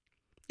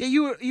 Yeah,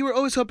 you were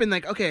always hoping,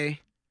 like,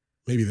 okay,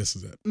 maybe this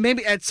is it.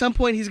 Maybe at some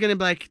point he's gonna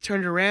like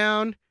turn it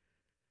around,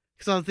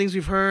 because all the things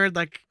we've heard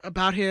like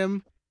about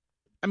him.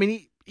 I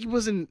mean, he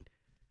wasn't.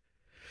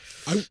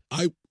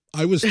 I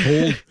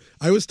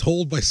was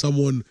told by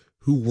someone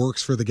who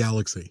works for the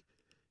Galaxy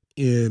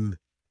in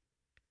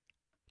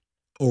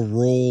a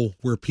role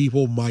where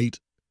people might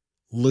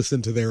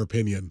listen to their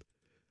opinion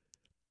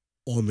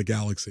on the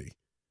Galaxy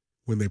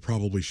when they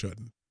probably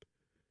shouldn't.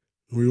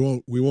 We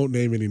won't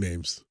name any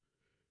names,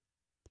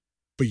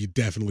 but you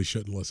definitely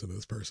shouldn't listen to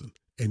this person,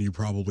 and you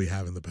probably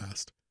have in the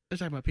past. They're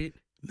talking about Pete.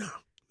 No.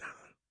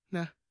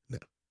 No.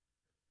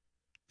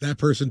 That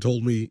person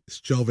told me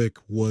Shelvik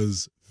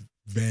was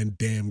Van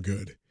Damme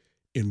good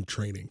in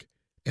training,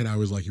 and I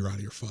was like, "You're out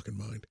of your fucking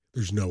mind.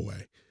 There's no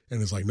way."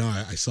 And it's like, "No,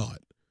 I saw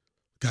it.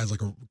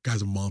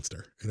 Guy's a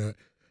monster." And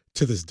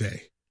to this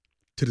day,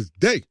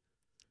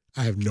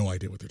 I have no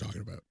idea what they're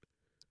talking about.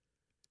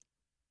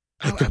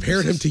 I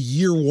compared him to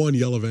year 1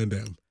 Yellow Van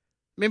Damme.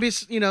 Maybe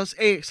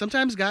it's,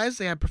 sometimes guys,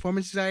 they have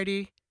performance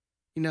anxiety.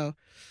 You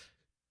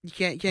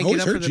can't get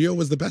up for the... Gio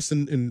was the best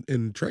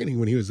in training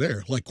when he was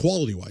there. Like,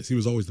 quality-wise, he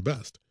was always the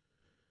best.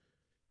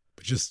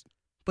 But just...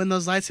 When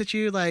those lights hit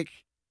you, like,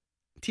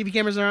 TV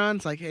cameras are on,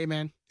 it's like, hey,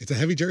 man. It's a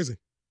heavy jersey.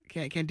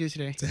 Can't do it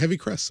today. It's a heavy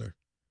crest, sir.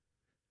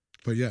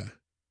 But yeah.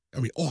 I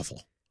mean,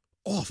 awful.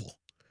 Awful.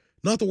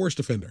 Not the worst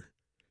defender.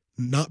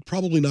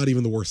 Probably not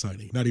even the worst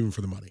signing. Not even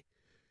for the money.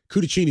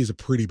 Cudicini is a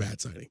pretty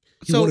bad signing.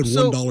 He wanted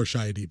 $1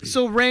 shy of DP.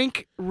 So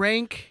rank,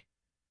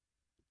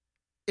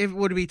 if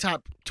would it be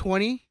top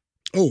 20?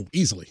 Oh,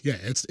 easily. Yeah,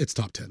 it's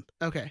top 10.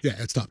 Okay. Yeah,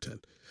 it's top 10.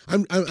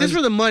 Just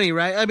for the money,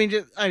 right? I mean,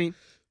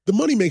 the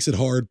money makes it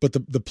hard, but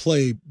the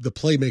play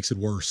makes it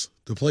worse.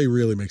 The play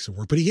really makes it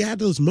worse. But he had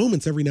those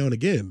moments every now and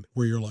again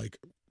where you're like,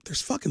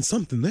 there's fucking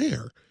something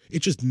there. It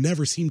just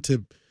never seemed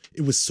to.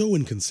 It was so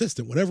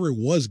inconsistent. Whenever it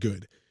was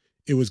good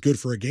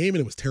for a game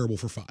and it was terrible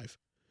for 5.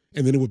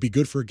 And then it would be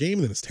good for a game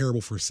and then it's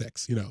terrible for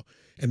 6,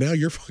 And now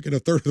you're fucking a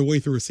third of the way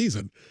through a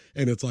season.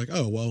 And it's like,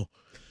 oh, well,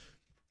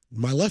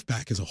 my left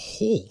back as a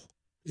whole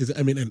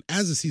and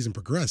as the season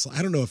progressed,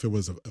 I don't know if it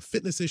was a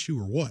fitness issue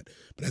or what,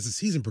 but as the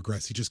season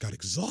progressed, he just got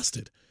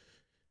exhausted.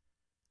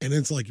 And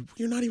it's like,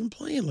 you're not even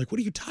playing. Like, what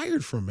are you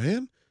tired from,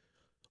 man?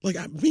 Like,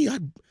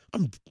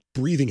 I'm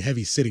breathing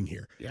heavy sitting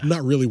here. Yeah. I'm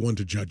not really one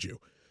to judge you.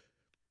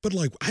 But,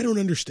 like, I don't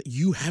understand.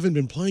 You haven't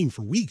been playing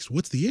for weeks.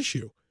 What's the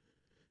issue?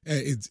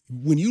 It's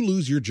when you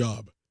lose your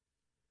job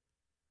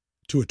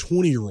to a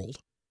 20-year-old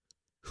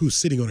who's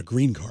sitting on a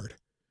green card,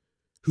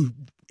 who,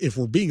 if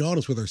we're being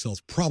honest with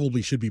ourselves,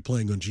 probably should be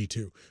playing on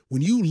G2.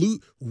 When you lose,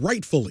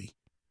 rightfully,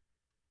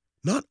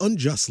 not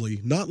unjustly,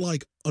 not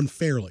like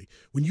unfairly,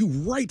 when you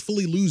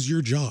rightfully lose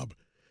your job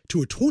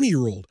to a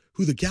 20-year-old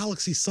who the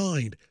Galaxy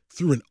signed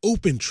through an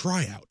open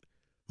tryout,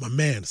 my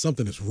man,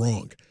 something is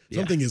wrong.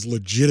 Yeah. Something is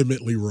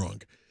legitimately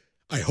wrong.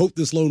 I hope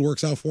this loan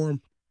works out for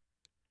him.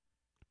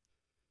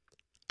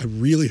 I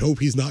really hope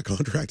he's not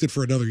contracted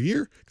for another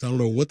year, because I don't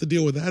know what the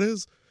deal with that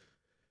is.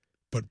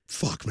 But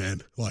fuck,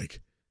 man,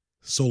 like,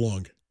 so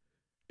long.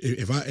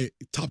 If I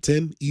top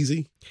 10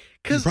 easy,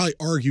 you'd probably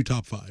argue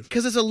top 5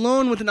 because it's a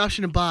loan with an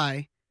option to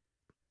buy.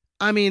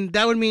 I mean,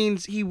 that would mean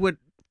he would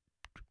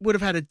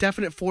have had a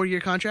definite 4-year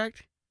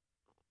contract.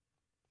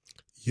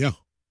 Yeah,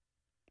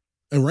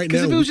 and right now,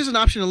 because if it was just an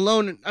option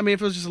alone, I mean,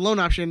 if it was just a loan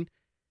option,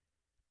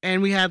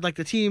 and we had like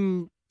the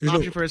team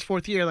option for his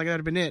 4th year, like that'd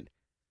have been it.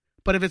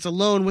 But if it's a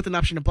loan with an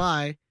option to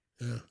buy,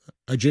 yeah,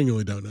 I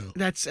genuinely don't know.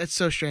 That's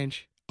so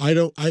strange.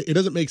 It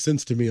doesn't make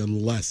sense to me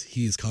unless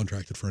he's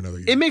contracted for another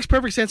year. It makes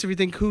perfect sense if you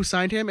think who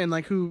signed him and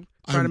like who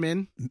brought him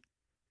in.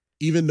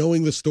 Even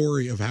knowing the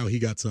story of how he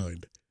got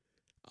signed,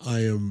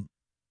 I am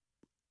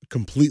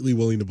completely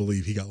willing to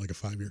believe he got like a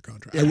 5-year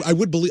contract. Yeah. I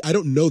would believe. I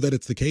don't know that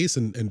it's the case,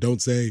 and don't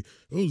say,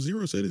 oh,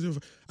 Zero said it's.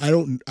 I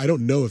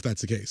don't know if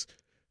that's the case,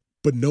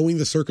 but knowing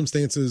the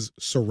circumstances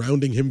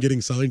surrounding him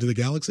getting signed to the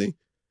Galaxy,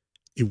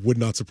 it would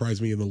not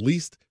surprise me in the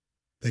least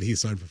that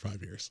he's signed for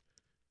 5 years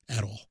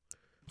at all.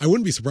 I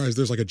wouldn't be surprised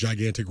there's like a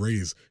gigantic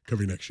raise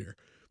coming next year,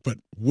 but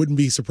wouldn't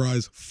be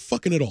surprised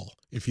fucking at all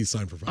if he's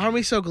signed for 5 years. Aren't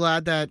we so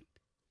glad that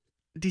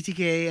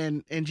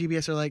DTK and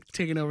GBS are like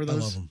taking over those.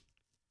 I love them.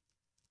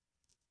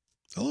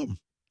 I love them.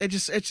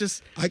 It's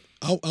just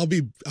I'll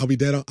be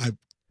dead on.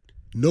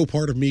 No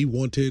part of me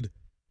wanted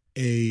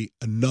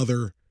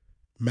another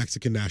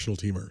Mexican national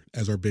teamer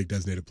as our big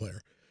designated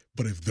player.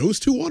 But if those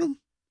two want him,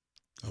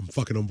 I'm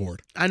fucking on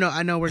board. I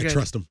know we're I good.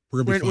 trust them.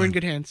 We're gonna be fine. We're in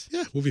good hands.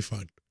 Yeah, we'll be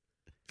fine.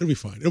 It'll be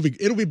fine.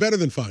 It'll be better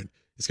than fine.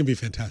 It's gonna be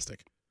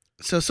fantastic.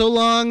 So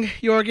long,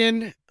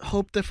 Jorgen.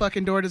 Hope the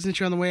fucking door doesn't hit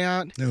you on the way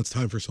out. Now it's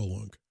time for so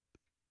long.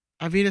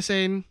 Auf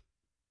Wiedersehen.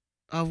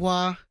 Au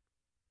revoir.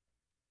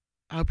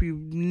 I hope you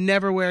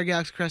never wear a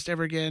Galaxy crest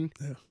ever again.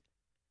 Yeah.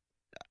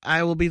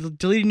 I will be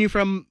deleting you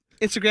from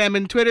Instagram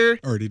and Twitter.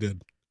 Already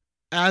did.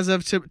 As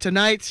of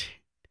tonight,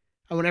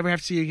 I will never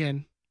have to see you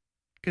again.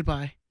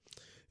 Goodbye.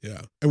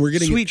 Yeah, and we're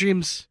getting sweet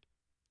dreams,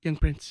 young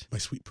prince. My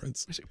sweet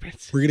prince. My sweet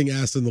prince. We're getting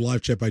asked in the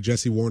live chat by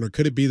Jesse Warner,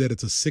 could it be that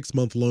it's a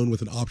 6-month loan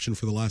with an option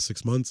for the last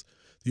 6 months?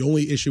 The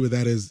only issue with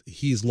that is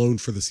he's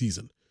loaned for the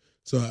season.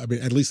 So, I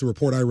mean, at least the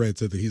report I read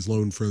said that he's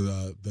loaned for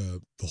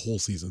the whole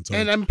season. So,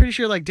 and I'm pretty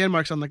sure like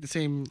Denmark's on like the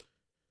same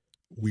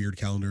weird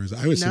calendars.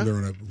 I always assume they're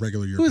on a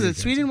regular year. Who is it?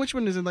 Sweden? Which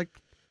one is it like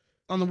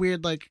on the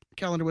weird like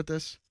calendar with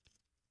this?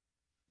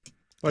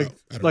 Like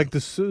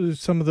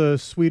some of the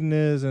Sweden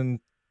is, and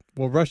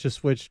well, Russia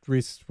switched.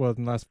 In the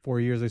last 4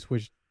 years they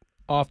switched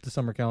off the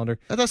summer calendar.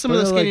 I thought some of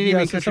the Scandinavian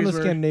countries some of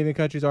the Scandinavian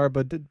countries are,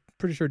 but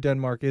pretty sure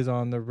Denmark is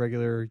on the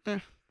regular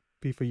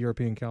FIFA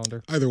European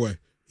calendar. Either way,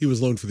 he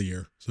was loaned for the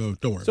year, so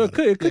don't worry. So about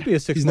it could be a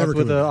 6 month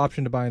with an back.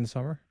 option to buy in the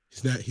summer.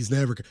 He's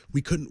never.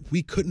 We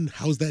couldn't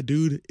house that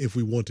dude if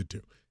we wanted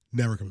to.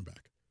 Never coming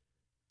back.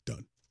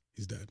 Done.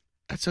 He's dead.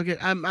 That's so good.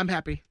 I'm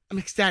happy. I'm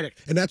ecstatic.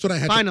 And that's what I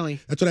had. Finally.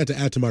 That's what I had to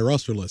add to my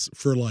roster list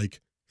for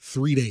like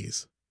 3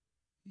 days.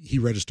 He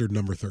registered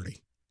number 30.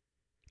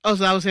 Oh,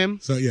 so that was him?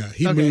 So yeah,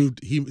 he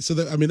moved.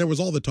 There was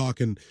all the talk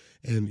and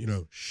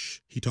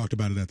he talked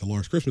about it at the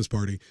Lars Christmas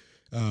party.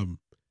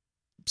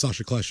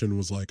 Sasha Kleshin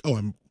was like, "Oh,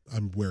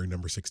 I'm wearing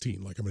number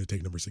 16. Like I'm going to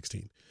take number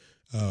 16."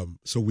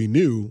 So we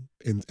knew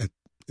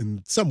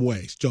in some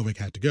way Sjelvik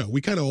had to go.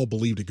 We kind of all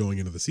believed it going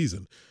into the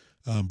season,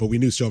 but we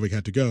knew Sjelvik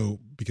had to go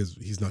because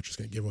he's not just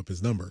going to give up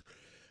his number.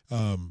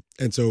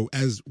 And so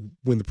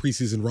when the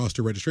preseason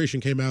roster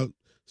registration came out,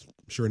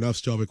 sure enough,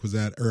 Sjelvik was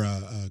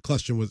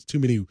Kleshin was too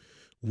many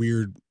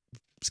weird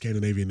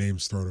Scandinavian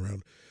names thrown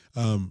around.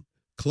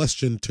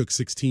 Kleshin took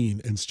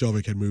 16 and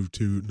Sjelvik had moved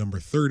to number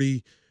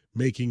 30,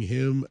 making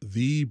him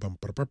the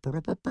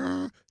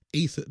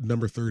 8th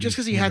number 30. Just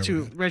because he had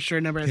to register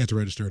a number. He had to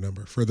register a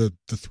number for the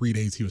 3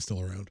 days he was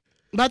still around.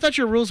 But I thought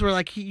your rules were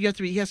like he has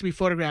to be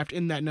photographed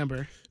in that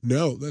number.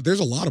 No, there's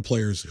a lot of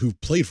players who've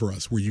played for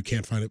us where you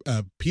can't find it.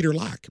 Peter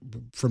Lack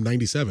from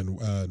 97,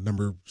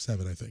 number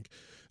 7, I think.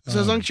 So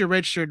as long as you're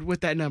registered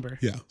with that number.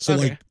 Yeah. So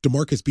like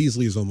DeMarcus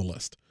Beasley is on the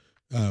list.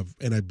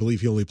 And I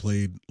believe he only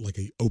played like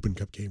a Open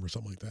Cup game or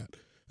something like that.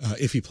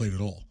 If he played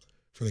at all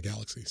for the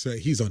Galaxy. So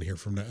he's on here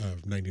from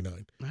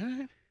 99. All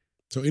right.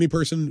 So any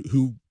person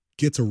who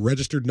gets a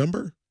registered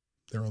number,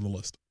 they're on the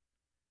list.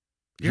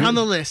 You're on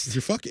the list.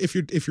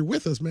 If you're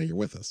with us, man, you're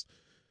with us.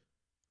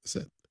 That's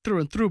it. Through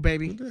and through,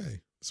 baby. Okay.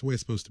 That's the way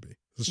it's supposed to be.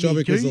 So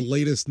Sjelvik is the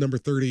latest number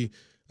 30.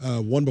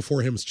 One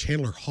before him is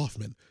Chandler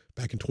Hoffman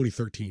back in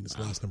 2013. Is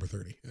the last number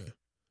 30. Yeah.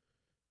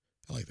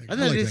 I like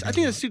that. I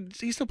think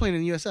he's still playing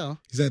in the USL.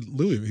 He's at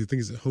Louisville. He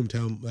thinks he's at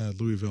hometown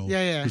Louisville.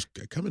 Yeah. Who's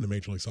coming to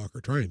Major League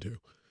Soccer, trying to.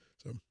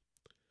 So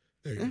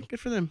there you go. Good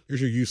for them. Here's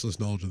your useless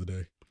knowledge of the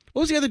day.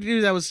 What was the other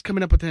dude that was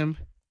coming up with him?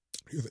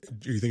 Are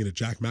you thinking of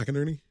Jack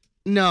McInerney?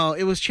 No,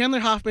 it was Chandler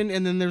Hoffman,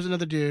 and then there was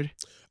another dude.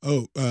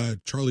 Oh,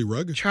 Charlie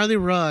Rugg? Charlie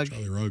Rugg.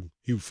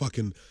 He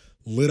fucking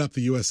lit up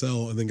the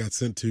USL and then got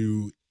sent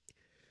to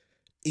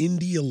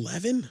Indy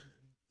 11?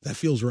 That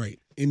feels right.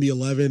 Indy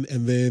 11,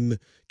 and then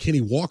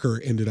Kenny Walker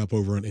ended up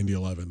over on Indy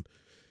 11.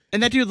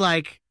 And that dude,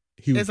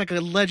 is like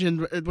a legend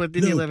with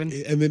Indy 11.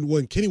 And then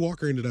when Kenny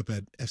Walker ended up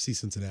at FC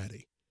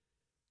Cincinnati,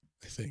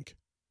 I think.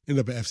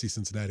 Ended up at FC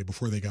Cincinnati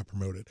before they got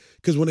promoted.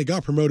 Because when they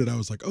got promoted, I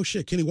was like, oh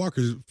shit, Kenny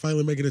Walker's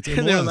finally making it to MLS.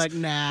 And they were like,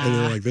 nah. And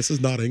they're like, this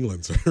is not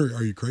England. So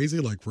are you crazy?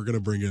 Like, we're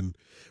gonna bring in real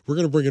people.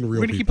 We're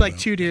gonna keep like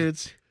 2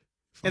 dudes.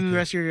 And then the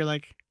rest of the year, you're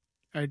like,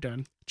 all right,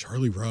 done.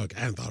 Charlie Rugg.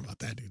 I haven't thought about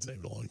that dude's name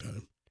in a long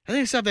time. I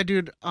think I saw that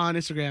dude on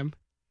Instagram.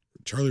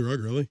 Charlie Rugg,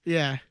 really?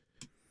 Yeah.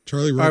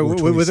 Charlie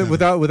Rugg.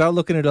 Without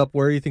looking it up,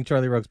 where do you think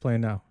Charlie Rugg's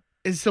playing now?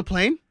 Is he still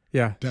playing?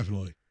 Yeah,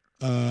 definitely.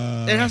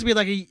 It has to be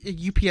like a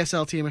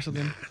UPSL team or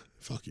something. Nah,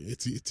 fuck you.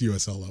 It's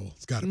USL level.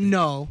 It's got to be.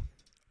 No.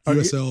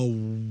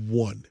 USL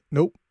 1.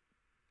 Nope.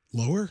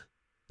 Lower?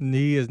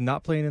 He is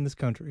not playing in this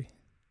country.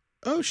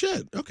 Oh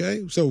shit.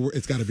 Okay, so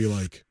it's got to be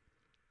like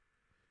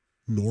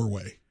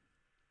Norway.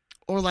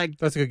 Or like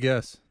that's a good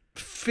guess.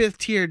 5th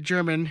tier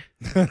German.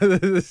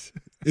 Is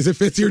it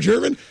 5th tier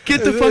German?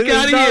 Get the fuck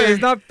out of here!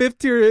 It's not 5th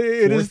tier.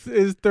 It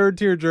is 3rd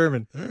tier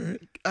German. All right.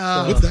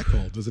 What's that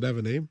called? Does it have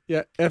a name?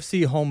 Yeah,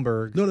 FC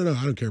Homburg. No.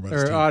 I don't care about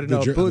it. I don't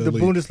know. The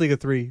Bundesliga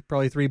 3,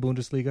 probably 3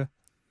 Bundesliga.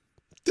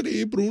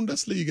 3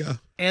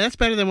 Bundesliga. And that's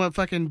better than what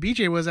fucking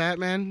BJ was at,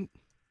 man.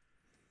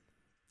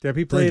 Yeah,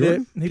 he played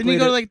it. Didn't he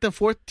go to like the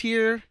 4th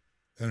tier?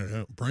 I don't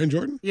know. Brian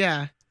Jordan?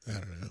 Yeah. I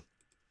don't know.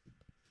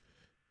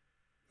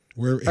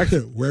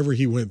 Wherever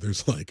he went,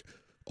 there's like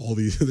all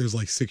these. There's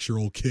like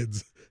 6-year-old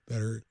kids that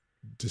are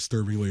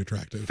disturbingly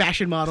attractive.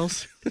 Fashion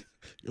models.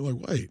 You're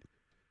like, wait.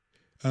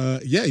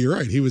 Yeah, you're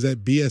right. He was at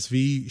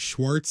BSV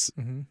Schwarz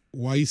Mm-hmm.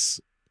 Weiss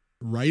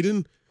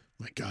Reiten.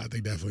 My God, they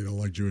definitely don't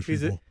like Jewish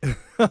He's people.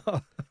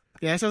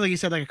 Yeah, it sounds like you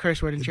said like a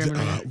curse word in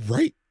German.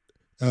 Right.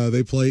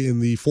 They play in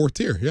the 4th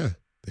tier. Yeah,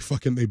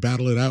 they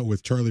battle it out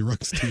with Charlie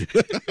Ruck's team.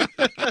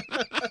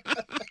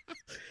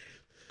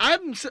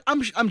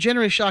 I'm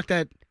generally shocked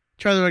that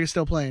Charlie Ruck is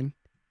still playing.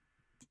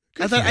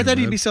 Good I for thought him,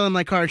 he'd man. be selling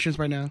like car insurance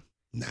right now.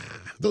 Nah,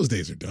 those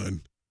days are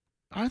done.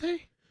 Are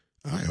they?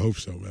 I hope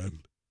so,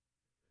 man.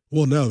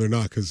 Well, no, they're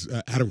not, because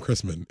Adam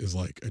Chrisman is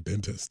like a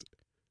dentist.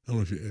 I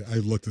don't know if I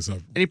looked this up.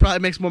 And he probably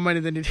makes more money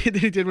than he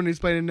did when he was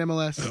playing in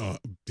MLS.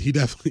 He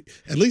definitely,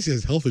 at least he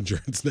has health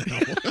insurance now.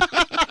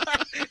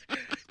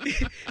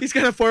 He's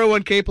got a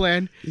 401k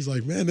plan. He's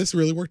like, man, this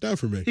really worked out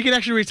for me. He can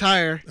actually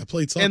retire. I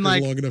played soccer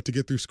like- long enough to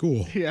get through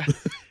school. Yeah.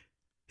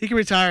 He can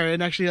retire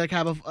and actually like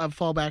have a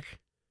fallback.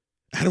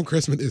 Adam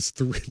Chrisman is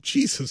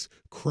Jesus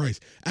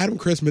Christ. Adam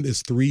Chrisman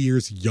is 3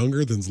 years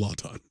younger than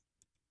Zlatan.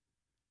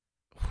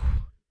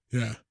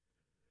 Yeah.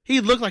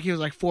 He looked like he was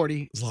like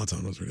 40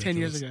 Zlatan was ridiculous. 10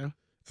 years ago.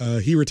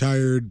 He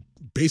retired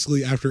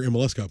basically after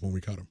MLS Cup when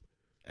we cut him.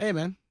 Hey,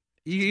 man.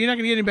 You're not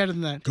going to get any better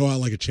than that. Go out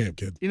like a champ,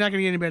 kid. You're not going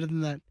to get any better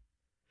than that.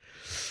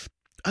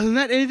 Other than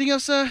that, anything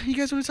else you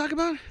guys want to talk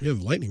about? We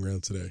have lightning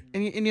round today.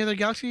 Any other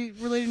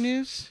Galaxy-related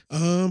news?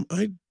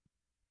 I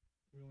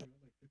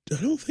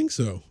don't think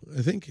so.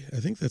 I think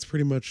that's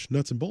pretty much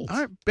nuts and bolts. All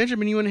right,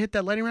 Benjamin, you want to hit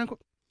that lightning round?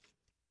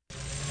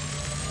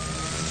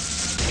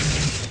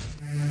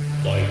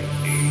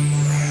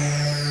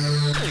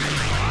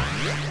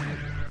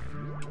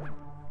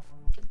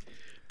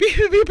 Pew,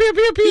 pew, pew, pew,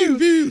 pew, Pew,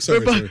 pew.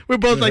 Sorry, We're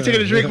both like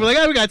taking a drink. We're like,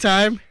 oh, we got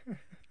time.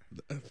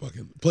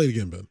 Fucking play it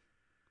again, Ben.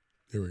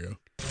 Here we go.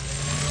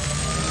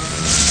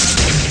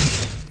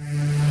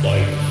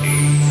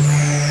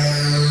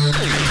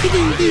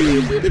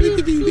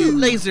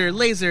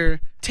 Laser,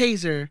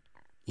 taser.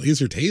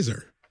 Laser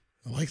taser.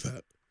 I like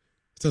that.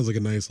 Sounds like a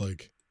nice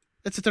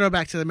That's a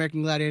throwback to the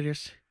American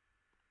Gladiators.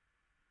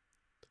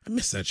 I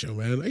miss that show,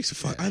 man. I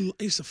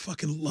used to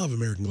fucking love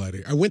American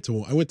Gladiator. I went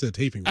to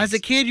taping. As a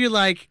kid, you're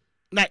like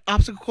that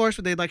obstacle course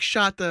where they like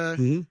shot the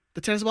Mhm.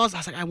 the tennis balls. I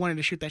was like, I wanted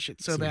to shoot that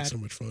shit so bad. So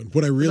much fun.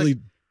 What I really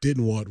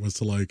didn't want was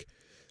to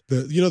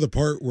the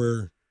part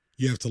where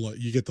you have to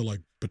you get the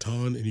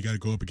baton and you got to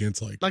go up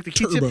against like Like the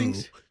Q-tip Turbo.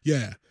 things?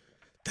 Yeah,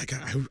 that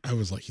guy. I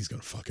was like, he's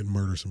gonna fucking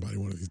murder somebody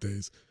one of these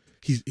days.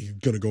 He's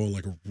gonna go on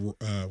like a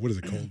what is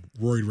it called?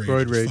 Roid rage.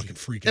 Roid Just rage. Fucking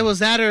freaking. It was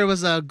that or it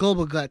was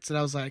Global Guts, and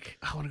I was like,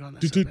 I want to go on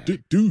that so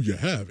bad. Do you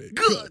have it?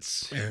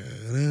 Guts.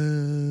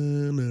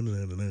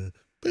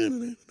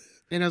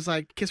 And it was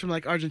like kids from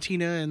like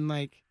Argentina and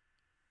like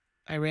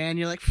Iran.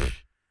 You're like, "Pfft,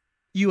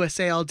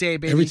 USA all day,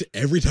 baby.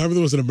 Every time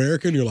there was an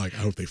American, you're like, I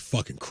hope they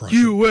fucking crush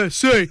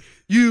it.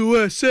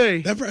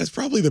 USA. That's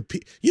probably the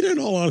peak. In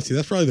all honesty,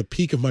 that's probably the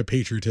peak of my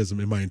patriotism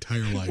in my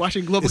entire life.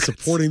 Watching Global is Guts.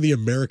 supporting the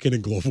American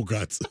and Global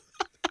Guts.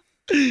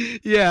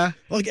 Yeah.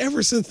 Like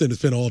ever since then,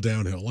 it's been all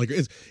downhill. Like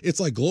it's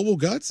like Global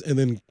Guts, and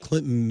then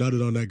Clinton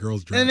nutted on that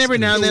girl's dress. And then every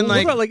now and then, What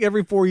like about like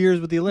every 4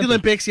 years with the the Olympics?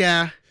 Olympics,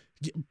 yeah.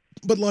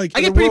 But like,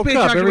 I get the pretty World Cup,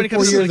 patriotic when every it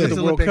comes 4 to years the they do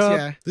the Olympics, World Cup.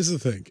 yeah. this is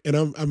the thing, and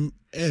I'm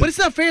But it's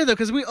not fair though,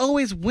 because we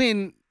always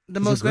win the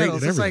We're most great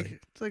medals. at It's everything.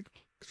 like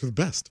for the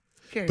best.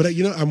 who cares? But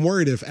I'm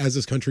worried if as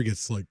this country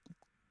gets like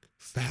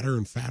fatter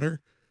and fatter,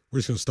 we're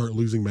just gonna start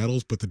losing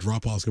medals. But the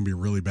drop off is gonna be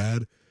really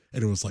bad.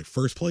 And it was like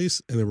first place,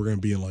 and then we're gonna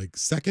be in like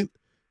second,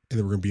 and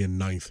then we're gonna be in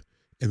ninth,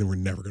 and then we're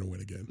never gonna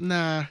win again.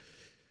 Nah.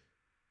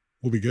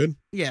 We'll be good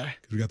Yeah.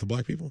 because we got the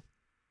black people.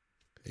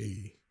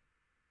 Hey.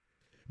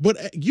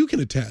 But you can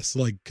attest,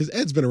 like, because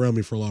Ed's been around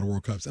me for a lot of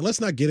World Cups, and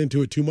let's not get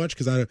into it too much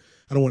because I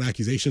don't want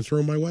accusations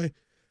thrown my way.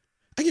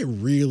 I get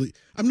really,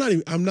 I'm not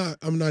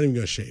even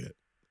gonna shade it.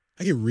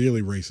 I get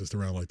really racist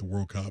around like the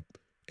World Cup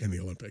and the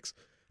Olympics,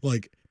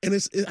 like, and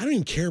I don't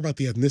even care about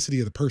the ethnicity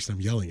of the person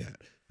I'm yelling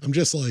at. I'm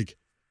just like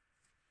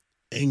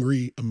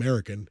angry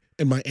American,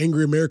 and my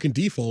angry American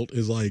default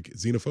is like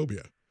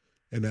xenophobia,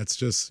 and that's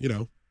just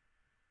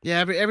Yeah,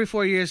 every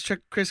 4 years,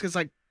 Chris gets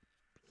like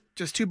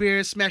just 2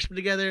 beers, smash them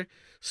together,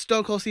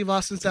 Stone Cold Steve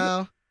Austin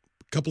style,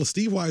 a couple of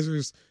Steve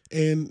Weisers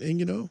and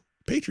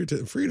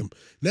patriotism, freedom.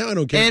 Now I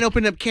don't care. and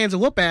open up cans of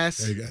whoop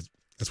ass. Hey, guys,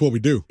 that's what we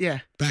do. Yeah.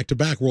 Back to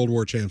back World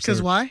War champs. Because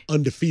They're why?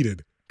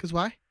 Undefeated. Because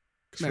why?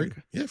 'Cause America.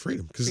 freedom. Yeah,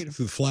 freedom. Because Freedom.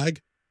 the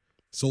flag,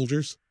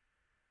 soldiers,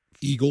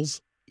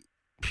 eagles,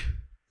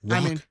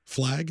 rock, mean-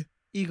 flag,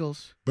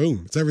 Eagles.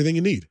 boom. It's everything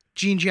you need.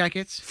 Jean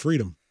jackets.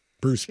 Freedom.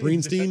 Bruce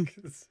Springsteen.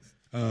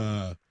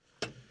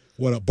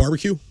 What up?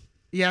 Barbecue.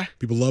 Yeah.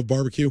 People love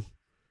barbecue.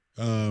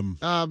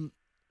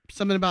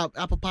 Something about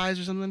apple pies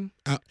or something.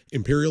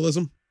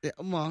 Imperialism. Yeah,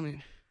 well, I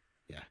mean,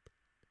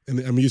 And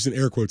I'm using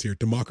air quotes here.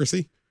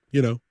 Democracy.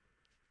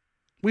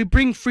 we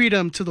bring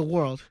freedom to the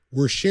world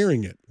We're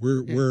sharing it.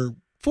 We're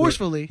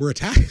forcefully, we're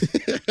attacking.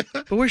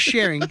 but we're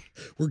sharing.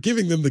 We're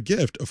giving them the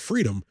gift of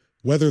freedom,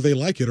 whether they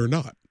like it or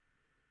not.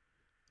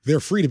 They're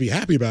free to be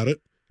happy about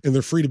it, and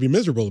they're free to be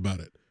miserable about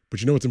it.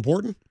 But you know what's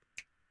important?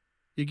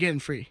 You're getting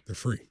free. They're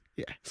free.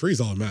 Yeah. Free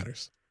is all that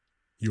matters.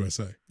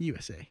 USA.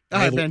 USA. All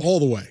right, Ben. All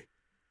the way.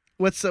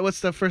 What's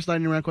the first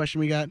lightning round question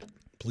we got?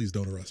 Please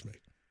don't arrest me.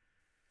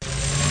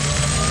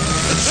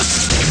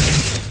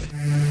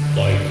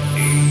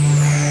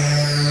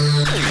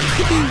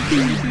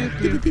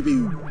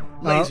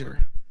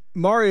 Laser.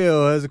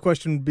 Mario has a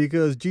question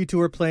because G2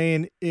 are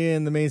playing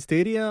in the main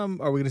stadium.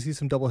 Are we going to see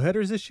some double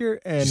headers this year?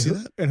 And Did you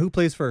see that? And who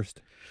plays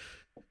first?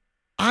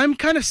 I'm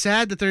kind of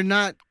sad that they're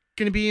not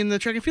going to be in the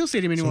track and field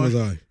stadium So anymore.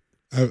 was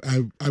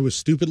I. I was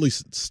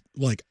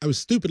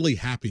stupidly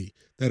happy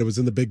that it was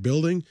in the big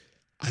building.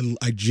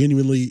 I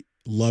genuinely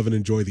love and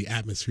enjoy the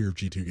atmosphere of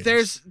G2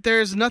 games.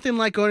 There's nothing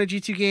like going to a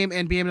G2 game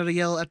and being able to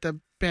yell at the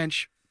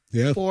bench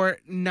Yeah, for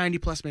 90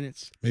 plus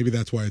minutes. maybe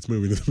that's why it's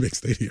moving to the big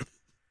stadium.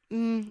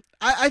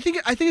 I think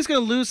it's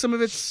going to lose some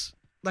of its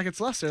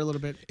luster a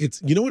little bit.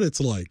 It's, you know what it's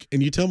like,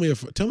 and you tell me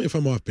if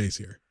I'm off base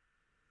here.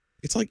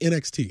 It's like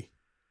NXT.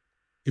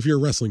 If you're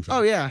a wrestling fan,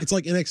 Oh, yeah. it's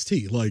like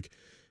NXT. Like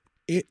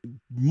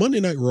Monday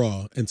Night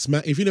Raw and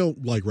Smack. If you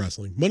don't like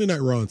wrestling, Monday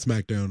Night Raw and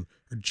SmackDown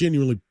are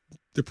genuinely,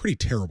 they're pretty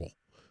terrible.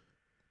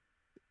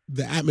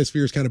 The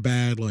atmosphere is kind of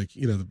bad. Like,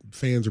 you know, the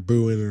fans are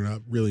booing and are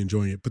not really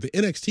enjoying it. But the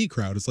NXT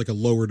crowd is like a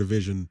lower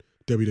division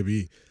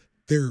WWE.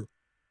 They're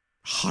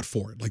hot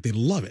for it. Like, they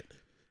love it.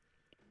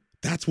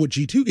 That's what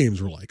G2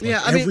 games were like.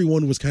 Yeah, I mean-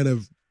 everyone was kind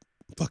of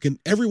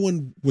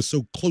everyone was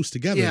so close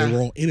together. Yeah. They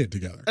were all in it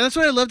together. And that's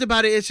what I loved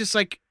about it. It's just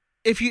like,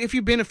 if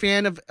you've been a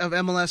fan of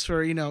MLS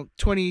for,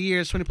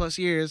 20 plus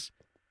years,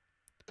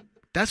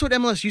 that's what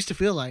MLS used to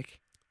feel like.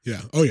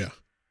 Yeah. Oh, yeah.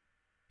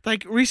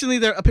 Like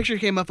recently, a picture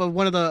came up of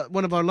one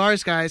of our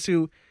Lars guys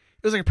who,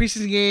 it was like a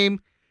preseason game,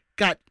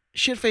 got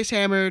shit face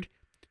hammered,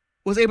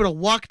 was able to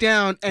walk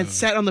down and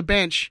sat on the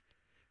bench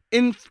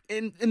in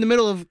the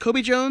middle of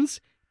Kobe Jones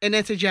and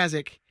Ante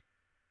Jazic,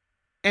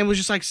 and was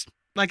just like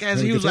as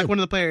Having he a was good like time. one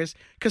of the players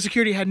because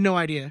security had no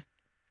idea.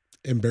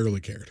 And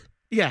barely cared.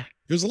 Yeah,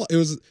 It was a lot.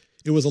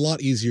 It was a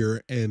lot easier,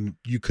 and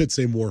you could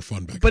say more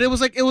fun back but then.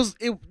 it was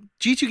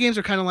G2 games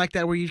are kind of like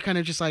that where you kind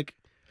of just like,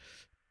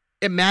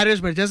 it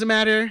matters but it doesn't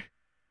matter.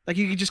 Like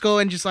you could just go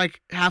and just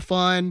like have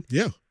fun.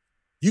 Yeah.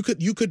 You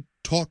could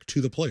talk to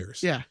the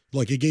players. Yeah.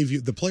 Like it gave you,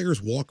 the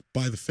players walk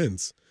by the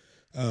fence.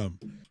 The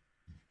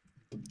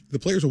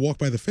players will walk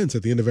by the fence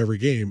at the end of every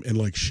game and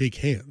like shake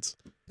hands.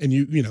 And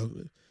you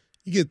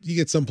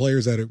get some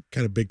players that are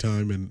kind of big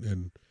time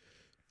and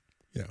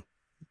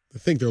they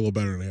think they're a little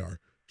better than they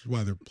are, which is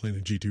why they're playing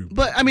in G2.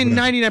 But I mean,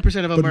 whatever. 99%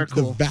 of them But are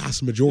cool. the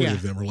vast majority Yeah.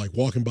 of them are like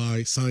walking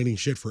by, signing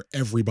shit for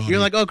everybody. You're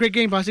like, oh, great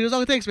game, boss. He goes,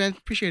 oh, thanks, man.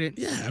 Appreciate it.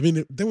 Yeah, I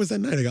mean, there was that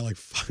night I got like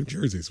 5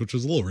 jerseys, which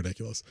was a little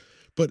ridiculous.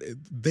 But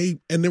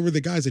there were the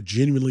guys that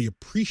genuinely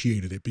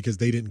appreciated it because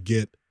they didn't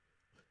get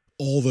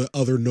all the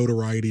other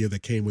notoriety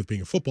that came with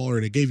being a footballer,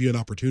 and it gave you an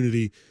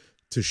opportunity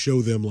to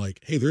show them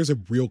like, hey, there's a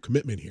real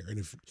commitment here, and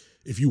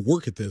if you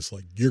work at this,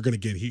 like you're gonna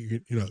get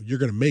here, you're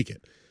gonna make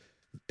it,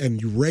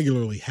 and you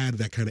regularly had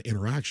that kind of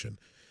interaction.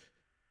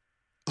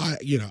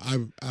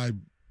 I'm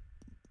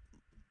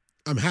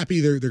happy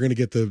they're gonna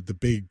get the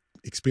big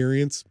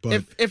experience,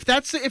 but If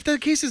the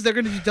case is they're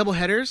going to do double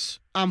headers,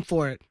 I'm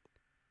for it.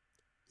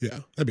 yeah,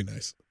 that'd be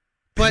nice. I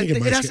But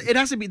think it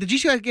has to be, the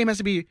G2 game has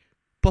to be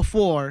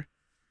before.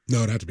 No,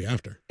 it'd have to be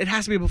after. It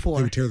has to be They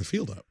before. would tear the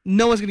field up.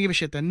 No one's going to give a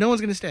shit then. No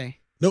one's going to stay.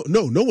 No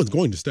one's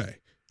going to stay.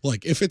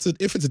 Like if it's a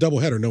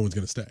doubleheader, no one's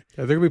going to stay.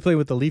 Yeah, they're gonna be playing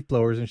with the leaf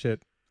blowers and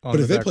shit. But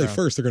if they play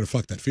first, they're going to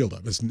fuck that field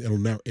up.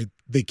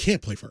 They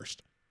can't play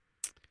first.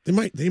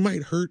 They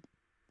might hurt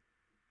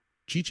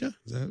Chicha.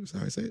 Is that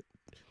how I say it?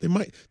 They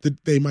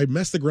might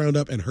mess the ground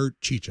up and hurt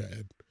Chicha.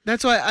 Ed.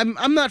 That's why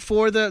I'm not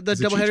for the Is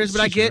it double headers,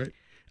 Chicha? but Chicha, right?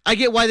 I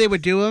get why they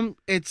would do them.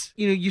 It's,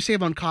 you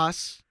save on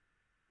costs.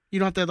 You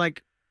don't have to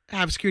like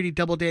have security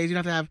double days. You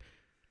don't have to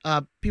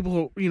have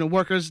people who,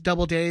 workers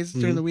double days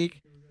during the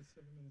week.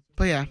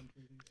 But yeah.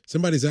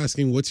 Somebody's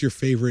asking, what's your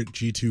favorite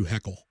G2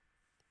 heckle?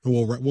 And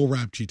we'll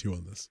wrap G2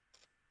 on this.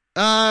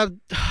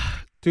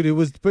 Dude, it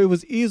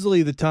was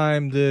easily the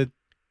time that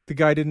the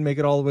guy didn't make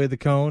it all the way to the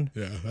cone.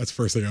 Yeah, that's the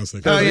first thing I was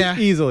thinking. Oh, yeah.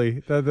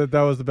 Easily. That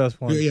was the best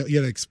one. Yeah,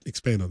 you got to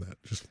expand on that.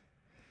 Just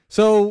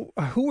So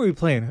who were we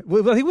playing?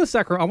 Well, he was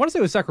Sacramento. I want to say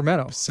it was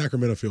Sacramento.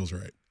 Sacramento feels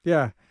right.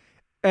 Yeah,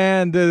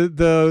 and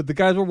the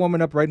guys were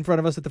warming up right in front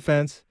of us at the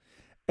fence,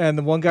 and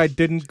the one guy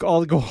didn't go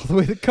all the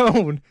way to the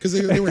cone. Because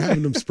they were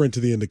having them sprint to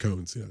the end of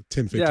cones, 10,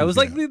 15 Yeah, it was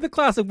like feet out. the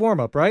classic warm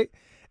up, right?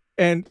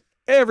 And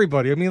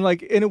everybody, I mean,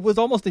 and it was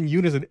almost in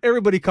unison.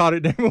 Everybody caught it,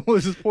 and everyone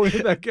was just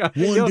pointing at that guy.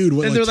 One dude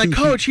went And they're like, 2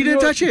 Coach, he feet.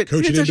 didn't touch it.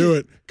 Coach, He you didn't touch do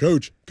it.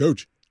 Coach.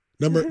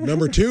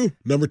 Number two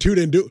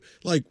didn't do it.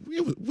 Like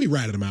we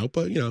ratted him out,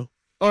 but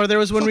Or there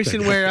was one Fuck that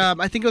recent guy. where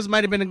I think it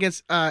might have been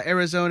against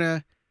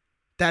Arizona,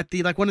 that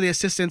one of the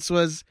assistants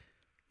was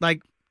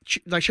like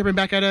chirping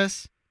back at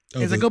us.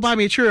 He's like, "Go buy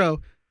me a churro."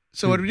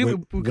 So what did we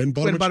do? We went and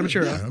bought him a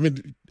churro. Yeah, I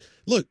mean,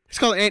 look, It's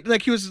called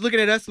like he was looking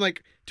at us and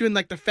like doing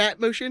like the fat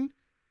motion,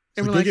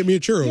 And Go we're like, get me a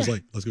churro. I was yeah.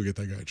 like, let's go get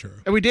that guy a churro.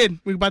 And we did.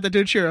 We bought that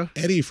dude churro.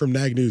 Eddie from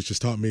Nag News just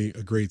taught me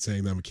a great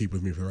saying that I'm gonna keep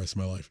with me for the rest of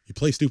my life. You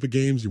play stupid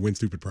games, you win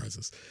stupid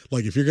prizes.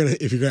 Like if you're gonna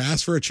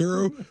ask for a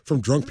churro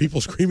from drunk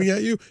people screaming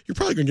at you, you're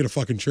probably gonna get a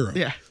fucking churro.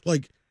 Yeah.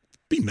 Like,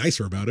 be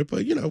nicer about it,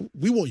 but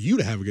we want you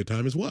to have a good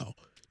time as well.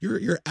 You're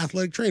an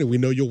athletic trainer. We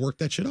know you'll work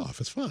that shit off.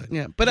 It's fine.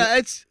 Yeah, but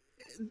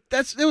that's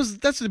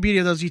the beauty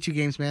of those YouTube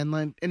games, man.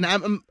 Like, and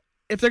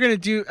if they're gonna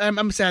do,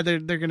 I'm sad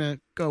they're gonna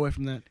go away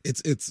from that.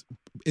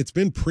 It's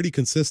been pretty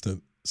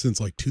consistent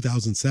since like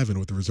 2007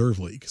 with the reserve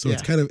league. So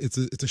it's Yeah. kind of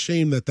it's a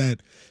shame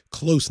that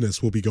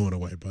closeness will be going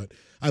away. But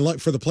I like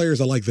for the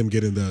players, I like them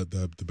getting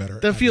the better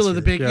The feel of the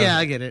atmosphere. big. Yeah. Yeah,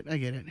 I get it.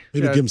 Maybe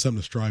Yeah. give them something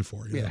to strive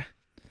for. You know? Yeah.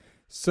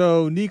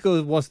 So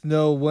Nico wants to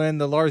know when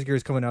the Lars gear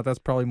is coming out. That's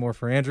probably more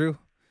for Andrew.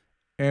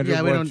 Andrew,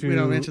 Yeah, we why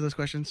don't answer those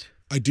questions.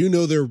 I do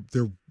know they're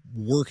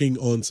working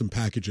on some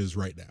packages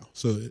right now.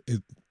 So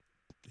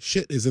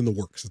shit is in the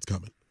works. It's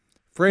coming.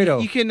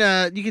 Fredo.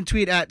 You can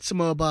tweet at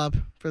Samoa Bob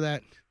for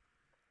that.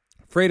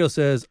 Fredo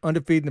says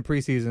undefeated in the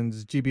preseason.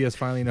 Does GBS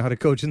finally know how to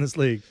coach in this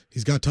league?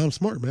 He's got Tom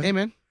Smart, man. Hey,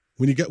 man.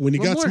 When you got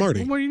Smarty,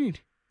 What more you need?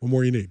 what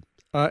more you need?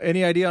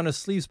 Any idea on a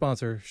sleeve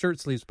sponsor, shirt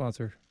sleeve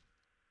sponsor?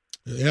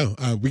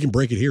 Yeah, we can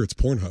break it here. It's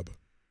Pornhub.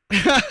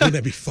 Wouldn't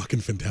that be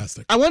fucking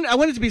fantastic? I want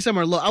it to be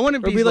somewhere low. I want it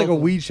to Or be be like a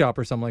local. weed shop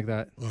or something like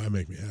that. Oh, that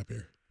make me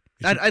happier.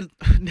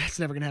 That's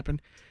never gonna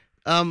happen.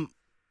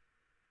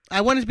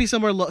 I want it to be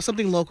somewhere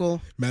something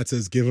local. Matt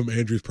says, give him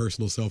Andrew's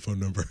personal cell phone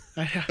number.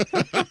 Here,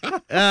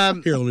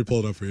 Um, let me pull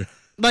it up for you.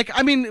 like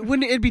I mean,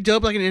 wouldn't it be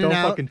dope? Like an In Don't and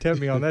Out, fucking tempt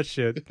me on that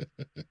shit.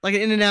 like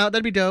an In and Out.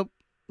 That'd be dope.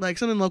 Like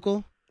something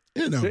local.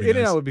 Yeah, no, In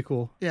and out would be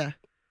cool. Yeah.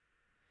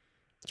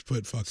 Just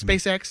put fucking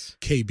SpaceX.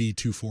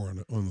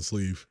 KB24 on the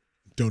sleeve.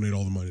 Donate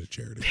all the money to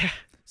charity. We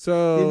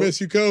So miss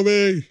you,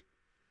 Kobe.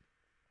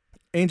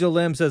 Angel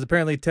Lim says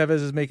apparently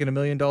Tevez is making $1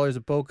 million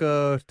at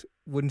Boca.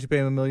 Wouldn't you pay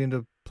him $1 million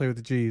to play with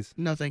the G's?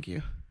 No, thank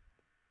you.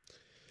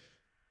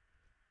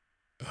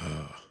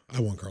 I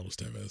want Carlos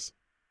Tevez.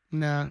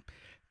 Nah.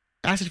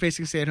 Acid Face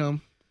can stay at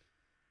home.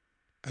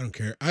 I don't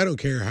care. I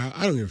don't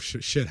give a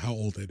shit how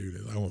old that dude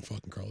is. I want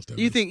fucking Carlos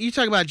Tevez. You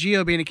talk about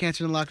Gio being a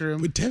cancer in the locker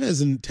room? But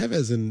Tevez and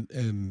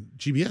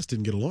GBS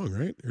didn't get along,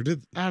 right? Or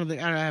did? I have no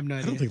I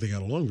idea. don't think they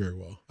got along very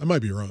well. I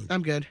might be wrong.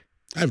 I'm good.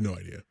 I have no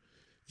idea.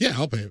 Yeah,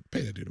 I'll pay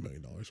that dude $1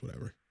 million,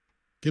 whatever.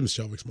 Give him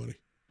Shelvick's money.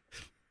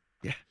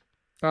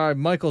 All right,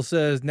 Michael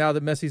says now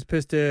that Messi's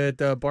pissed at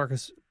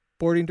Barca's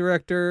sporting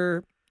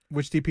director,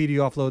 which DP do you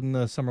offload in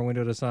the summer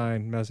window to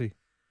sign Messi?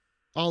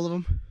 All of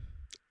them.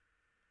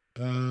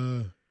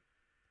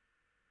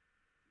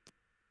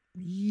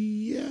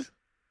 Yeah,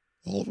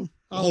 all of them.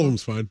 All All of of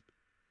them's fine.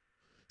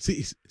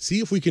 See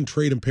if we can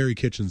trade him Perry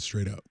Kitchens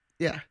straight up.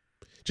 Yeah.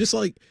 Just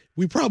like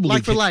we probably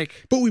Like for can't.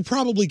 like. But we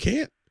probably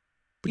can't.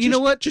 But You know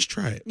what? Just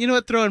try it. You know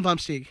what? Throw in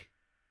Vomsteeg.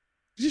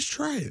 Just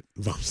try it,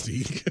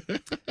 Vomsteeg.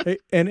 Hey,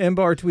 and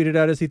Embar tweeted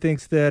at us he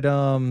thinks that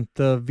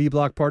the V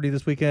Block party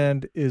this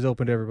weekend is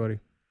open to everybody.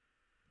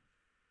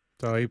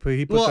 So he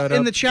put Well, that up.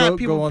 in the chat, Go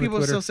people on the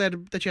Twitter. still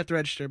said that you have to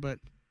register, but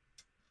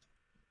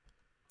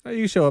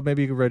You show up.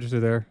 Maybe you can register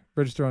there.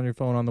 Register on your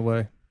phone on the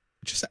way.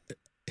 Just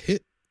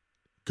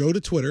go to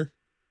Twitter,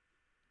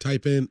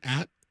 type in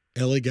at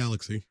LA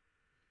Galaxy,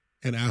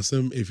 and ask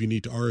them if you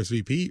need to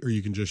RSVP or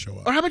you can just show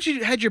up. or how about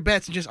you hedge your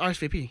bets and just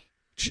RSVP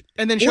J-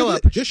 and then or show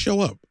up Just show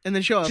up. and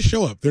then show up. Just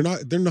show up. They're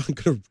not going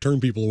to turn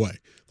people away.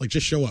 Like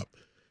just show up.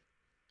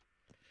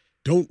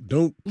 Don't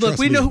Look, trust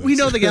we me know on we this.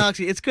 know the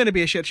Galaxy. It's going to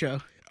be a shit show.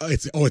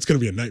 It's going to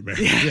be a nightmare.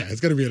 Yeah, it's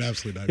going to be an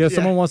absolute Yeah, nightmare.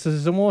 someone wants to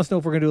know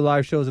if we're gonna do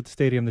live shows at the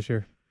stadium this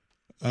year.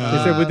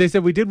 Uh, They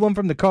said we did one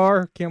from the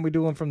car. Can't we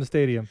do one from the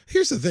stadium?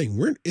 Here's the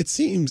thing. It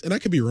seems, and I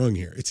could be wrong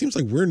here. It seems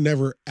like we're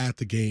never at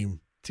the game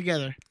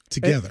Together.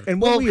 together.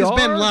 And when Well, we because are,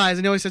 Ben lies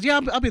and he always says, "Yeah,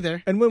 I'll be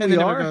there." And when we then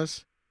never are-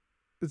 goes.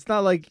 it's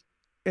not like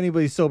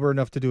anybody's sober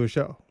enough to do a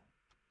show.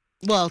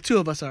 Well, two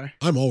of us are.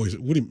 I'm always.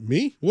 What do you,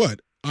 me?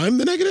 What? I'm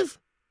the negative?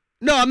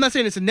 No, I'm not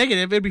saying it's a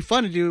negative. It'd be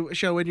fun to do a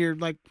show when you're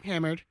like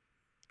hammered.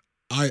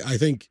 I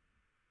think.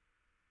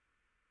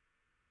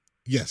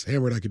 Yes,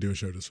 hammered. I could do a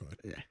show just fine.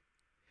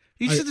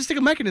 You just have to stick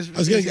a mic in his.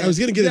 I was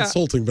gonna get Yeah.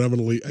 insulting, but I'm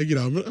gonna leave.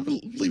 I'm gonna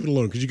leave it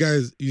alone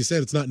because you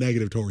said it's not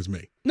negative towards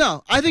me.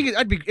 No, I think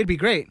it'd be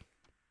great.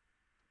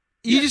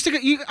 You just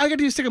I got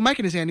to stick a mic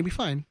in his hand. He'd be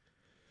fine.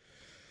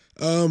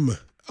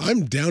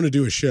 I'm down to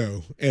do a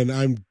show, and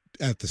I'm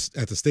at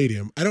the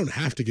stadium. I don't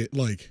have to get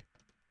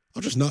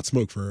I'll just not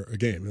smoke for a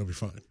game. It'll be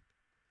fine.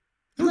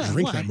 I don't Yeah,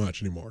 drink why? that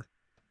much anymore,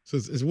 so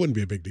it wouldn't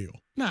be a big deal.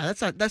 No,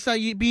 that's not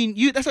you being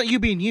you. That's not you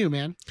being you,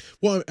 man.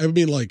 Well, I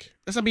mean,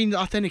 That's not being the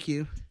authentic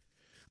you.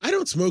 I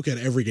don't smoke at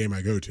every game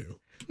I go to.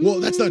 Well,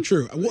 that's not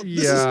true. Well,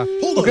 this Yeah.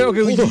 is, hold on.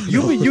 Okay. Hold on.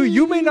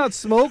 You may not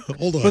smoke,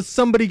 Hold on. but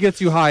somebody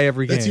gets you high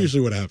every game. That's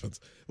usually what happens,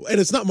 and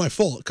it's not my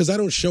fault because I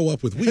don't show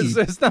up with weed.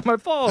 It's not my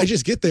fault. I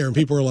just get there and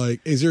people are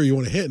like, "Hey, Zero, you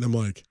want to hit?" And I'm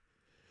like,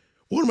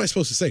 "What am I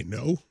supposed to say?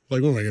 No?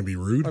 Like, what am I going to be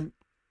rude?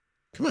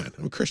 Come on,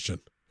 I'm a Christian.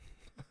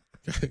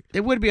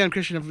 It would be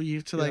unchristian of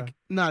you to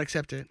not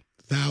accept it.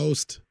 Thou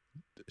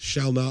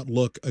shall not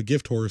look a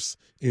gift horse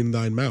in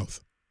thine mouth,"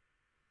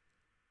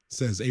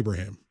 says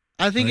Abraham.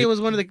 I think Right? it was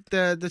one of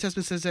the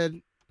testaments that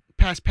said,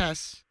 pass.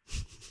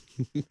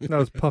 No,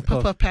 it's Puff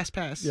Puff, Puff. puff,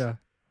 pass. Yeah.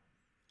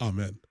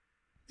 Amen.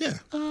 Yeah.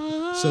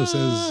 So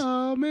says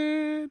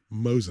Amen.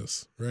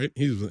 Moses, right?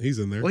 He's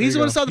in there. Well, he's the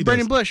one who saw the He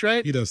burning does- bush,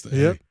 right? He does that.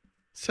 Yep. Hey,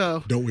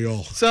 So don't we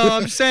all?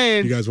 I'm just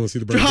saying. You guys want to see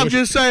the burning I'm bush?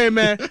 just saying,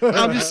 man.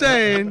 I'm just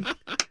saying.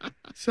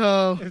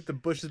 So If the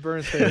bushes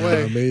burn, stay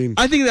away. I mean,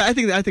 I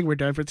think we're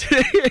done for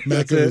today.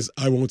 Matt That's it. goes,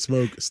 I won't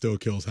smoke, still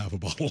kills half a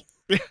bottle.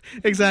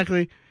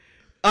 Exactly.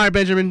 All right,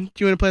 Benjamin,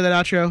 do you want to play that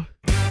outro?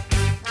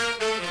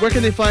 Where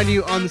can they find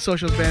you on the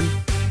socials, Ben?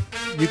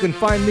 You can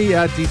find me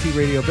at DT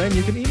Radio Ben.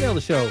 You can email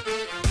the show.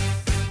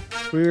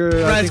 We're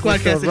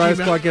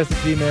RiotSquadcast@gmail.com.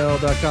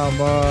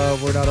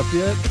 RiotSquadcast@gmail.com. We're not up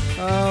yet.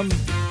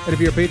 And if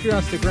you're a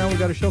Patreon, stick around. We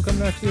got a show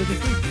coming out to you this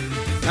week.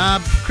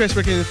 Chris,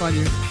 where can they find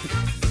you?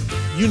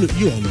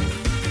 You all know it.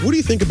 What do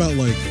you think about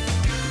like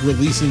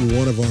releasing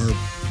one of our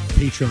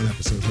Patreon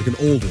episodes, like an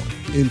old one,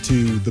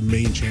 into the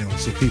main channel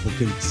so people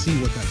can see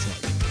what that's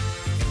like?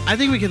 I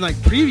think we can like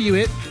preview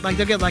it. Like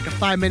they'll get like a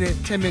 5-minute,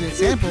 10-minute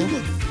sample.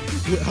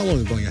 How long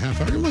is it? Like a half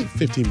hour? Give them like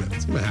 15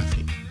 minutes. Give them a half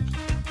heat.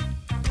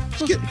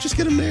 Just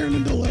get them there and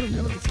then don't let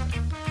them.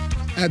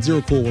 At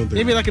Zero Cool 130.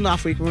 Maybe like an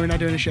off week when we're not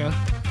doing a show.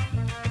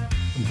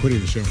 I'm quitting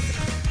the show right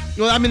now.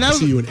 Well, I mean that I'll was.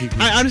 see you in 8 weeks.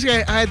 I honestly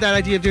had that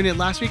idea of doing it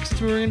last week since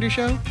we were gonna do a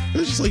show.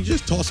 It's just like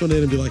just toss one in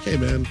and be like, hey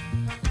man,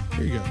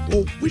 here you go.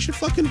 Well, we should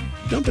fucking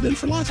dump it in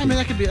for last I week. mean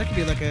that could be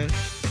like a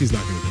He's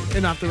not gonna do it.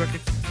 an off the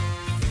record.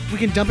 We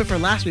can dump it for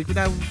last week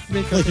without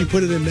making. Like you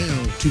put it in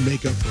now to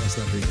make up for us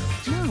not being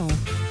here. No,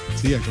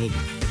 See, I told you.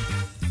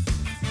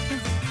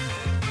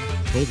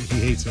 Told you he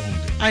hates all of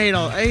you.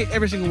 I hate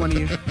every single one of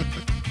you.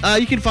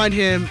 You can find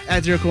him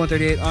at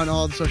ZeroCool138 on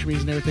all the social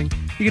medias and everything.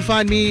 You can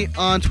find me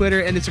on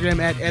Twitter and Instagram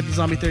at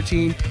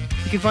EdTheZombie13.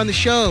 You can find the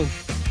show,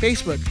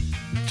 Facebook,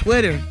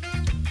 Twitter,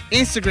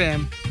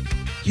 Instagram,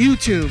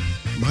 YouTube,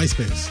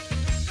 MySpace,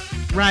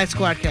 Riot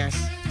Squadcast.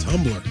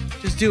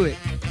 Tumblr, Just do it.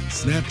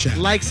 Snapchat.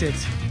 Likes it,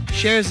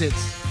 shares it,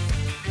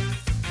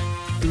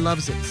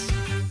 loves it.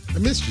 I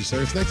missed you,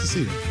 sir. It's nice to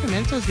see you. Hey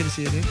man, it's always good to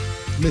see you, dude.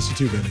 I miss you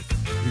too, Benny.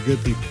 You're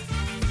good people.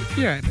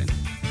 You're alright, man.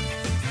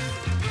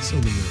 So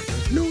mean.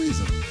 For no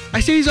reason. I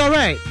say he's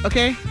alright,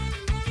 okay?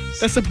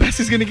 That's the best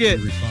he's gonna get.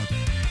 Angry fuck.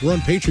 We're on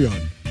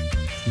Patreon.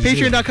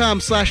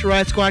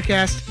 Patreon.com/Riot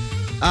Squadcast.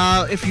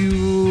 If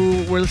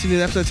you were listening to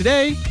the episode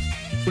today,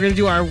 we're gonna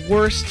do our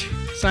worst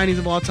signings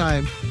of all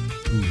time.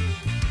 Ooh.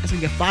 That's gonna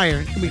get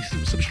fire. It's gonna be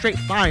some straight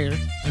fire.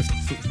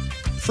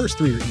 First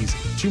 3 are easy.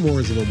 2 more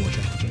is a little more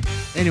challenging.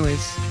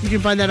 Anyways, you can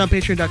find that on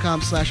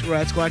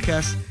Patreon.com/Riot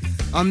Squadcast.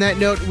 On that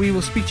note, we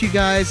will speak to you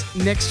guys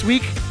next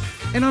week,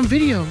 and on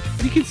video.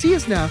 You can see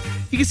us now.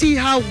 You can see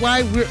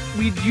why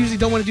we usually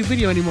don't want to do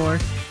video anymore.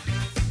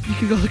 You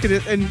can go look at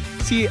it and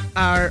see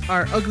our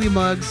ugly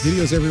mugs.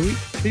 Videos every week?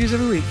 Videos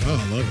every week. Oh,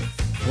 I love it.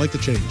 I like the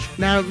change.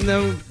 Now it's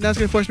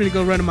gonna force me to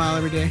go run a mile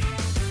every day.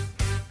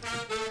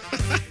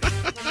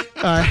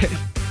 All right,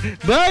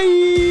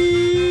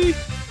 bye.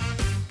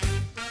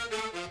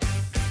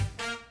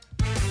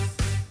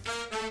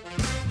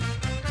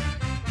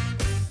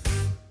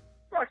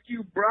 Fuck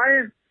you,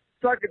 Brian.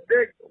 Suck a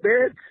dick,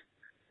 bitch.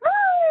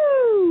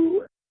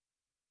 Woo!